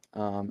spots.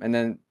 And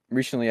then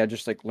recently I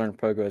just like learned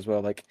pogo as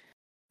well. Like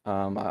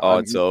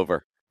It's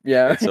over.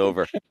 Yeah, it's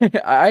over.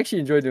 I actually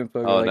enjoy doing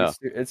poker. Oh, like no.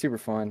 it's super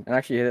fun, and I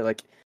actually hit it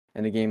like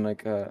in a game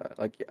like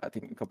I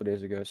think a couple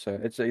days ago. So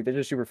it's like, they're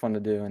just super fun to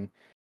do, and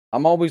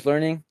I'm always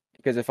learning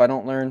because if I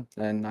don't learn,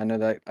 then I know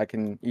that I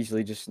can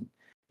easily just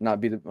not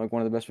be like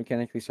one of the best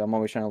mechanically. So I'm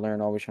always trying to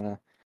learn, always trying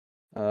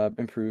to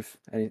improve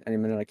any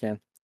minute I can.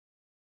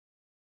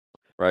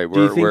 Right.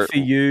 Do you think for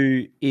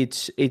you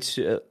it's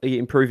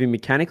improving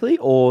mechanically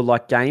or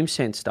like game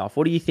sense stuff?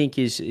 What do you think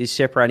is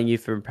separating you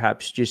from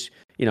perhaps just,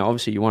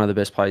 obviously you're one of the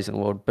best players in the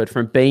world, but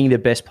from being the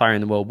best player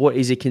in the world, what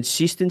is it?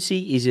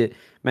 Consistency? Is it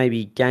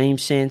maybe game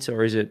sense,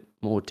 or is it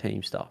more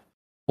team stuff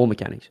or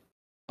mechanics?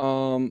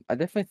 I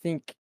definitely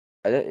think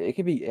it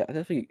could be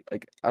definitely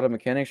like out of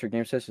mechanics or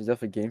game sense is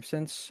definitely game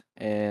sense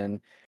and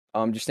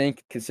just staying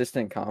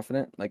consistent and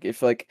confident. Like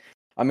if look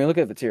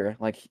at Vatir.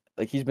 Like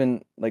he's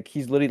been like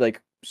he's literally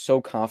like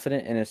so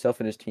confident in himself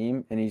and his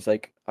team, and he's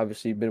like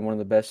obviously been one of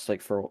the best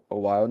like for a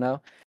while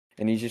now.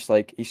 And he's just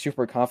like he's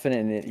super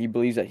confident and he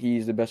believes that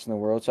he's the best in the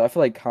world. So I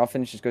feel like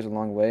confidence just goes a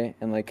long way.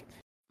 And like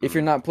if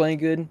you're not playing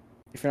good,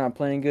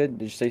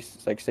 just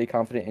stay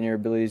confident in your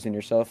abilities and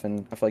yourself,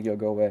 and I feel like you'll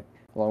go a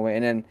long way.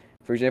 And then,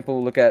 for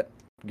example, look at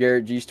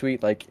Garrett G's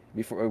tweet, like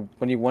before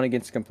when he won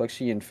against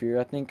Complexity and Fear,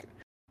 I think,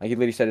 like he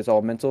literally said it's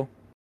all mental.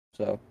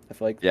 So I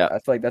feel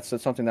like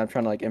that's something that I'm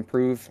trying to like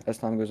improve as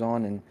time goes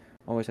on, and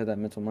always have that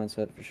mental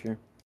mindset for sure.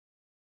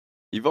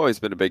 You've always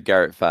been a big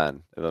Garrett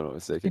fan, if I'm not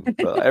mistaken.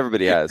 Well,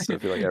 everybody has. So I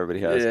feel like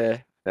everybody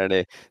has.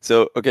 Yeah.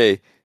 So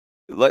okay,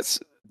 let's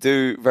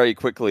do very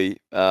quickly.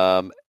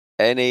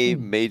 Any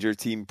major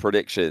team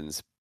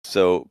predictions?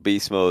 So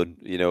Beastmode,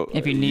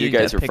 if you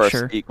guys are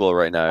picture. first equal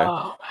right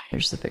now. Oh,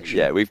 here's the picture.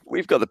 Yeah,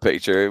 we've got the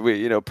picture.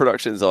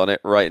 Production's on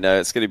it right now.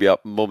 It's going to be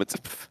up moments.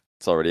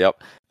 It's already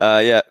up.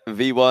 Yeah,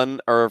 V1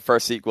 are our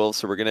first equal,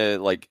 so we're gonna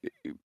like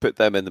put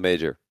them in the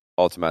major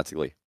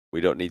automatically. We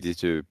don't need you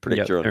to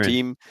predict your own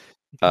team.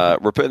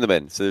 We're putting them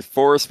in. So there's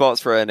 4 spots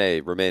for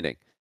NA remaining.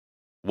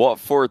 What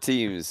 4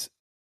 teams,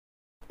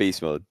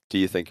 Beastmode, do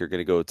you think are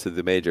going to go to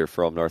the major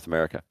from North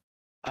America?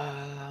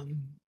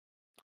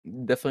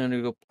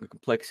 Definitely gonna go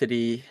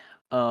Complexity.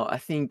 I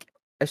think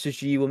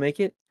SSG will make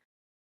it.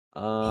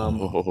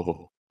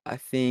 I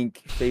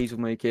think FaZe will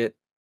make it,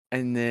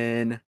 and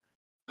then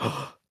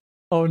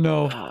oh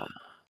no.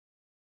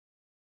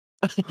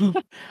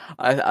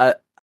 I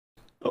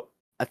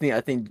think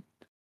I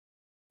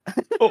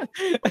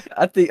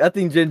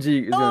think Gen G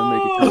is gonna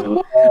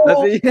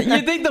make it.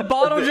 You think the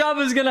bottle job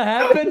is gonna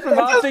happen from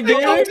Optic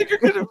Gaming?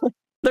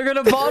 They're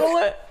gonna bottle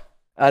it.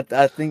 I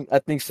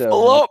think so.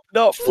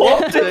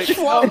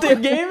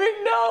 Floptic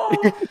Gaming? No.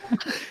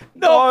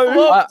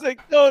 Floptic,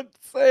 don't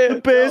say it.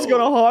 The Bears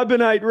gonna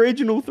hibernate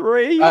Regional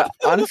 3.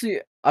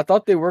 Honestly, I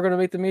thought they were gonna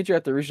make the major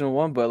at the Regional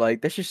 1, but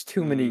like that's just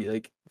too many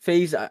like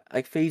FaZe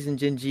and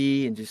Gen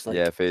G and just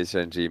like FaZe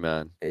Gen G,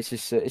 man. It's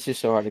just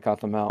so hard to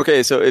count them out.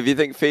 Okay, so if you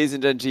think FaZe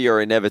and Gen G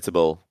are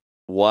inevitable,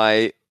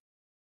 why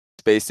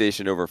Space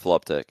Station over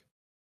Floptic?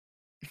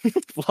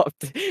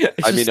 Floptic.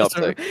 I mean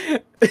Optic.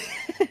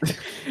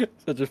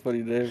 Such a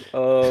funny name.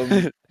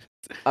 I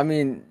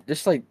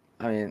just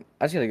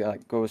gotta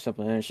like go with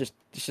something. It's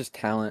just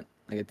talent.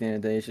 Like at the end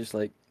of the day, it's just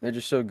like they're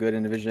just so good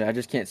individually. I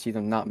just can't see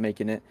them not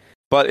making it.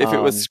 But if it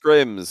was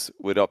scrims,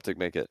 would Optic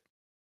make it?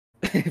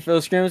 If it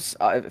was scrims,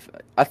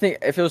 I think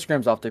if it was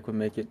scrims, Optic would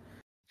make it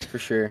for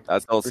sure.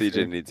 That's all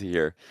CJ needed to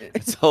hear.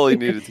 That's all he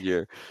needed to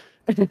hear.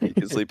 He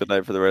can sleep at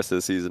night for the rest of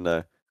the season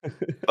now.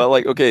 But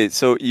like, okay,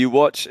 so you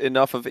watch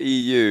enough of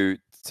EU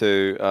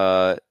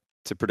to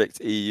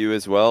predict EU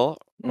as well,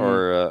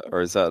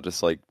 or is that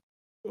just like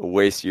a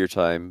waste of your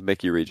time,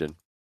 Mickey region?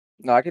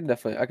 No, I could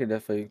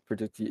definitely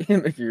predict the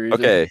Mickey region.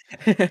 Okay.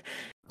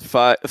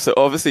 So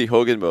obviously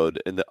Hogan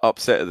Mode in the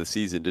upset of the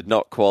season did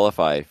not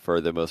qualify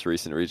for the most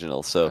recent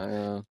regional,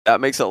 so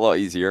that makes it a lot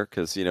easier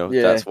because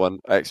that's one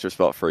extra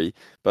spot free.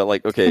 But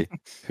like, okay,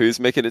 who's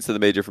making it to the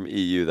major from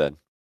EU then?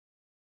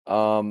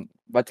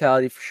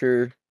 Vitality for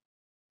sure,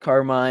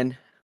 Carmine,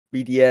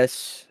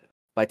 BDS,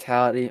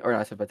 Vitality, or not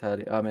I said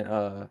Vitality. I mean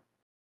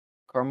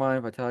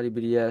Carmine, Vitality,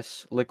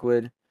 BDS,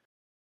 Liquid,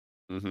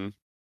 and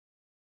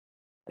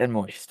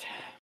Moist.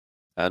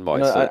 And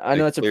Moist. I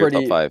know it's a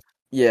pretty top 5.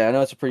 Yeah, I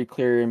know it's a pretty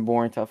clear and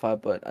boring top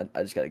 5, but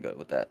I just gotta go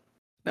with that.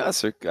 I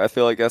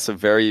feel like that's a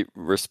very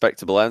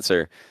respectable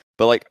answer.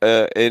 But like,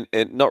 in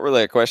not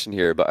really a question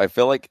here, but I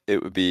feel like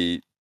it would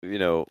be,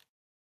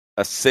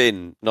 a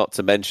sin not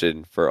to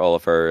mention for all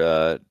of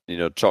our,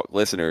 Chalk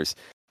listeners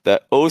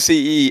that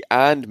OCE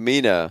and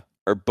Mina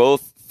are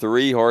both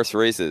 3-horse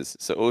races.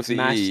 So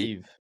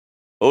OCE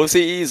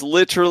is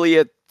literally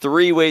a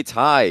 3-way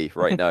tie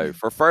right now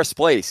for first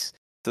place.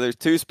 So there's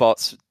 2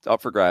 spots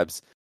up for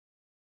grabs.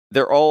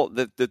 They're all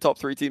the top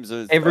 3 teams.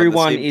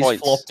 Everyone is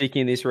Floptic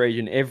in this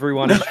region.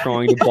 Everyone is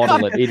trying to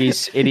bottle it.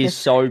 It is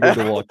so good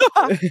to watch.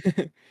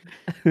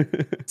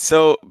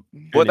 So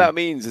what that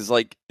means is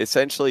like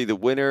essentially the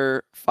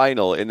winner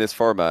final in this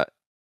format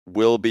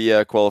will be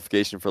a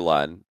qualification for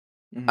LAN,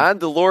 and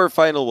the lower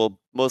final will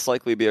most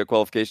likely be a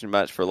qualification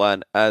match for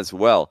LAN as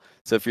well.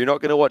 So if you're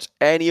not going to watch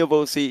any of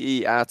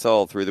OCE at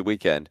all through the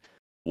weekend,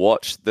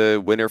 watch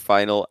the winner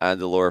final and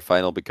the lower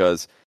final,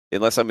 because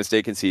unless I'm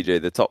mistaken,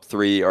 CJ, the top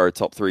 3 are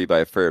top 3 by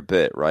a fair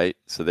bit, right?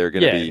 So they're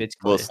going to be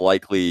most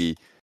likely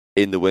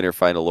in the winner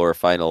final, lower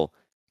final,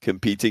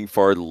 competing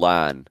for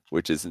LAN,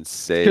 which is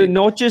insane.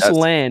 Not just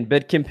LAN,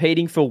 but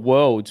competing for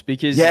Worlds,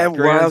 because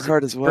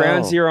wildcard as well.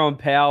 Ground Zero and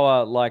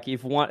Power, like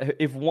if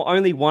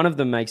only one of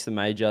them makes the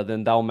major,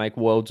 then they'll make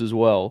Worlds as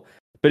well.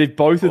 But if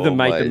both of them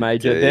make the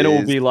major, then it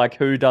will be like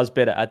who does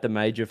better at the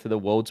major for the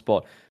world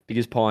spot,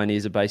 because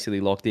Pioneers are basically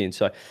locked in.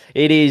 So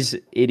it is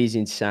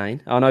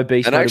insane. I know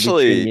Beastmode will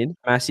be tuning in.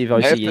 Massive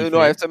OCE.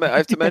 I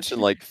have to mention,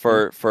 like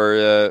for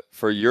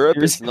Europe,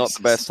 it's not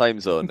the best time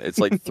zone. It's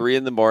like 3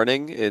 a.m.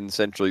 in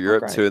Central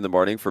Europe, 2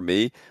 a.m. for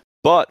me.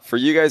 But for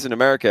you guys in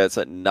America, it's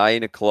at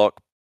 9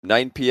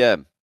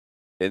 p.m.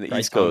 in the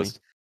East Coast,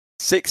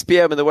 6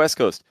 p.m. in the West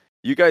Coast.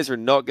 You guys are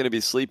not going to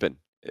be sleeping.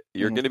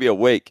 You're going to be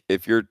awake.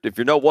 If you're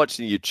not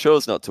watching, you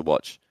chose not to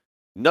watch.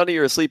 None of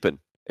you are sleeping.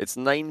 It's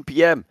 9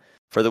 p.m.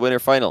 for the winner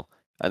final,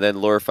 and then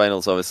lower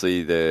finals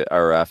obviously the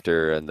hour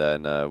after, and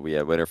then we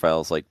have winner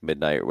finals like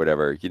midnight or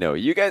whatever. You know,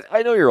 you guys,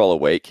 I know you're all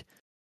awake.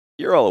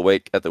 You're all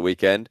awake at the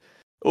weekend.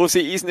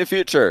 OCE's in the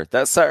future.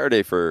 That's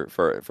Saturday for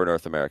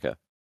North America.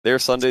 Their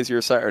Sunday's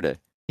your Saturday.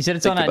 You said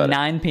it's on at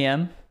 9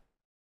 p.m.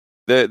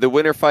 The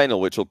winner final,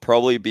 which will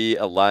probably be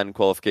a LAN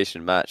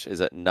qualification match, is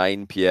at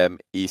 9 p.m.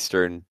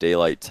 Eastern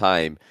Daylight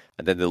Time,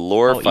 and then the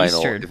lower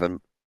final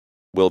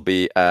will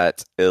be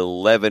at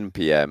 11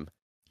 p.m.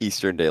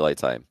 Eastern Daylight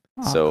Time.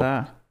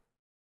 So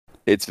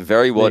it's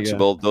very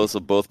watchable. Those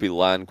will both be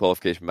LAN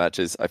qualification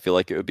matches. I feel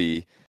like it would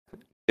be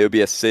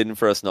a sin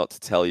for us not to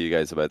tell you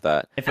guys about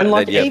that. And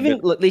like,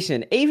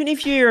 listen, even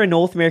if you're a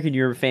North American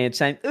Europe fan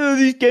saying, "Oh,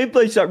 this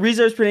gameplay sucks,"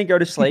 Rizzo's pretty go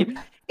to sleep.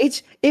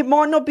 It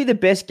might not be the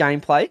best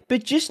gameplay,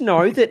 but just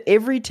know that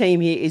every team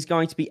here is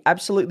going to be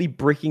absolutely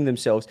bricking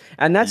themselves,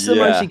 and that's the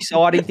most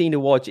exciting thing to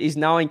watch, is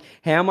knowing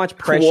how much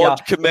pressure,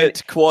 quad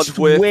commit, quad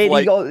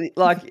whiff,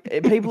 like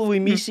people will be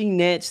missing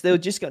nets.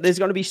 There's going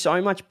to be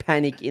so much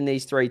panic in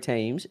these 3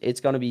 teams.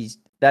 It's going to be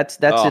that's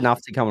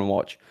enough to come and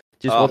watch.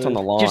 Just what's on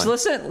the line. Just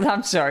listen.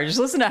 I'm sorry. Just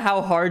listen to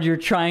how hard you're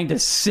trying to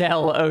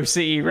sell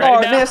OCE right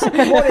now.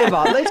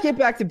 Whatever. Let's get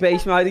back to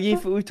Beast Mode.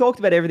 We've talked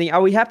about everything. Are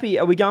we happy?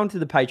 Are we going to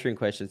the Patreon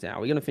questions now? Are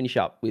we going to finish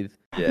up with?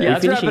 Yeah.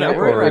 Finishing up.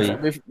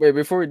 Wait,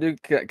 before we do,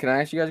 can I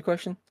ask you guys a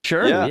question?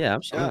 Sure. Yeah,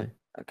 absolutely.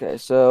 Okay,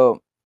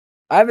 so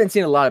I haven't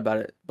seen a lot about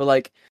it, but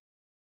like,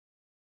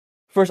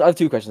 first I have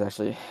 2 questions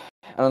actually.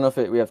 I don't know if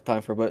we have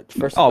time for, but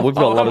first. We've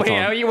got a lot of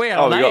time.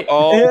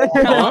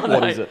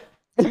 What is it?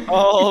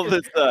 All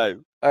the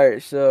time. All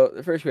right, so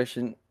the first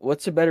question: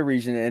 what's a better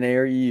region, NA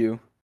or EU?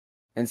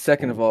 And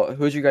second of all,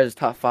 who's your guys'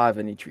 top 5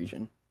 in each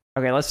region?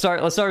 Okay, let's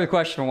start with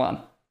question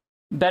 1.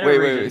 Better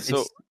region. Wait.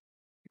 So,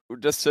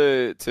 just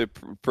to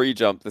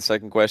pre-jump the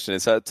second question,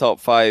 is that top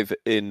 5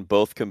 in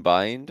both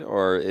combined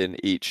or in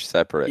each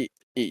separate?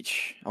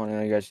 Each. I want to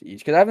know you guys each,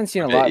 because I haven't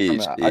seen a lot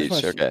from it.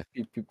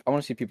 I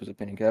want to see people's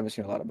opinion, because I haven't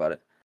seen a lot about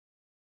it.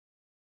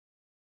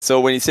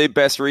 So when you say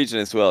best region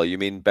as well, you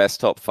mean best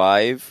top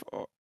 5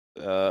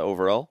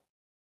 overall?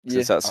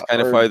 Because that's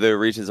kind of how the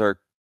regions are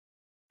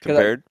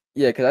compared.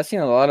 Because I've seen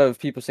a lot of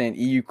people saying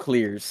EU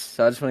clears,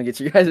 so I just want to get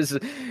you guys'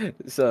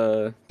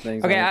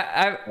 things.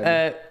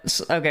 Okay,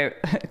 okay.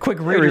 Quick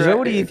redirect. Rizzo,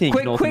 what do you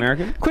think, North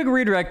American? Quick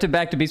redirect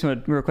back to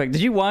Beastmode real quick.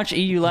 Did you watch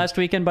EU last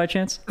weekend by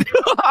chance?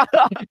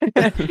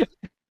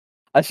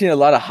 I've seen a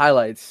lot of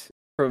highlights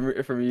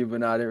from you, but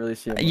no, I didn't really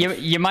see it.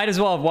 You might as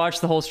well have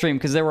watched the whole stream,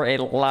 because there were a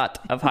lot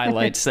of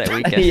highlights that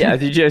weekend. Yeah,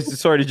 did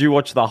you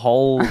watch the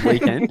whole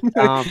weekend?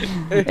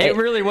 It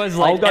really was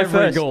like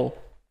every goal.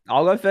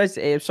 I'll go first.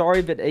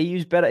 Sorry, but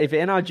EU's better. If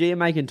NRG are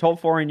making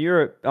top 4 in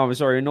Europe,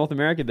 in North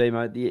America, there's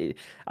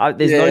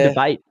no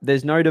debate.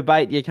 There's no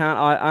debate. You can't.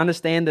 I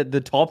understand that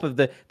the top of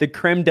the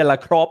creme de la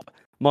crop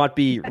might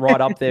be right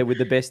up there with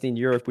the best in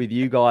Europe with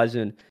you guys,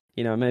 and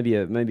maybe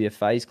a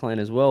FaZe clan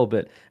as well.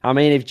 But I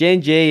mean, if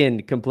Gen G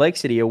and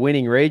Complexity are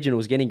winning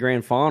regionals, getting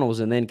grand finals,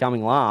 and then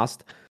coming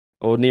last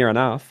or near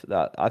enough,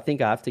 I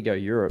think I have to go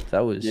Europe.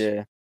 That was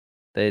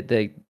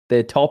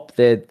they're top.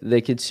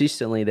 They're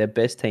consistently their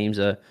best teams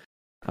are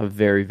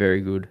very,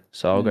 very good.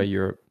 So I'll go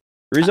Europe.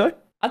 Rizzo?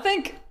 I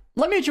think,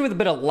 let me hit you with a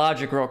bit of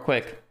logic real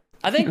quick.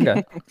 I think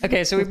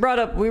okay, so we brought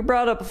up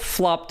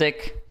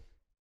Floptic.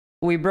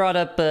 We brought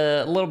up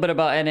a little bit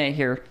about NA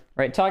here.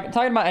 Right, talking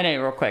about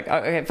NA real quick.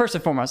 Okay, first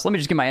and foremost, let me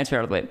just get my answer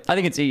out of the way. I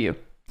think it's EU.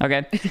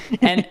 Okay,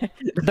 and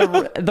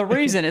the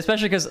reason,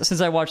 especially because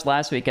since I watched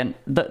last weekend,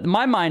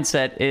 my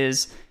mindset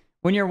is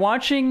when you're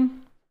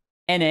watching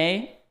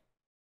NA,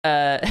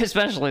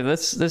 especially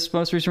this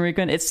most recent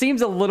weekend, it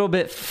seems a little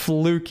bit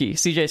fluky.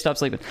 CJ, stop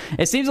sleeping.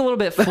 It seems a little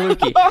bit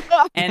fluky,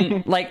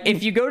 and like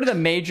if you go to the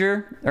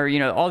major, or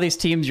all these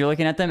teams, you're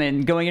looking at them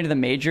and going into the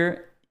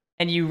major,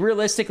 and you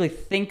realistically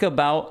think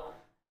about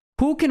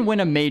who can win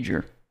a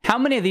major. How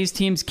many of these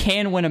teams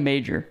can win a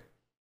major?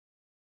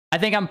 I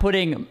think I'm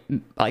putting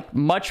like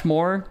much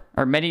more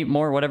or many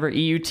more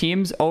EU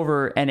teams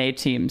over NA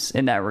teams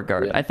in that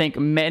regard. Yeah. I think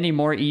many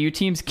more EU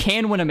teams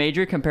can win a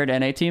major compared to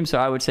NA teams, so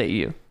I would say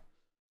EU.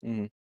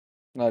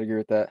 Mm-hmm. I'd agree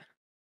with that.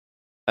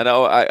 I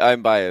know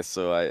I'm biased,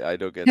 so I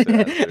don't get to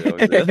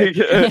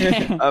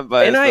answer. I'm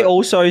biased. NA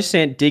also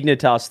sent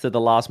Dignitas to the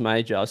last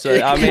major,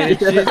 so I mean,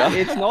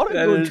 it's not a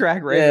good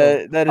track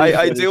record. Yeah,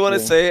 I do want to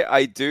say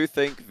I do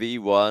think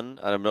V1, and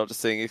I'm not just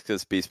saying it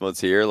because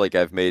Beastmode's here. Like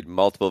I've made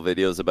multiple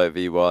videos about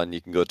V1.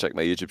 You can go check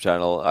my YouTube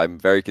channel. I'm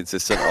very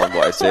consistent on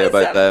what I say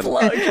about them.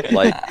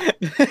 Like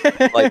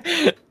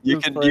you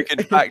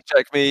can fact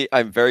check me.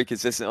 I'm very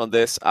consistent on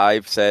this.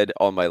 I've said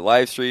on my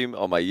live stream,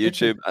 on my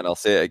YouTube, and I'll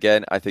say it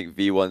again. I think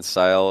V1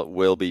 style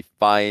will be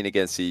fine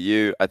against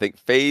EU. I think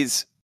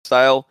FaZe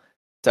style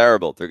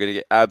terrible. They're going to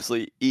get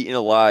absolutely eaten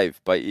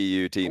alive by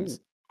EU teams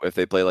if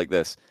they play like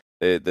this.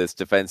 This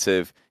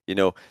defensive,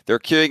 they're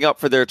queuing up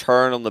for their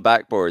turn on the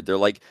backboard. They're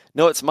like,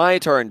 no, it's my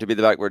turn to be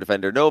the backboard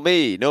defender. No,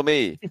 me. No,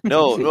 me.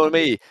 No, no,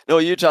 me. No,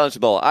 you challenge the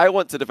ball. I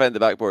want to defend the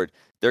backboard.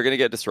 They're going to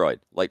get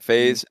destroyed. Like,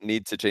 FaZe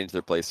need to change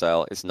their play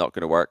style. It's not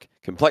going to work.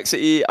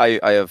 Complexity, I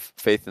have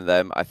faith in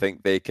them. I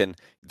think they can.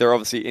 They're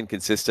obviously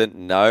inconsistent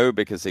now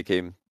because they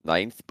came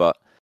 9th, but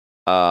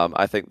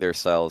I think their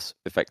style's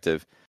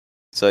effective.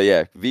 So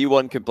yeah,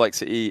 V1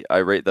 Complexity, I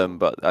rate them,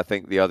 but I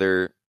think the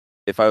other,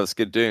 if I was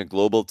doing a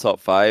global top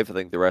 5, I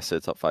think the rest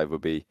of the top 5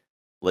 would be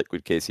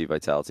Liquid, KC,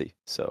 Vitality.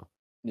 So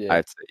yeah, I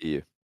have to say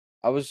EU.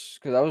 I was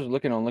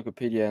looking on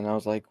Wikipedia and I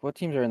was like, what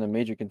teams are in the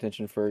major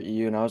contention for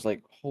EU? And I was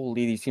like,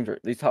 holy,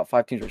 these top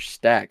 5 teams are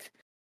stacked.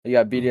 You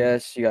got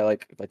BDS, you got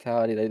like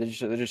Vitality.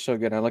 They're just so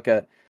good.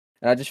 And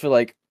I just feel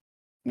like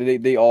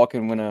they all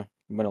can win a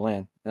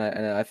LAN.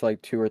 And I feel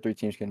like 2 or 3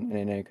 teams can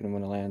win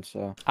a LAN.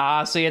 So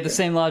so you had the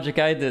same logic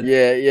I did.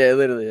 Yeah,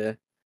 literally, yeah.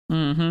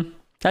 Mm-hmm.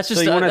 That's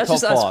just So that's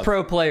just us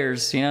pro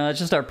players, That's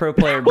just our pro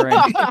player brain.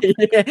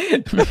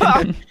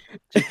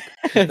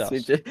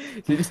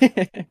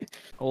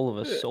 all of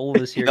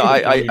us here. No,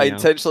 I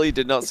intentionally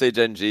did not say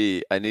Gen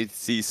G. I need to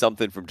see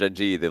something from Gen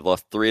G. They've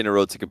lost 3 in a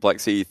row to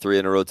Complexity, 3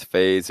 in a row to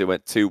FaZe. They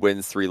went 2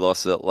 wins, 3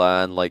 losses at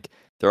LAN. Like,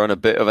 they're on a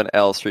bit of an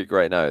L streak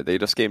right now. They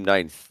just came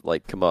 9th.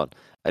 Like, come on.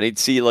 I need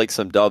to see like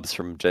some dubs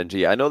from Gen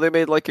G. I know they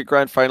made like a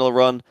grand final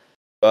run,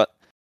 but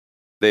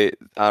I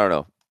don't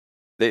know.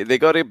 They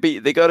gotta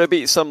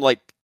beat some like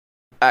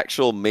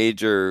actual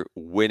major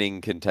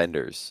winning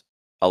contenders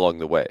along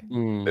the way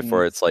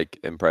before it's like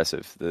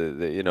impressive.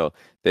 They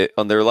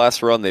on their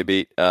last run they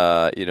beat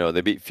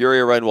they beat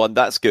Furia round 1.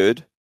 That's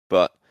good,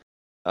 but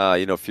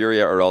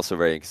Furia are also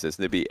very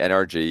inconsistent. They beat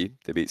NRG,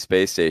 they beat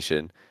Space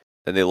Station,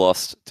 then they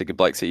lost to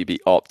Complexity,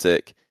 beat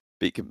Optic.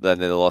 Then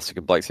they lost to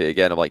Complexity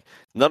again. I'm like,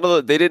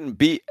 they didn't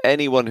beat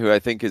anyone who I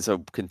think is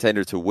a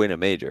contender to win a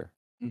major.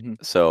 Mm-hmm.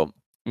 So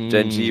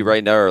Gen G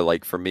right now are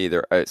like, for me,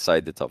 they're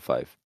outside the top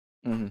 5.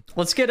 Mm-hmm.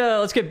 Let's get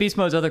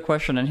Beastmode's other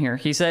question in here.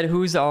 He said,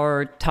 "Who's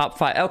our top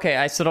 5?" Okay,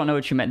 I still don't know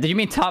what you meant. Did you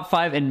mean top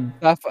 5 in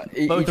both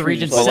the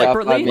regions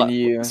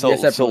separately? So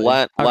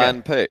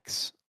LAN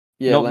picks.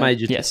 Yeah, not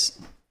major. Yes.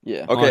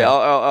 Yeah. Okay,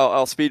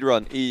 I'll speed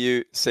run.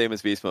 EU, same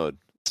as Beastmode,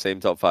 same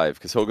top 5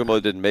 because Hogan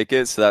Mode didn't make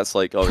it, so that's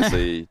like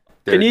obviously.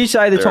 Can you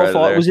say the top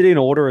 5? Was it in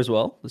order as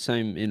well? The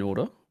same in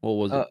order, or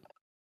was it?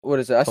 What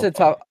is it? I said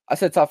top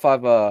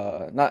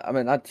 5.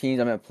 Not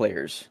teams. I meant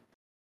players.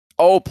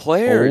 Oh,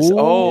 players.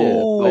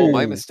 Oh,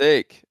 my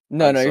mistake.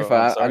 No, you're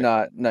fine. I'm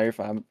not. No, you're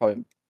fine. I'm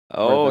probably.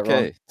 Oh,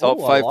 okay.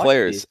 Top 5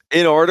 players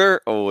in order.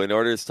 Oh, in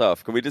order is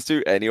tough. Can we just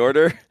do any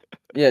order?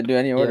 Yeah, do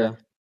any order.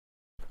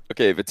 Yeah.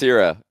 Okay,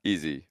 Vatira,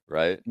 easy,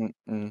 right?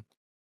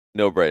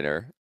 No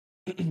brainer.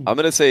 I'm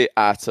gonna say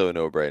Atto,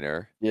 no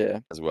brainer. Yeah,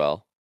 as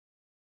well.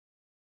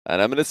 And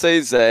I'm going to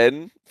say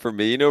Zen, for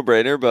me,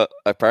 no-brainer, but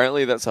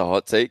apparently that's a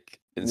hot take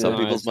in some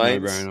people's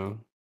minds. No-brainer.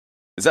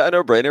 Is that a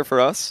no-brainer for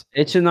us?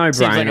 It's a no-brainer.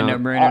 Seems like a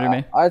no-brainer to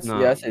me. I'd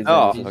say Zen.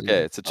 Oh,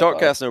 okay. It's a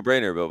chalkcast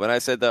no-brainer, but when I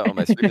said that on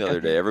my stream the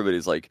other day,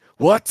 everybody's like,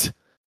 what?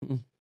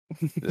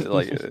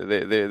 Like,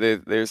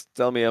 they're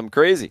telling me I'm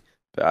crazy.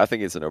 But I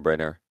think it's a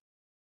no-brainer.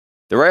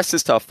 The rest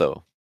is tough,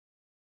 though.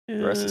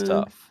 The rest is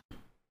tough.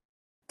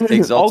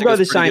 I'll go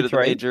the same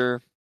 3.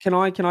 Major. Can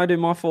I do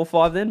my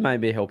 4-5 then?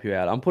 Maybe help you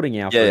out. I'm putting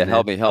Alpha. Yeah,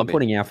 help me. I'm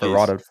putting Alpha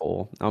right at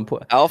 4.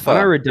 Alpha.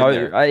 I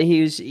know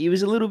he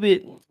was a little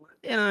bit.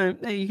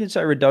 You could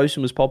say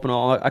Radosin was popping.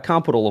 I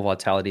can't put all of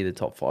Vitality in the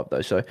top 5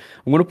 though, so I'm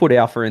going to put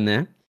Alpha in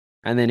there,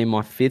 and then in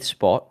my 5th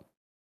spot.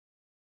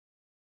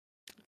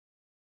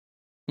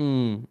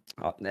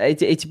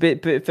 It's a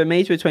bit for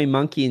me. It's between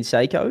Monkey and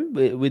Seiko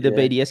with the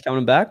BDS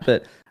coming back,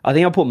 but I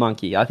think I'll put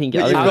Monkey. I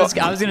was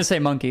going to say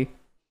Monkey.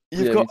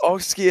 You've got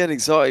Oxki and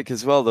Exotic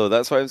as well, though.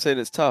 That's why I'm saying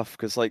it's tough,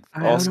 because like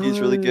Oxki's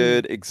really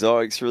good,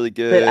 Exotic's really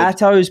good. But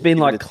Atto's been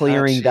like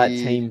clearing that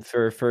team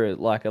for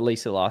like at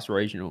least the last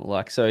regional,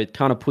 like so it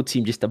kind of puts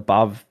him just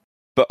above.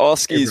 But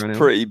Oski's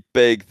pretty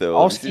big, though.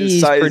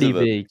 Oski's pretty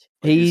big.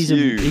 He's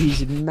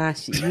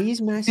massive.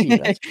 He's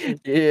massive.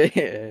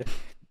 Yeah.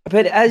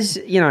 But as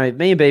you know,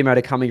 me and Beastmode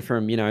are coming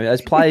from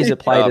as players that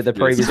played at the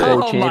previous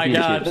World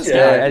Championships.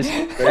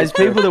 As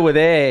people that were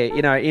there,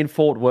 in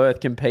Fort Worth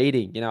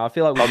competing. I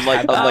feel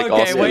like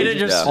okay, way to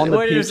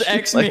just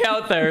X me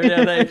out there.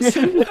 Yeah, thanks.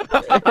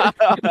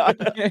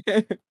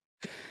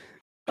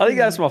 I think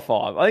that's my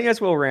 5. I think that's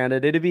well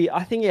rounded.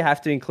 I think you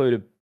have to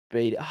include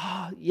beat.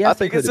 Oh, yeah, I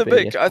think it's a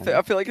bit.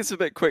 I feel like it's a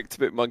bit quick to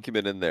put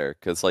Monkeyman in there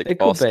because like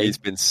Oski's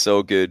been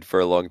so good for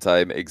a long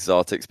time.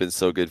 Exotic's been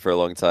so good for a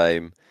long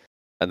time,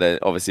 and then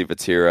obviously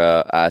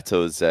Vatira,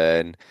 Atto,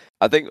 Zen.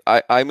 I think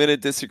I'm going to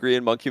disagree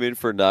in Monkeyman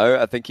for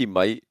now. I think he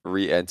might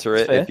re-enter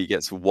it if he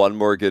gets one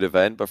more good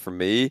event. But for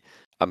me,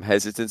 I'm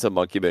hesitant on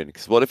Monkeyman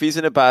because what if he's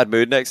in a bad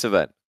mood next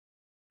event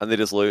and they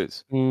just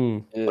lose?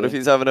 What if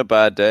he's having a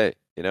bad day?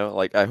 You know,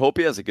 like I hope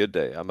he has a good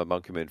day. I'm a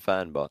Monkeyman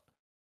fan, but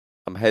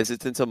I'm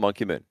hesitant on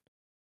Monkeyman.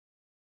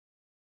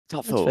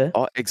 Tough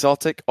though.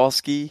 Exotic,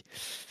 Oski.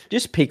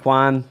 Just pick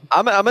one.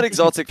 I'm an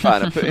Exotic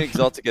fan. I'm putting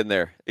Exotic in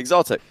there.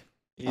 Exotic.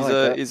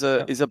 He's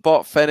a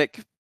bot Fennec.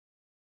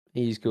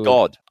 He's good.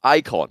 God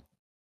icon.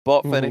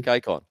 Bot Fennec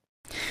icon.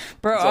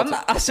 Bro,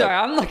 I'm sorry.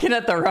 I'm looking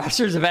at the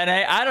rosters of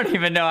NA. I don't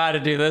even know how to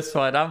do this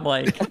one. I'm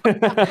like,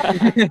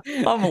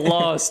 I'm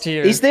lost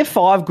here. Is there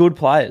 5 good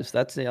players?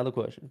 That's the other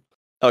question.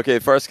 Okay,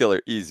 first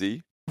killer,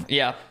 easy.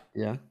 Yeah.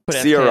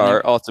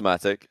 CRR,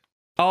 automatic.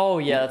 Oh,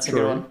 yeah, that's a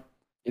good one.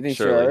 You think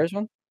CRR is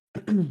one?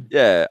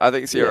 Yeah, I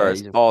think CRR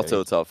is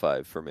auto top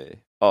 5 for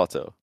me.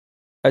 Auto.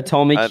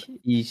 Atomic,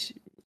 he's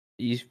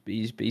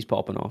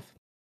popping off.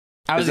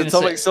 Is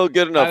Atomic still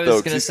good enough, though? I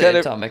was going to say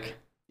Atomic.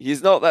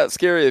 He's not that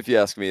scary, if you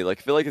ask me. Like,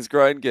 I feel like his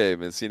grind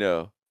game is,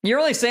 You're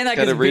only saying that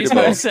because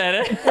Beastmode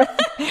said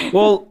it.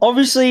 Well,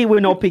 obviously, we're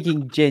not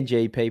picking Gen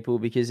G people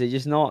because they're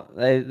just not.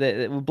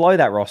 They will blow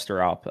that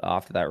roster up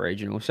after that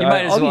regional. So you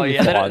might as well,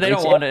 yeah. They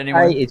don't want it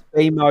anymore. It's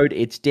Beastmode,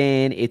 it's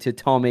Dan, it's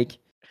Atomic,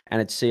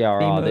 and it's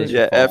CRR.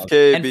 Yeah,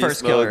 FK,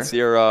 Beastmode,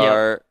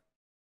 CRR. Yep.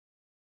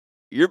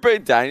 You're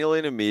putting Daniel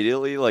in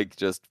immediately, like,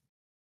 just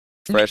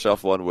fresh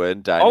off one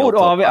win. Daniel,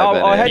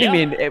 I had him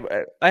in.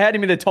 I had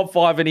him in the top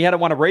 5, and he hadn't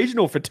won a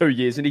regional for 2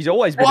 years, and he's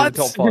always been in the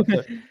top 5.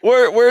 So.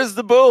 Where's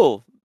the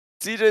bull?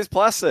 CJ's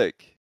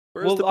plastic.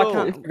 Where's the bull?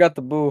 I forgot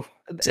the bull.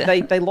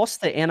 They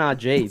lost the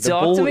NRG. The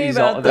Talk bull to me is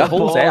about the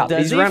bull's out.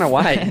 He's ran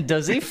away.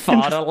 Does he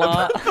fart a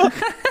lot?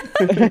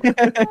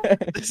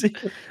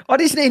 I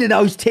just need to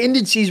know his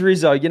tendencies,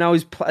 Rizzo.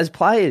 As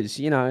players,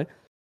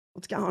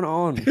 what's going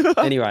on?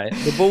 Anyway,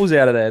 the bull's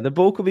out of there. The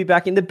bull could be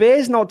back in. The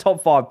bear's not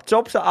top 5.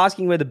 Stop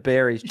asking where the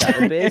bear is, chat.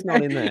 The bear's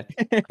not in there.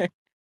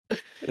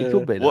 He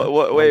could be.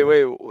 What?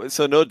 Wait.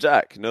 So no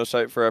Jack. No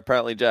shout for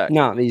apparently Jack.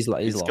 No, he's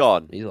lost.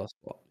 Gone. He's lost.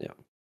 Yeah.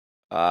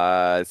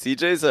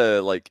 CJ's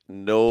a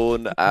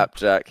known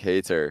AppJack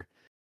hater.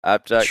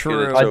 AppJack.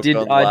 True. I did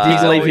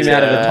leave him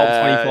out of the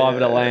top 25 of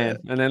the land,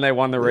 and then they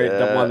won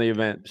the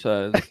event.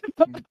 So.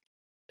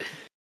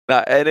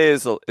 NA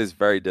is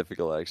very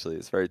difficult, actually.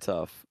 It's very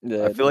tough.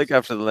 Yeah, I feel like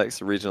after the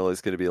next regional,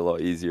 it's going to be a lot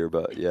easier.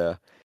 But yeah,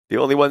 the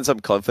only ones I'm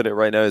confident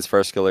right now is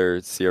First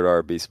Killer,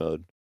 CRR,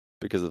 Beastmode,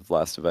 because of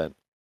last event.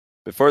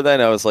 Before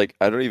then, I was like,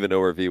 I don't even know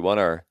where V1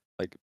 are.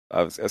 Like,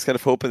 I was kind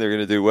of hoping they're going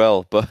to do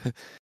well. But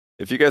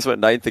if you guys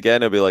went 9th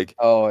again, I'd be like,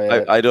 oh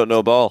yeah, I don't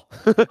know ball.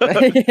 I'm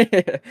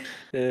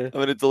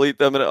going to delete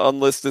them and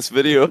unlist this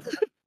video.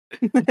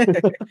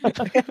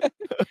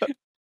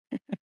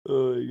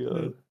 Oh my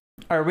god.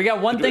 All right, we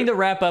got one thing to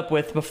wrap up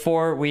with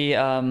before we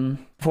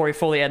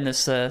fully end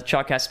this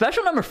Chalkcast.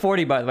 Special number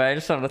 40, by the way. I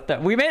just thought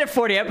that we made it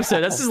 40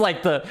 episodes. This is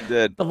like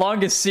the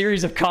longest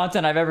series of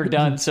content I've ever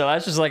done, so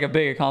that's just like a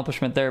big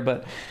accomplishment there.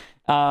 But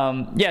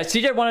yeah,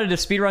 CJ wanted to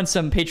speedrun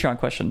some Patreon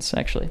questions,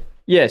 actually.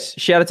 Yes,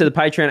 shout out to the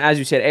Patreon. As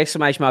we said,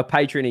 exclamation mark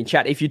Patreon in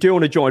chat if you do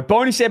want to join.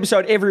 Bonus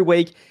episode every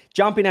week.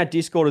 Jump in our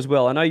Discord as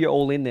well. I know you're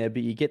all in there,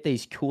 but you get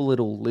these cool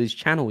little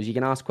channels. You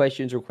can ask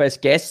questions,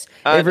 request guests.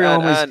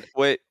 And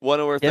wait, one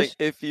more thing.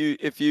 If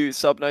you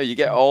sub now, you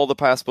get all the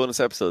past bonus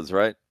episodes,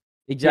 right?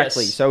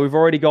 Exactly. Yes. So we've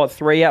already got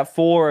 3 out,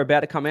 4 are about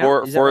to come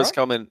out. Four is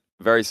coming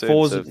very soon.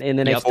 4's in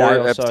the next day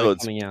or so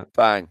coming out.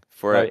 Bang.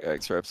 4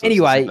 extra episodes.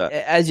 Anyway,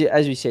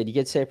 as we said, you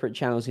get separate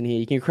channels in here.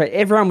 You can create.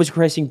 Everyone was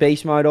requesting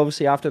Beast Mode,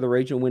 obviously, after the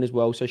regional win as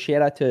well. So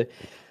shout out to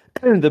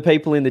the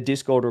people in the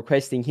Discord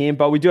requesting him.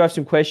 But we do have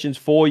some questions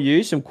for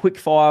you, some quick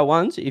fire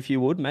ones, if you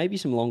would. Maybe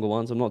some longer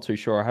ones. I'm not too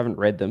sure. I haven't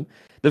read them.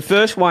 The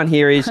first one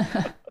here is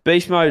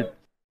Beast Mode.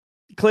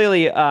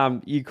 Clearly,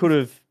 you could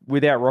have,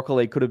 without Rocket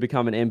League, could have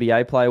become an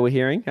NBA player, we're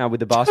hearing,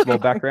 with the basketball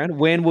background.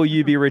 When will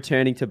you be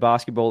returning to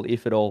basketball,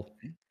 if at all?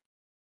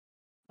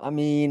 I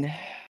mean,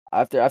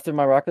 after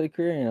my Rocket League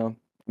career,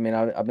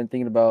 I've been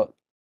thinking about,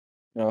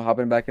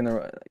 hopping back in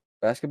the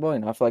basketball.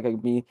 I feel like I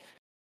could be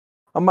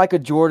a Michael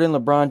Jordan,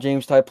 LeBron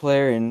James type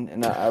player,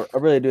 and I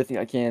really do think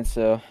I can.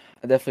 So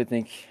I definitely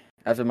think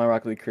after my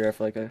Rocket League career, I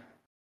feel like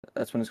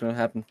that's when it's going to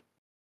happen.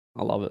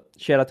 I love it.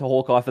 Shout out to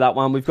Hawkeye for that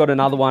one. We've got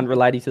another one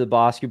relating to the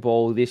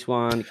basketball. This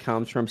one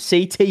comes from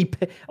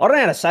CTP. I don't know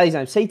how to say his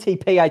name.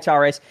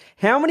 CTPHRS.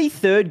 How many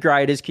third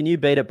graders can you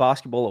beat at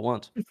basketball at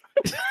once?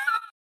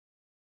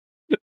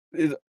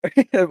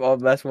 All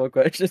basketball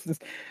questions.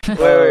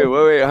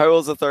 Wait. How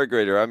old's a third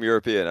grader? I'm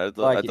European. I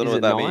don't know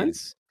what that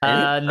means.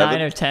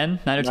 9 or 10.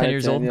 9 or 10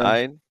 years old. Yeah.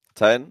 9,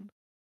 10.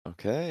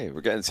 Okay,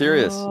 we're getting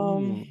serious. How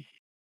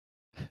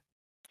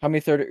many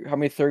third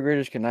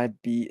graders can I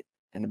beat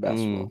in the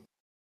basketball?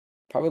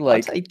 Probably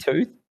I'd say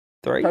 2,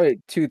 3.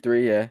 Probably 2,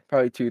 3. Yeah,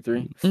 probably 2,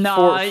 3.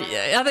 No, I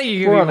think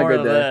you can be more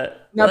than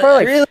that. No,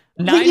 probably like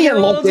thinking at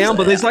lockdown,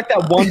 but there's like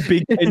that one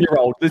big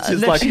 10-year-old that's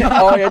just like,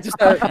 oh yeah, just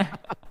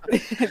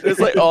It's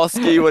like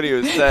Oski when he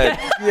was 10.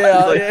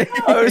 yeah, Like, yeah.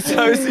 I was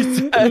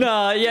 10.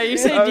 No, yeah, you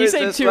say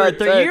just 2 or like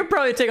 3. 10. You could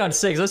probably take on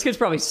 6. Those kids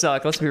probably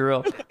suck. Let's be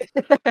real.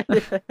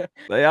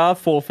 they are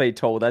 4 feet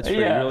tall. That's true.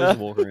 Yeah. You really just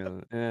walk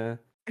around. Yeah,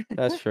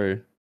 that's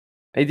true.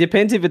 It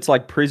depends if it's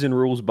like prison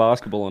rules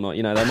basketball or not.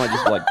 You know, they might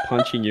just like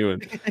punching you.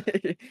 And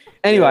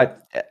anyway,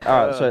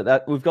 all right. So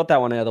that we've got that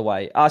one out of the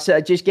way.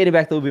 So just getting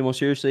back a little bit more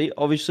seriously.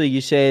 Obviously,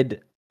 you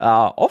said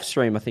off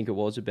stream, I think it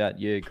was, about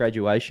your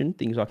graduation,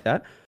 things like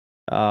that.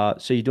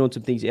 So you're doing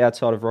some things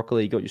outside of Rocket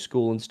League, got your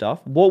school and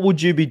stuff. What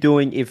would you be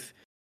doing if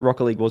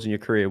Rocket League wasn't your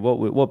career?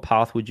 What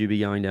path would you be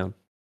going down?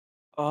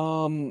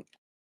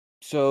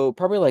 So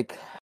probably like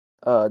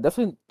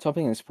definitely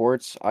something in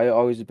sports. I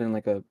always have been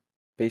like a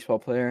baseball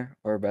player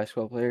or a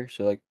basketball player.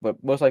 So like,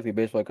 but most likely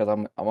baseball because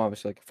I'm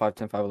obviously like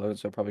 5'10", 5'11",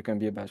 so I probably couldn't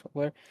be a basketball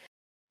player.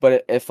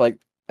 But if like,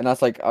 and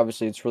that's like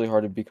obviously it's really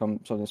hard to become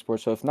something in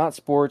sports. So if not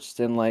sports,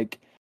 then like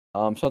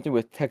something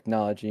with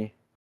technology,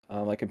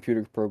 like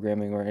computer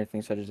programming or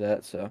anything such as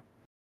that. So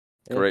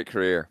yeah. Great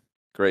career,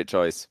 great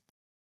choice.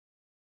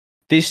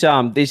 This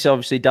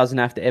obviously doesn't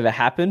have to ever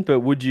happen,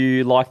 but would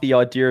you like the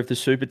idea of the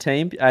super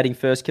team adding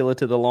First Killer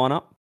to the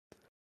lineup?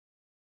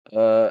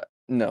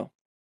 No.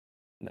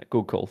 No,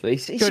 good call.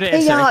 Good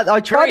answer. I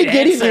tried to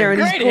get him there,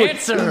 and Great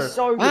answer. He's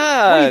so good.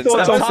 Ah, What are your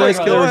thoughts on First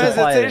Killer no as a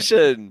player?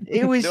 hesitation.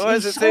 It was No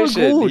he's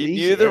hesitation. so good. He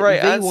knew the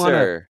right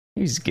answer.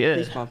 He's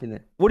good.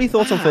 What are your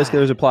thoughts on First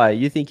Killer as a player?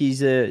 You think he's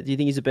do you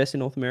think he's the best in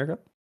North America?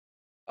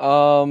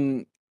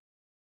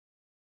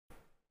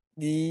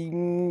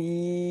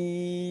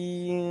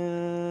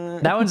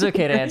 That one's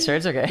okay to answer.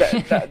 It's okay.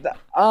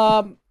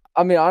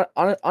 I mean,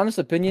 honest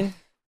opinion,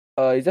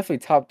 he's definitely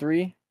top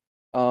 3.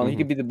 He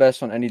could be the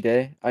best on any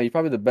day. He's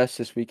probably the best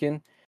this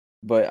weekend,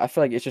 but I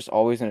feel like it's just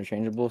always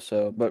interchangeable.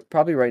 So, but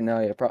probably right now,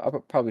 yeah,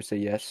 I'll probably say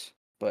yes.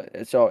 But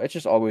it's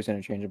just always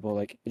interchangeable.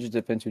 Like it just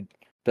depends who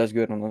does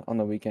good on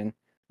the weekend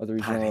of the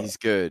regional. He's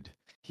good.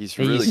 He's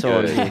really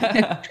so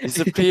good. He's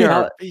a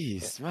PR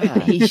beast,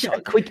 man. He's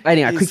quick.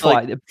 Anyway, quick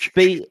flight.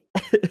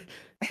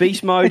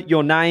 Beast mode.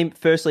 Your name.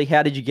 Firstly,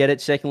 how did you get it?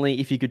 Secondly,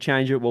 if you could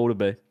change it, what would it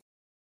be?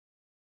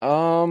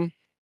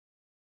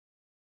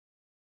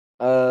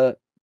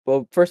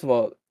 Well, first of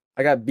all,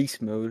 I got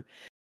beast mode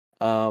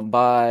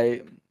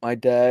by my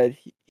dad.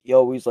 He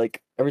always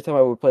like every time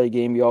I would play a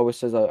game, he always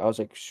says I was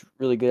like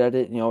really good at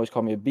it, and he always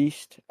called me a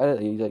beast at it.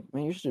 He's like,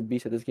 man, you're such a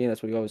beast at this game.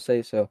 That's what he always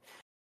say. So,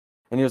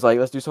 and he was like,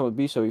 let's do something with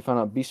beast. So we found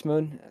out beast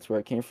mode. That's where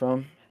it came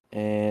from.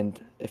 And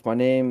if my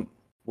name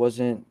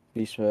wasn't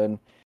beast mode,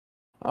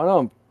 I don't know.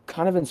 I'm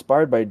kind of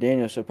inspired by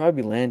Daniel, so it'd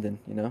probably be Landon.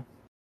 You know.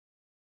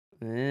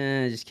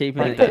 Just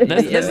keeping it.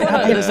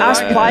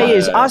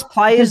 Us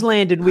players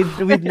landed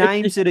with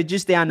names that are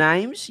just our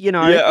names, you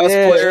know. Yeah, us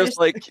players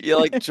like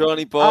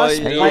Johnny Boy,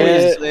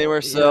 his name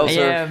ourselves.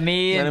 Yeah,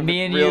 me and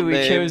you, we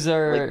chose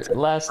our like,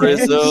 last name.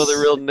 Rizzo, the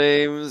real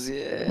names.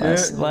 Yeah,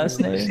 last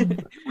name.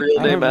 Real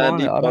name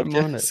Andy. I don't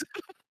mind it.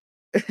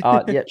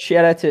 Yeah,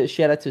 shout out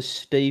to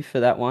Steve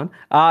for that one.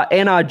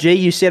 NRG,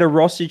 you said a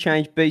roster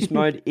change beast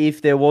mode.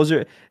 If there was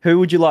who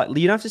would you like?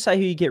 You don't have to say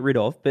who you get rid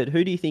of, but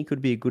who do you think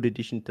could be a good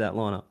addition to that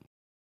lineup?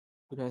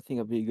 Who do I think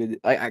would be good?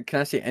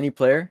 Can I say any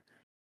player?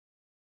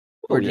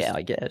 Yeah,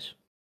 I guess.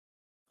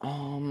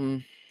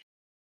 I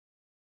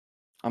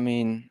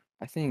mean,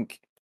 I think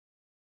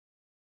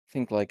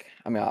like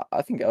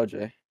I think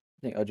LJ. I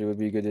think LJ would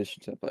be a good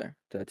addition to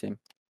that team.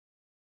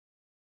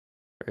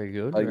 Very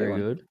good. Very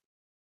good.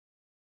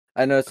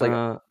 I know it's like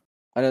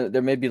I know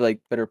there may be like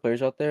better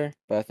players out there,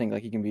 but I think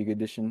like he can be a good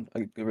addition,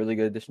 a really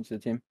good addition to the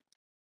team.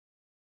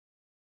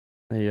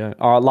 There you go.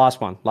 All right, last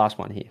one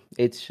here.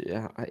 It's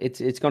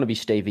going to be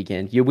Steve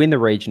again. You win the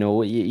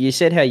regional. You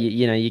said how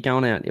you're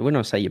going out. We're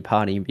not say you're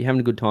partying, but you're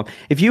having a good time.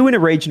 If you win a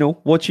regional,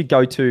 what's your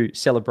go-to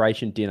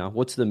celebration dinner?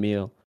 What's the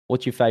meal?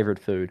 What's your favorite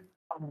food?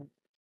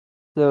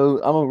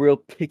 So I'm a real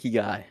picky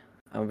guy.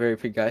 I'm a very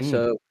picky guy.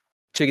 So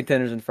chicken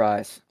tenders and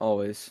fries,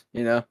 always.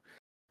 You know,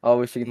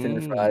 always chicken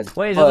tenders and fries.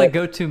 Wait, is that like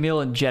go-to meal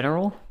in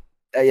general?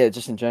 Yeah,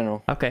 just in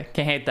general. Okay,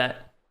 can't hate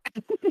that.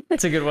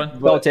 That's a good one.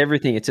 Well, it's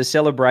everything. It's a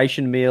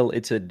celebration meal.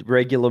 It's a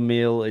regular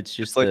meal. It's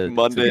just like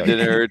Monday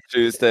dinner,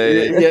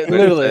 Tuesday. Yeah,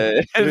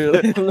 literally.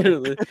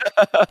 Literally.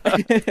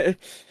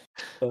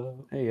 There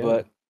you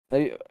go.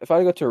 But if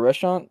I go to a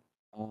restaurant,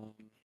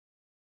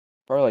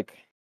 probably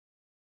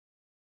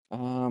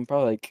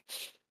like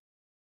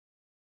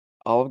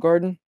Olive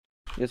Garden.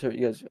 You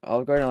guys,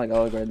 Olive Garden. I like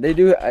Olive Garden. They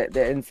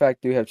in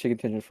fact do have chicken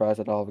tender fries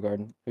at Olive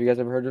Garden. Have you guys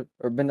ever heard of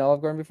or been to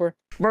Olive Garden before?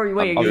 Bro,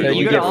 wait,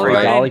 you go to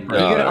Olive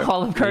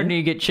Garden and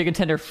you get chicken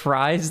tender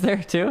fries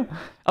there too?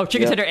 Oh,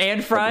 chicken tender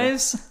and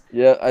fries?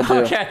 Yeah, I do.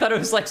 Okay, I thought it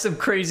was like some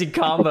crazy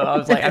combo. I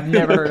was like, I've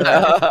never heard of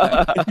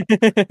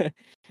that.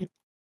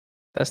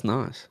 That's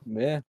nice.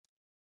 Yeah.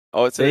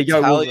 Oh, it's an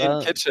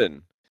Italian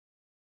kitchen.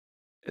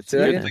 It's a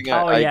good thing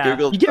I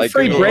googled. You get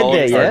free bread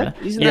there, yeah?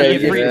 You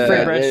get free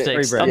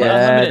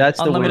breadsticks.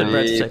 Unlimited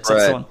breadsticks.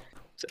 That's the one.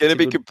 Gonna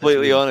be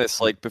completely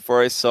honest, like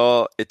before I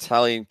saw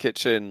Italian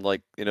kitchen,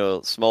 like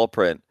small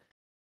print,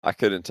 I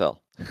couldn't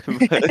tell.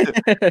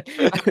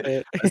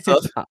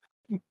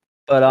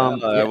 But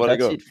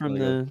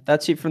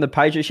that's it from the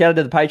Patreon. Shout out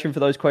to the Patreon for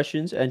those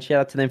questions, and shout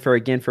out to them for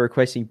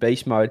requesting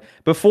Beast Mode.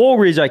 Before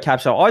Rizzo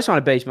Capsule, I just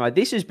want Beast Mode.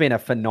 This has been a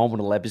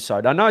phenomenal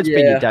episode. I know it's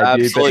been your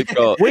debut,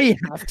 but we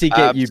have to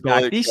get you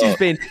back. This has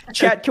been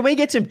chat. Can we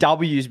get some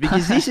W's,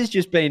 because this has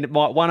just been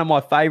one of my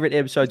favorite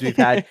episodes we've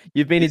had.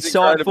 You've been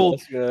insightful.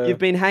 You've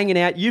been hanging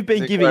out. You've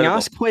been giving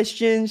us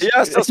questions. He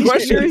asked us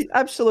questions.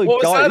 Absolute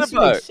what guy. was that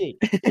about?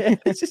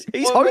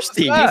 He's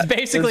hosting. He's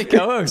basically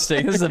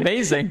co-hosting. This is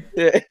amazing.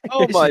 Yeah.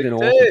 Oh my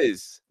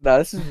days. Nah,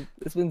 it's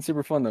been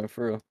super fun though,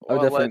 for real. I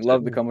would definitely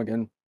love to come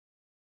again.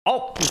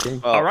 Oh,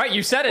 all right,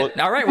 you said it.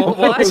 All right, we'll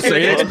ask you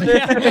again.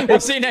 Yeah, we'll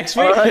see you next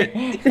week. Right.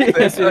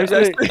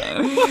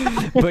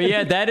 But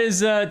yeah,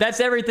 that's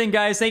everything,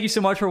 guys. Thank you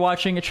so much for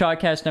watching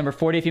Chalkcast number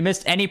 40. If you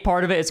missed any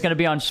part of it, it's going to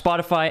be on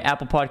Spotify,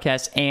 Apple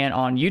Podcasts, and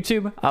on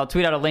YouTube. I'll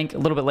tweet out a link a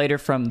little bit later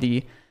from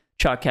the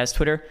Chalkcast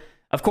Twitter.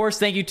 Of course,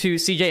 thank you to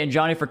CJ and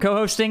Johnny for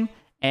co-hosting,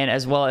 and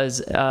as well as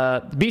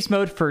Beast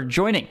Mode for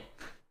joining.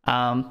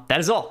 That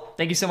is all.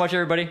 Thank you so much,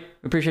 everybody.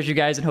 We appreciate you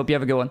guys and hope you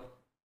have a good one.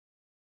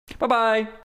 Bye-bye.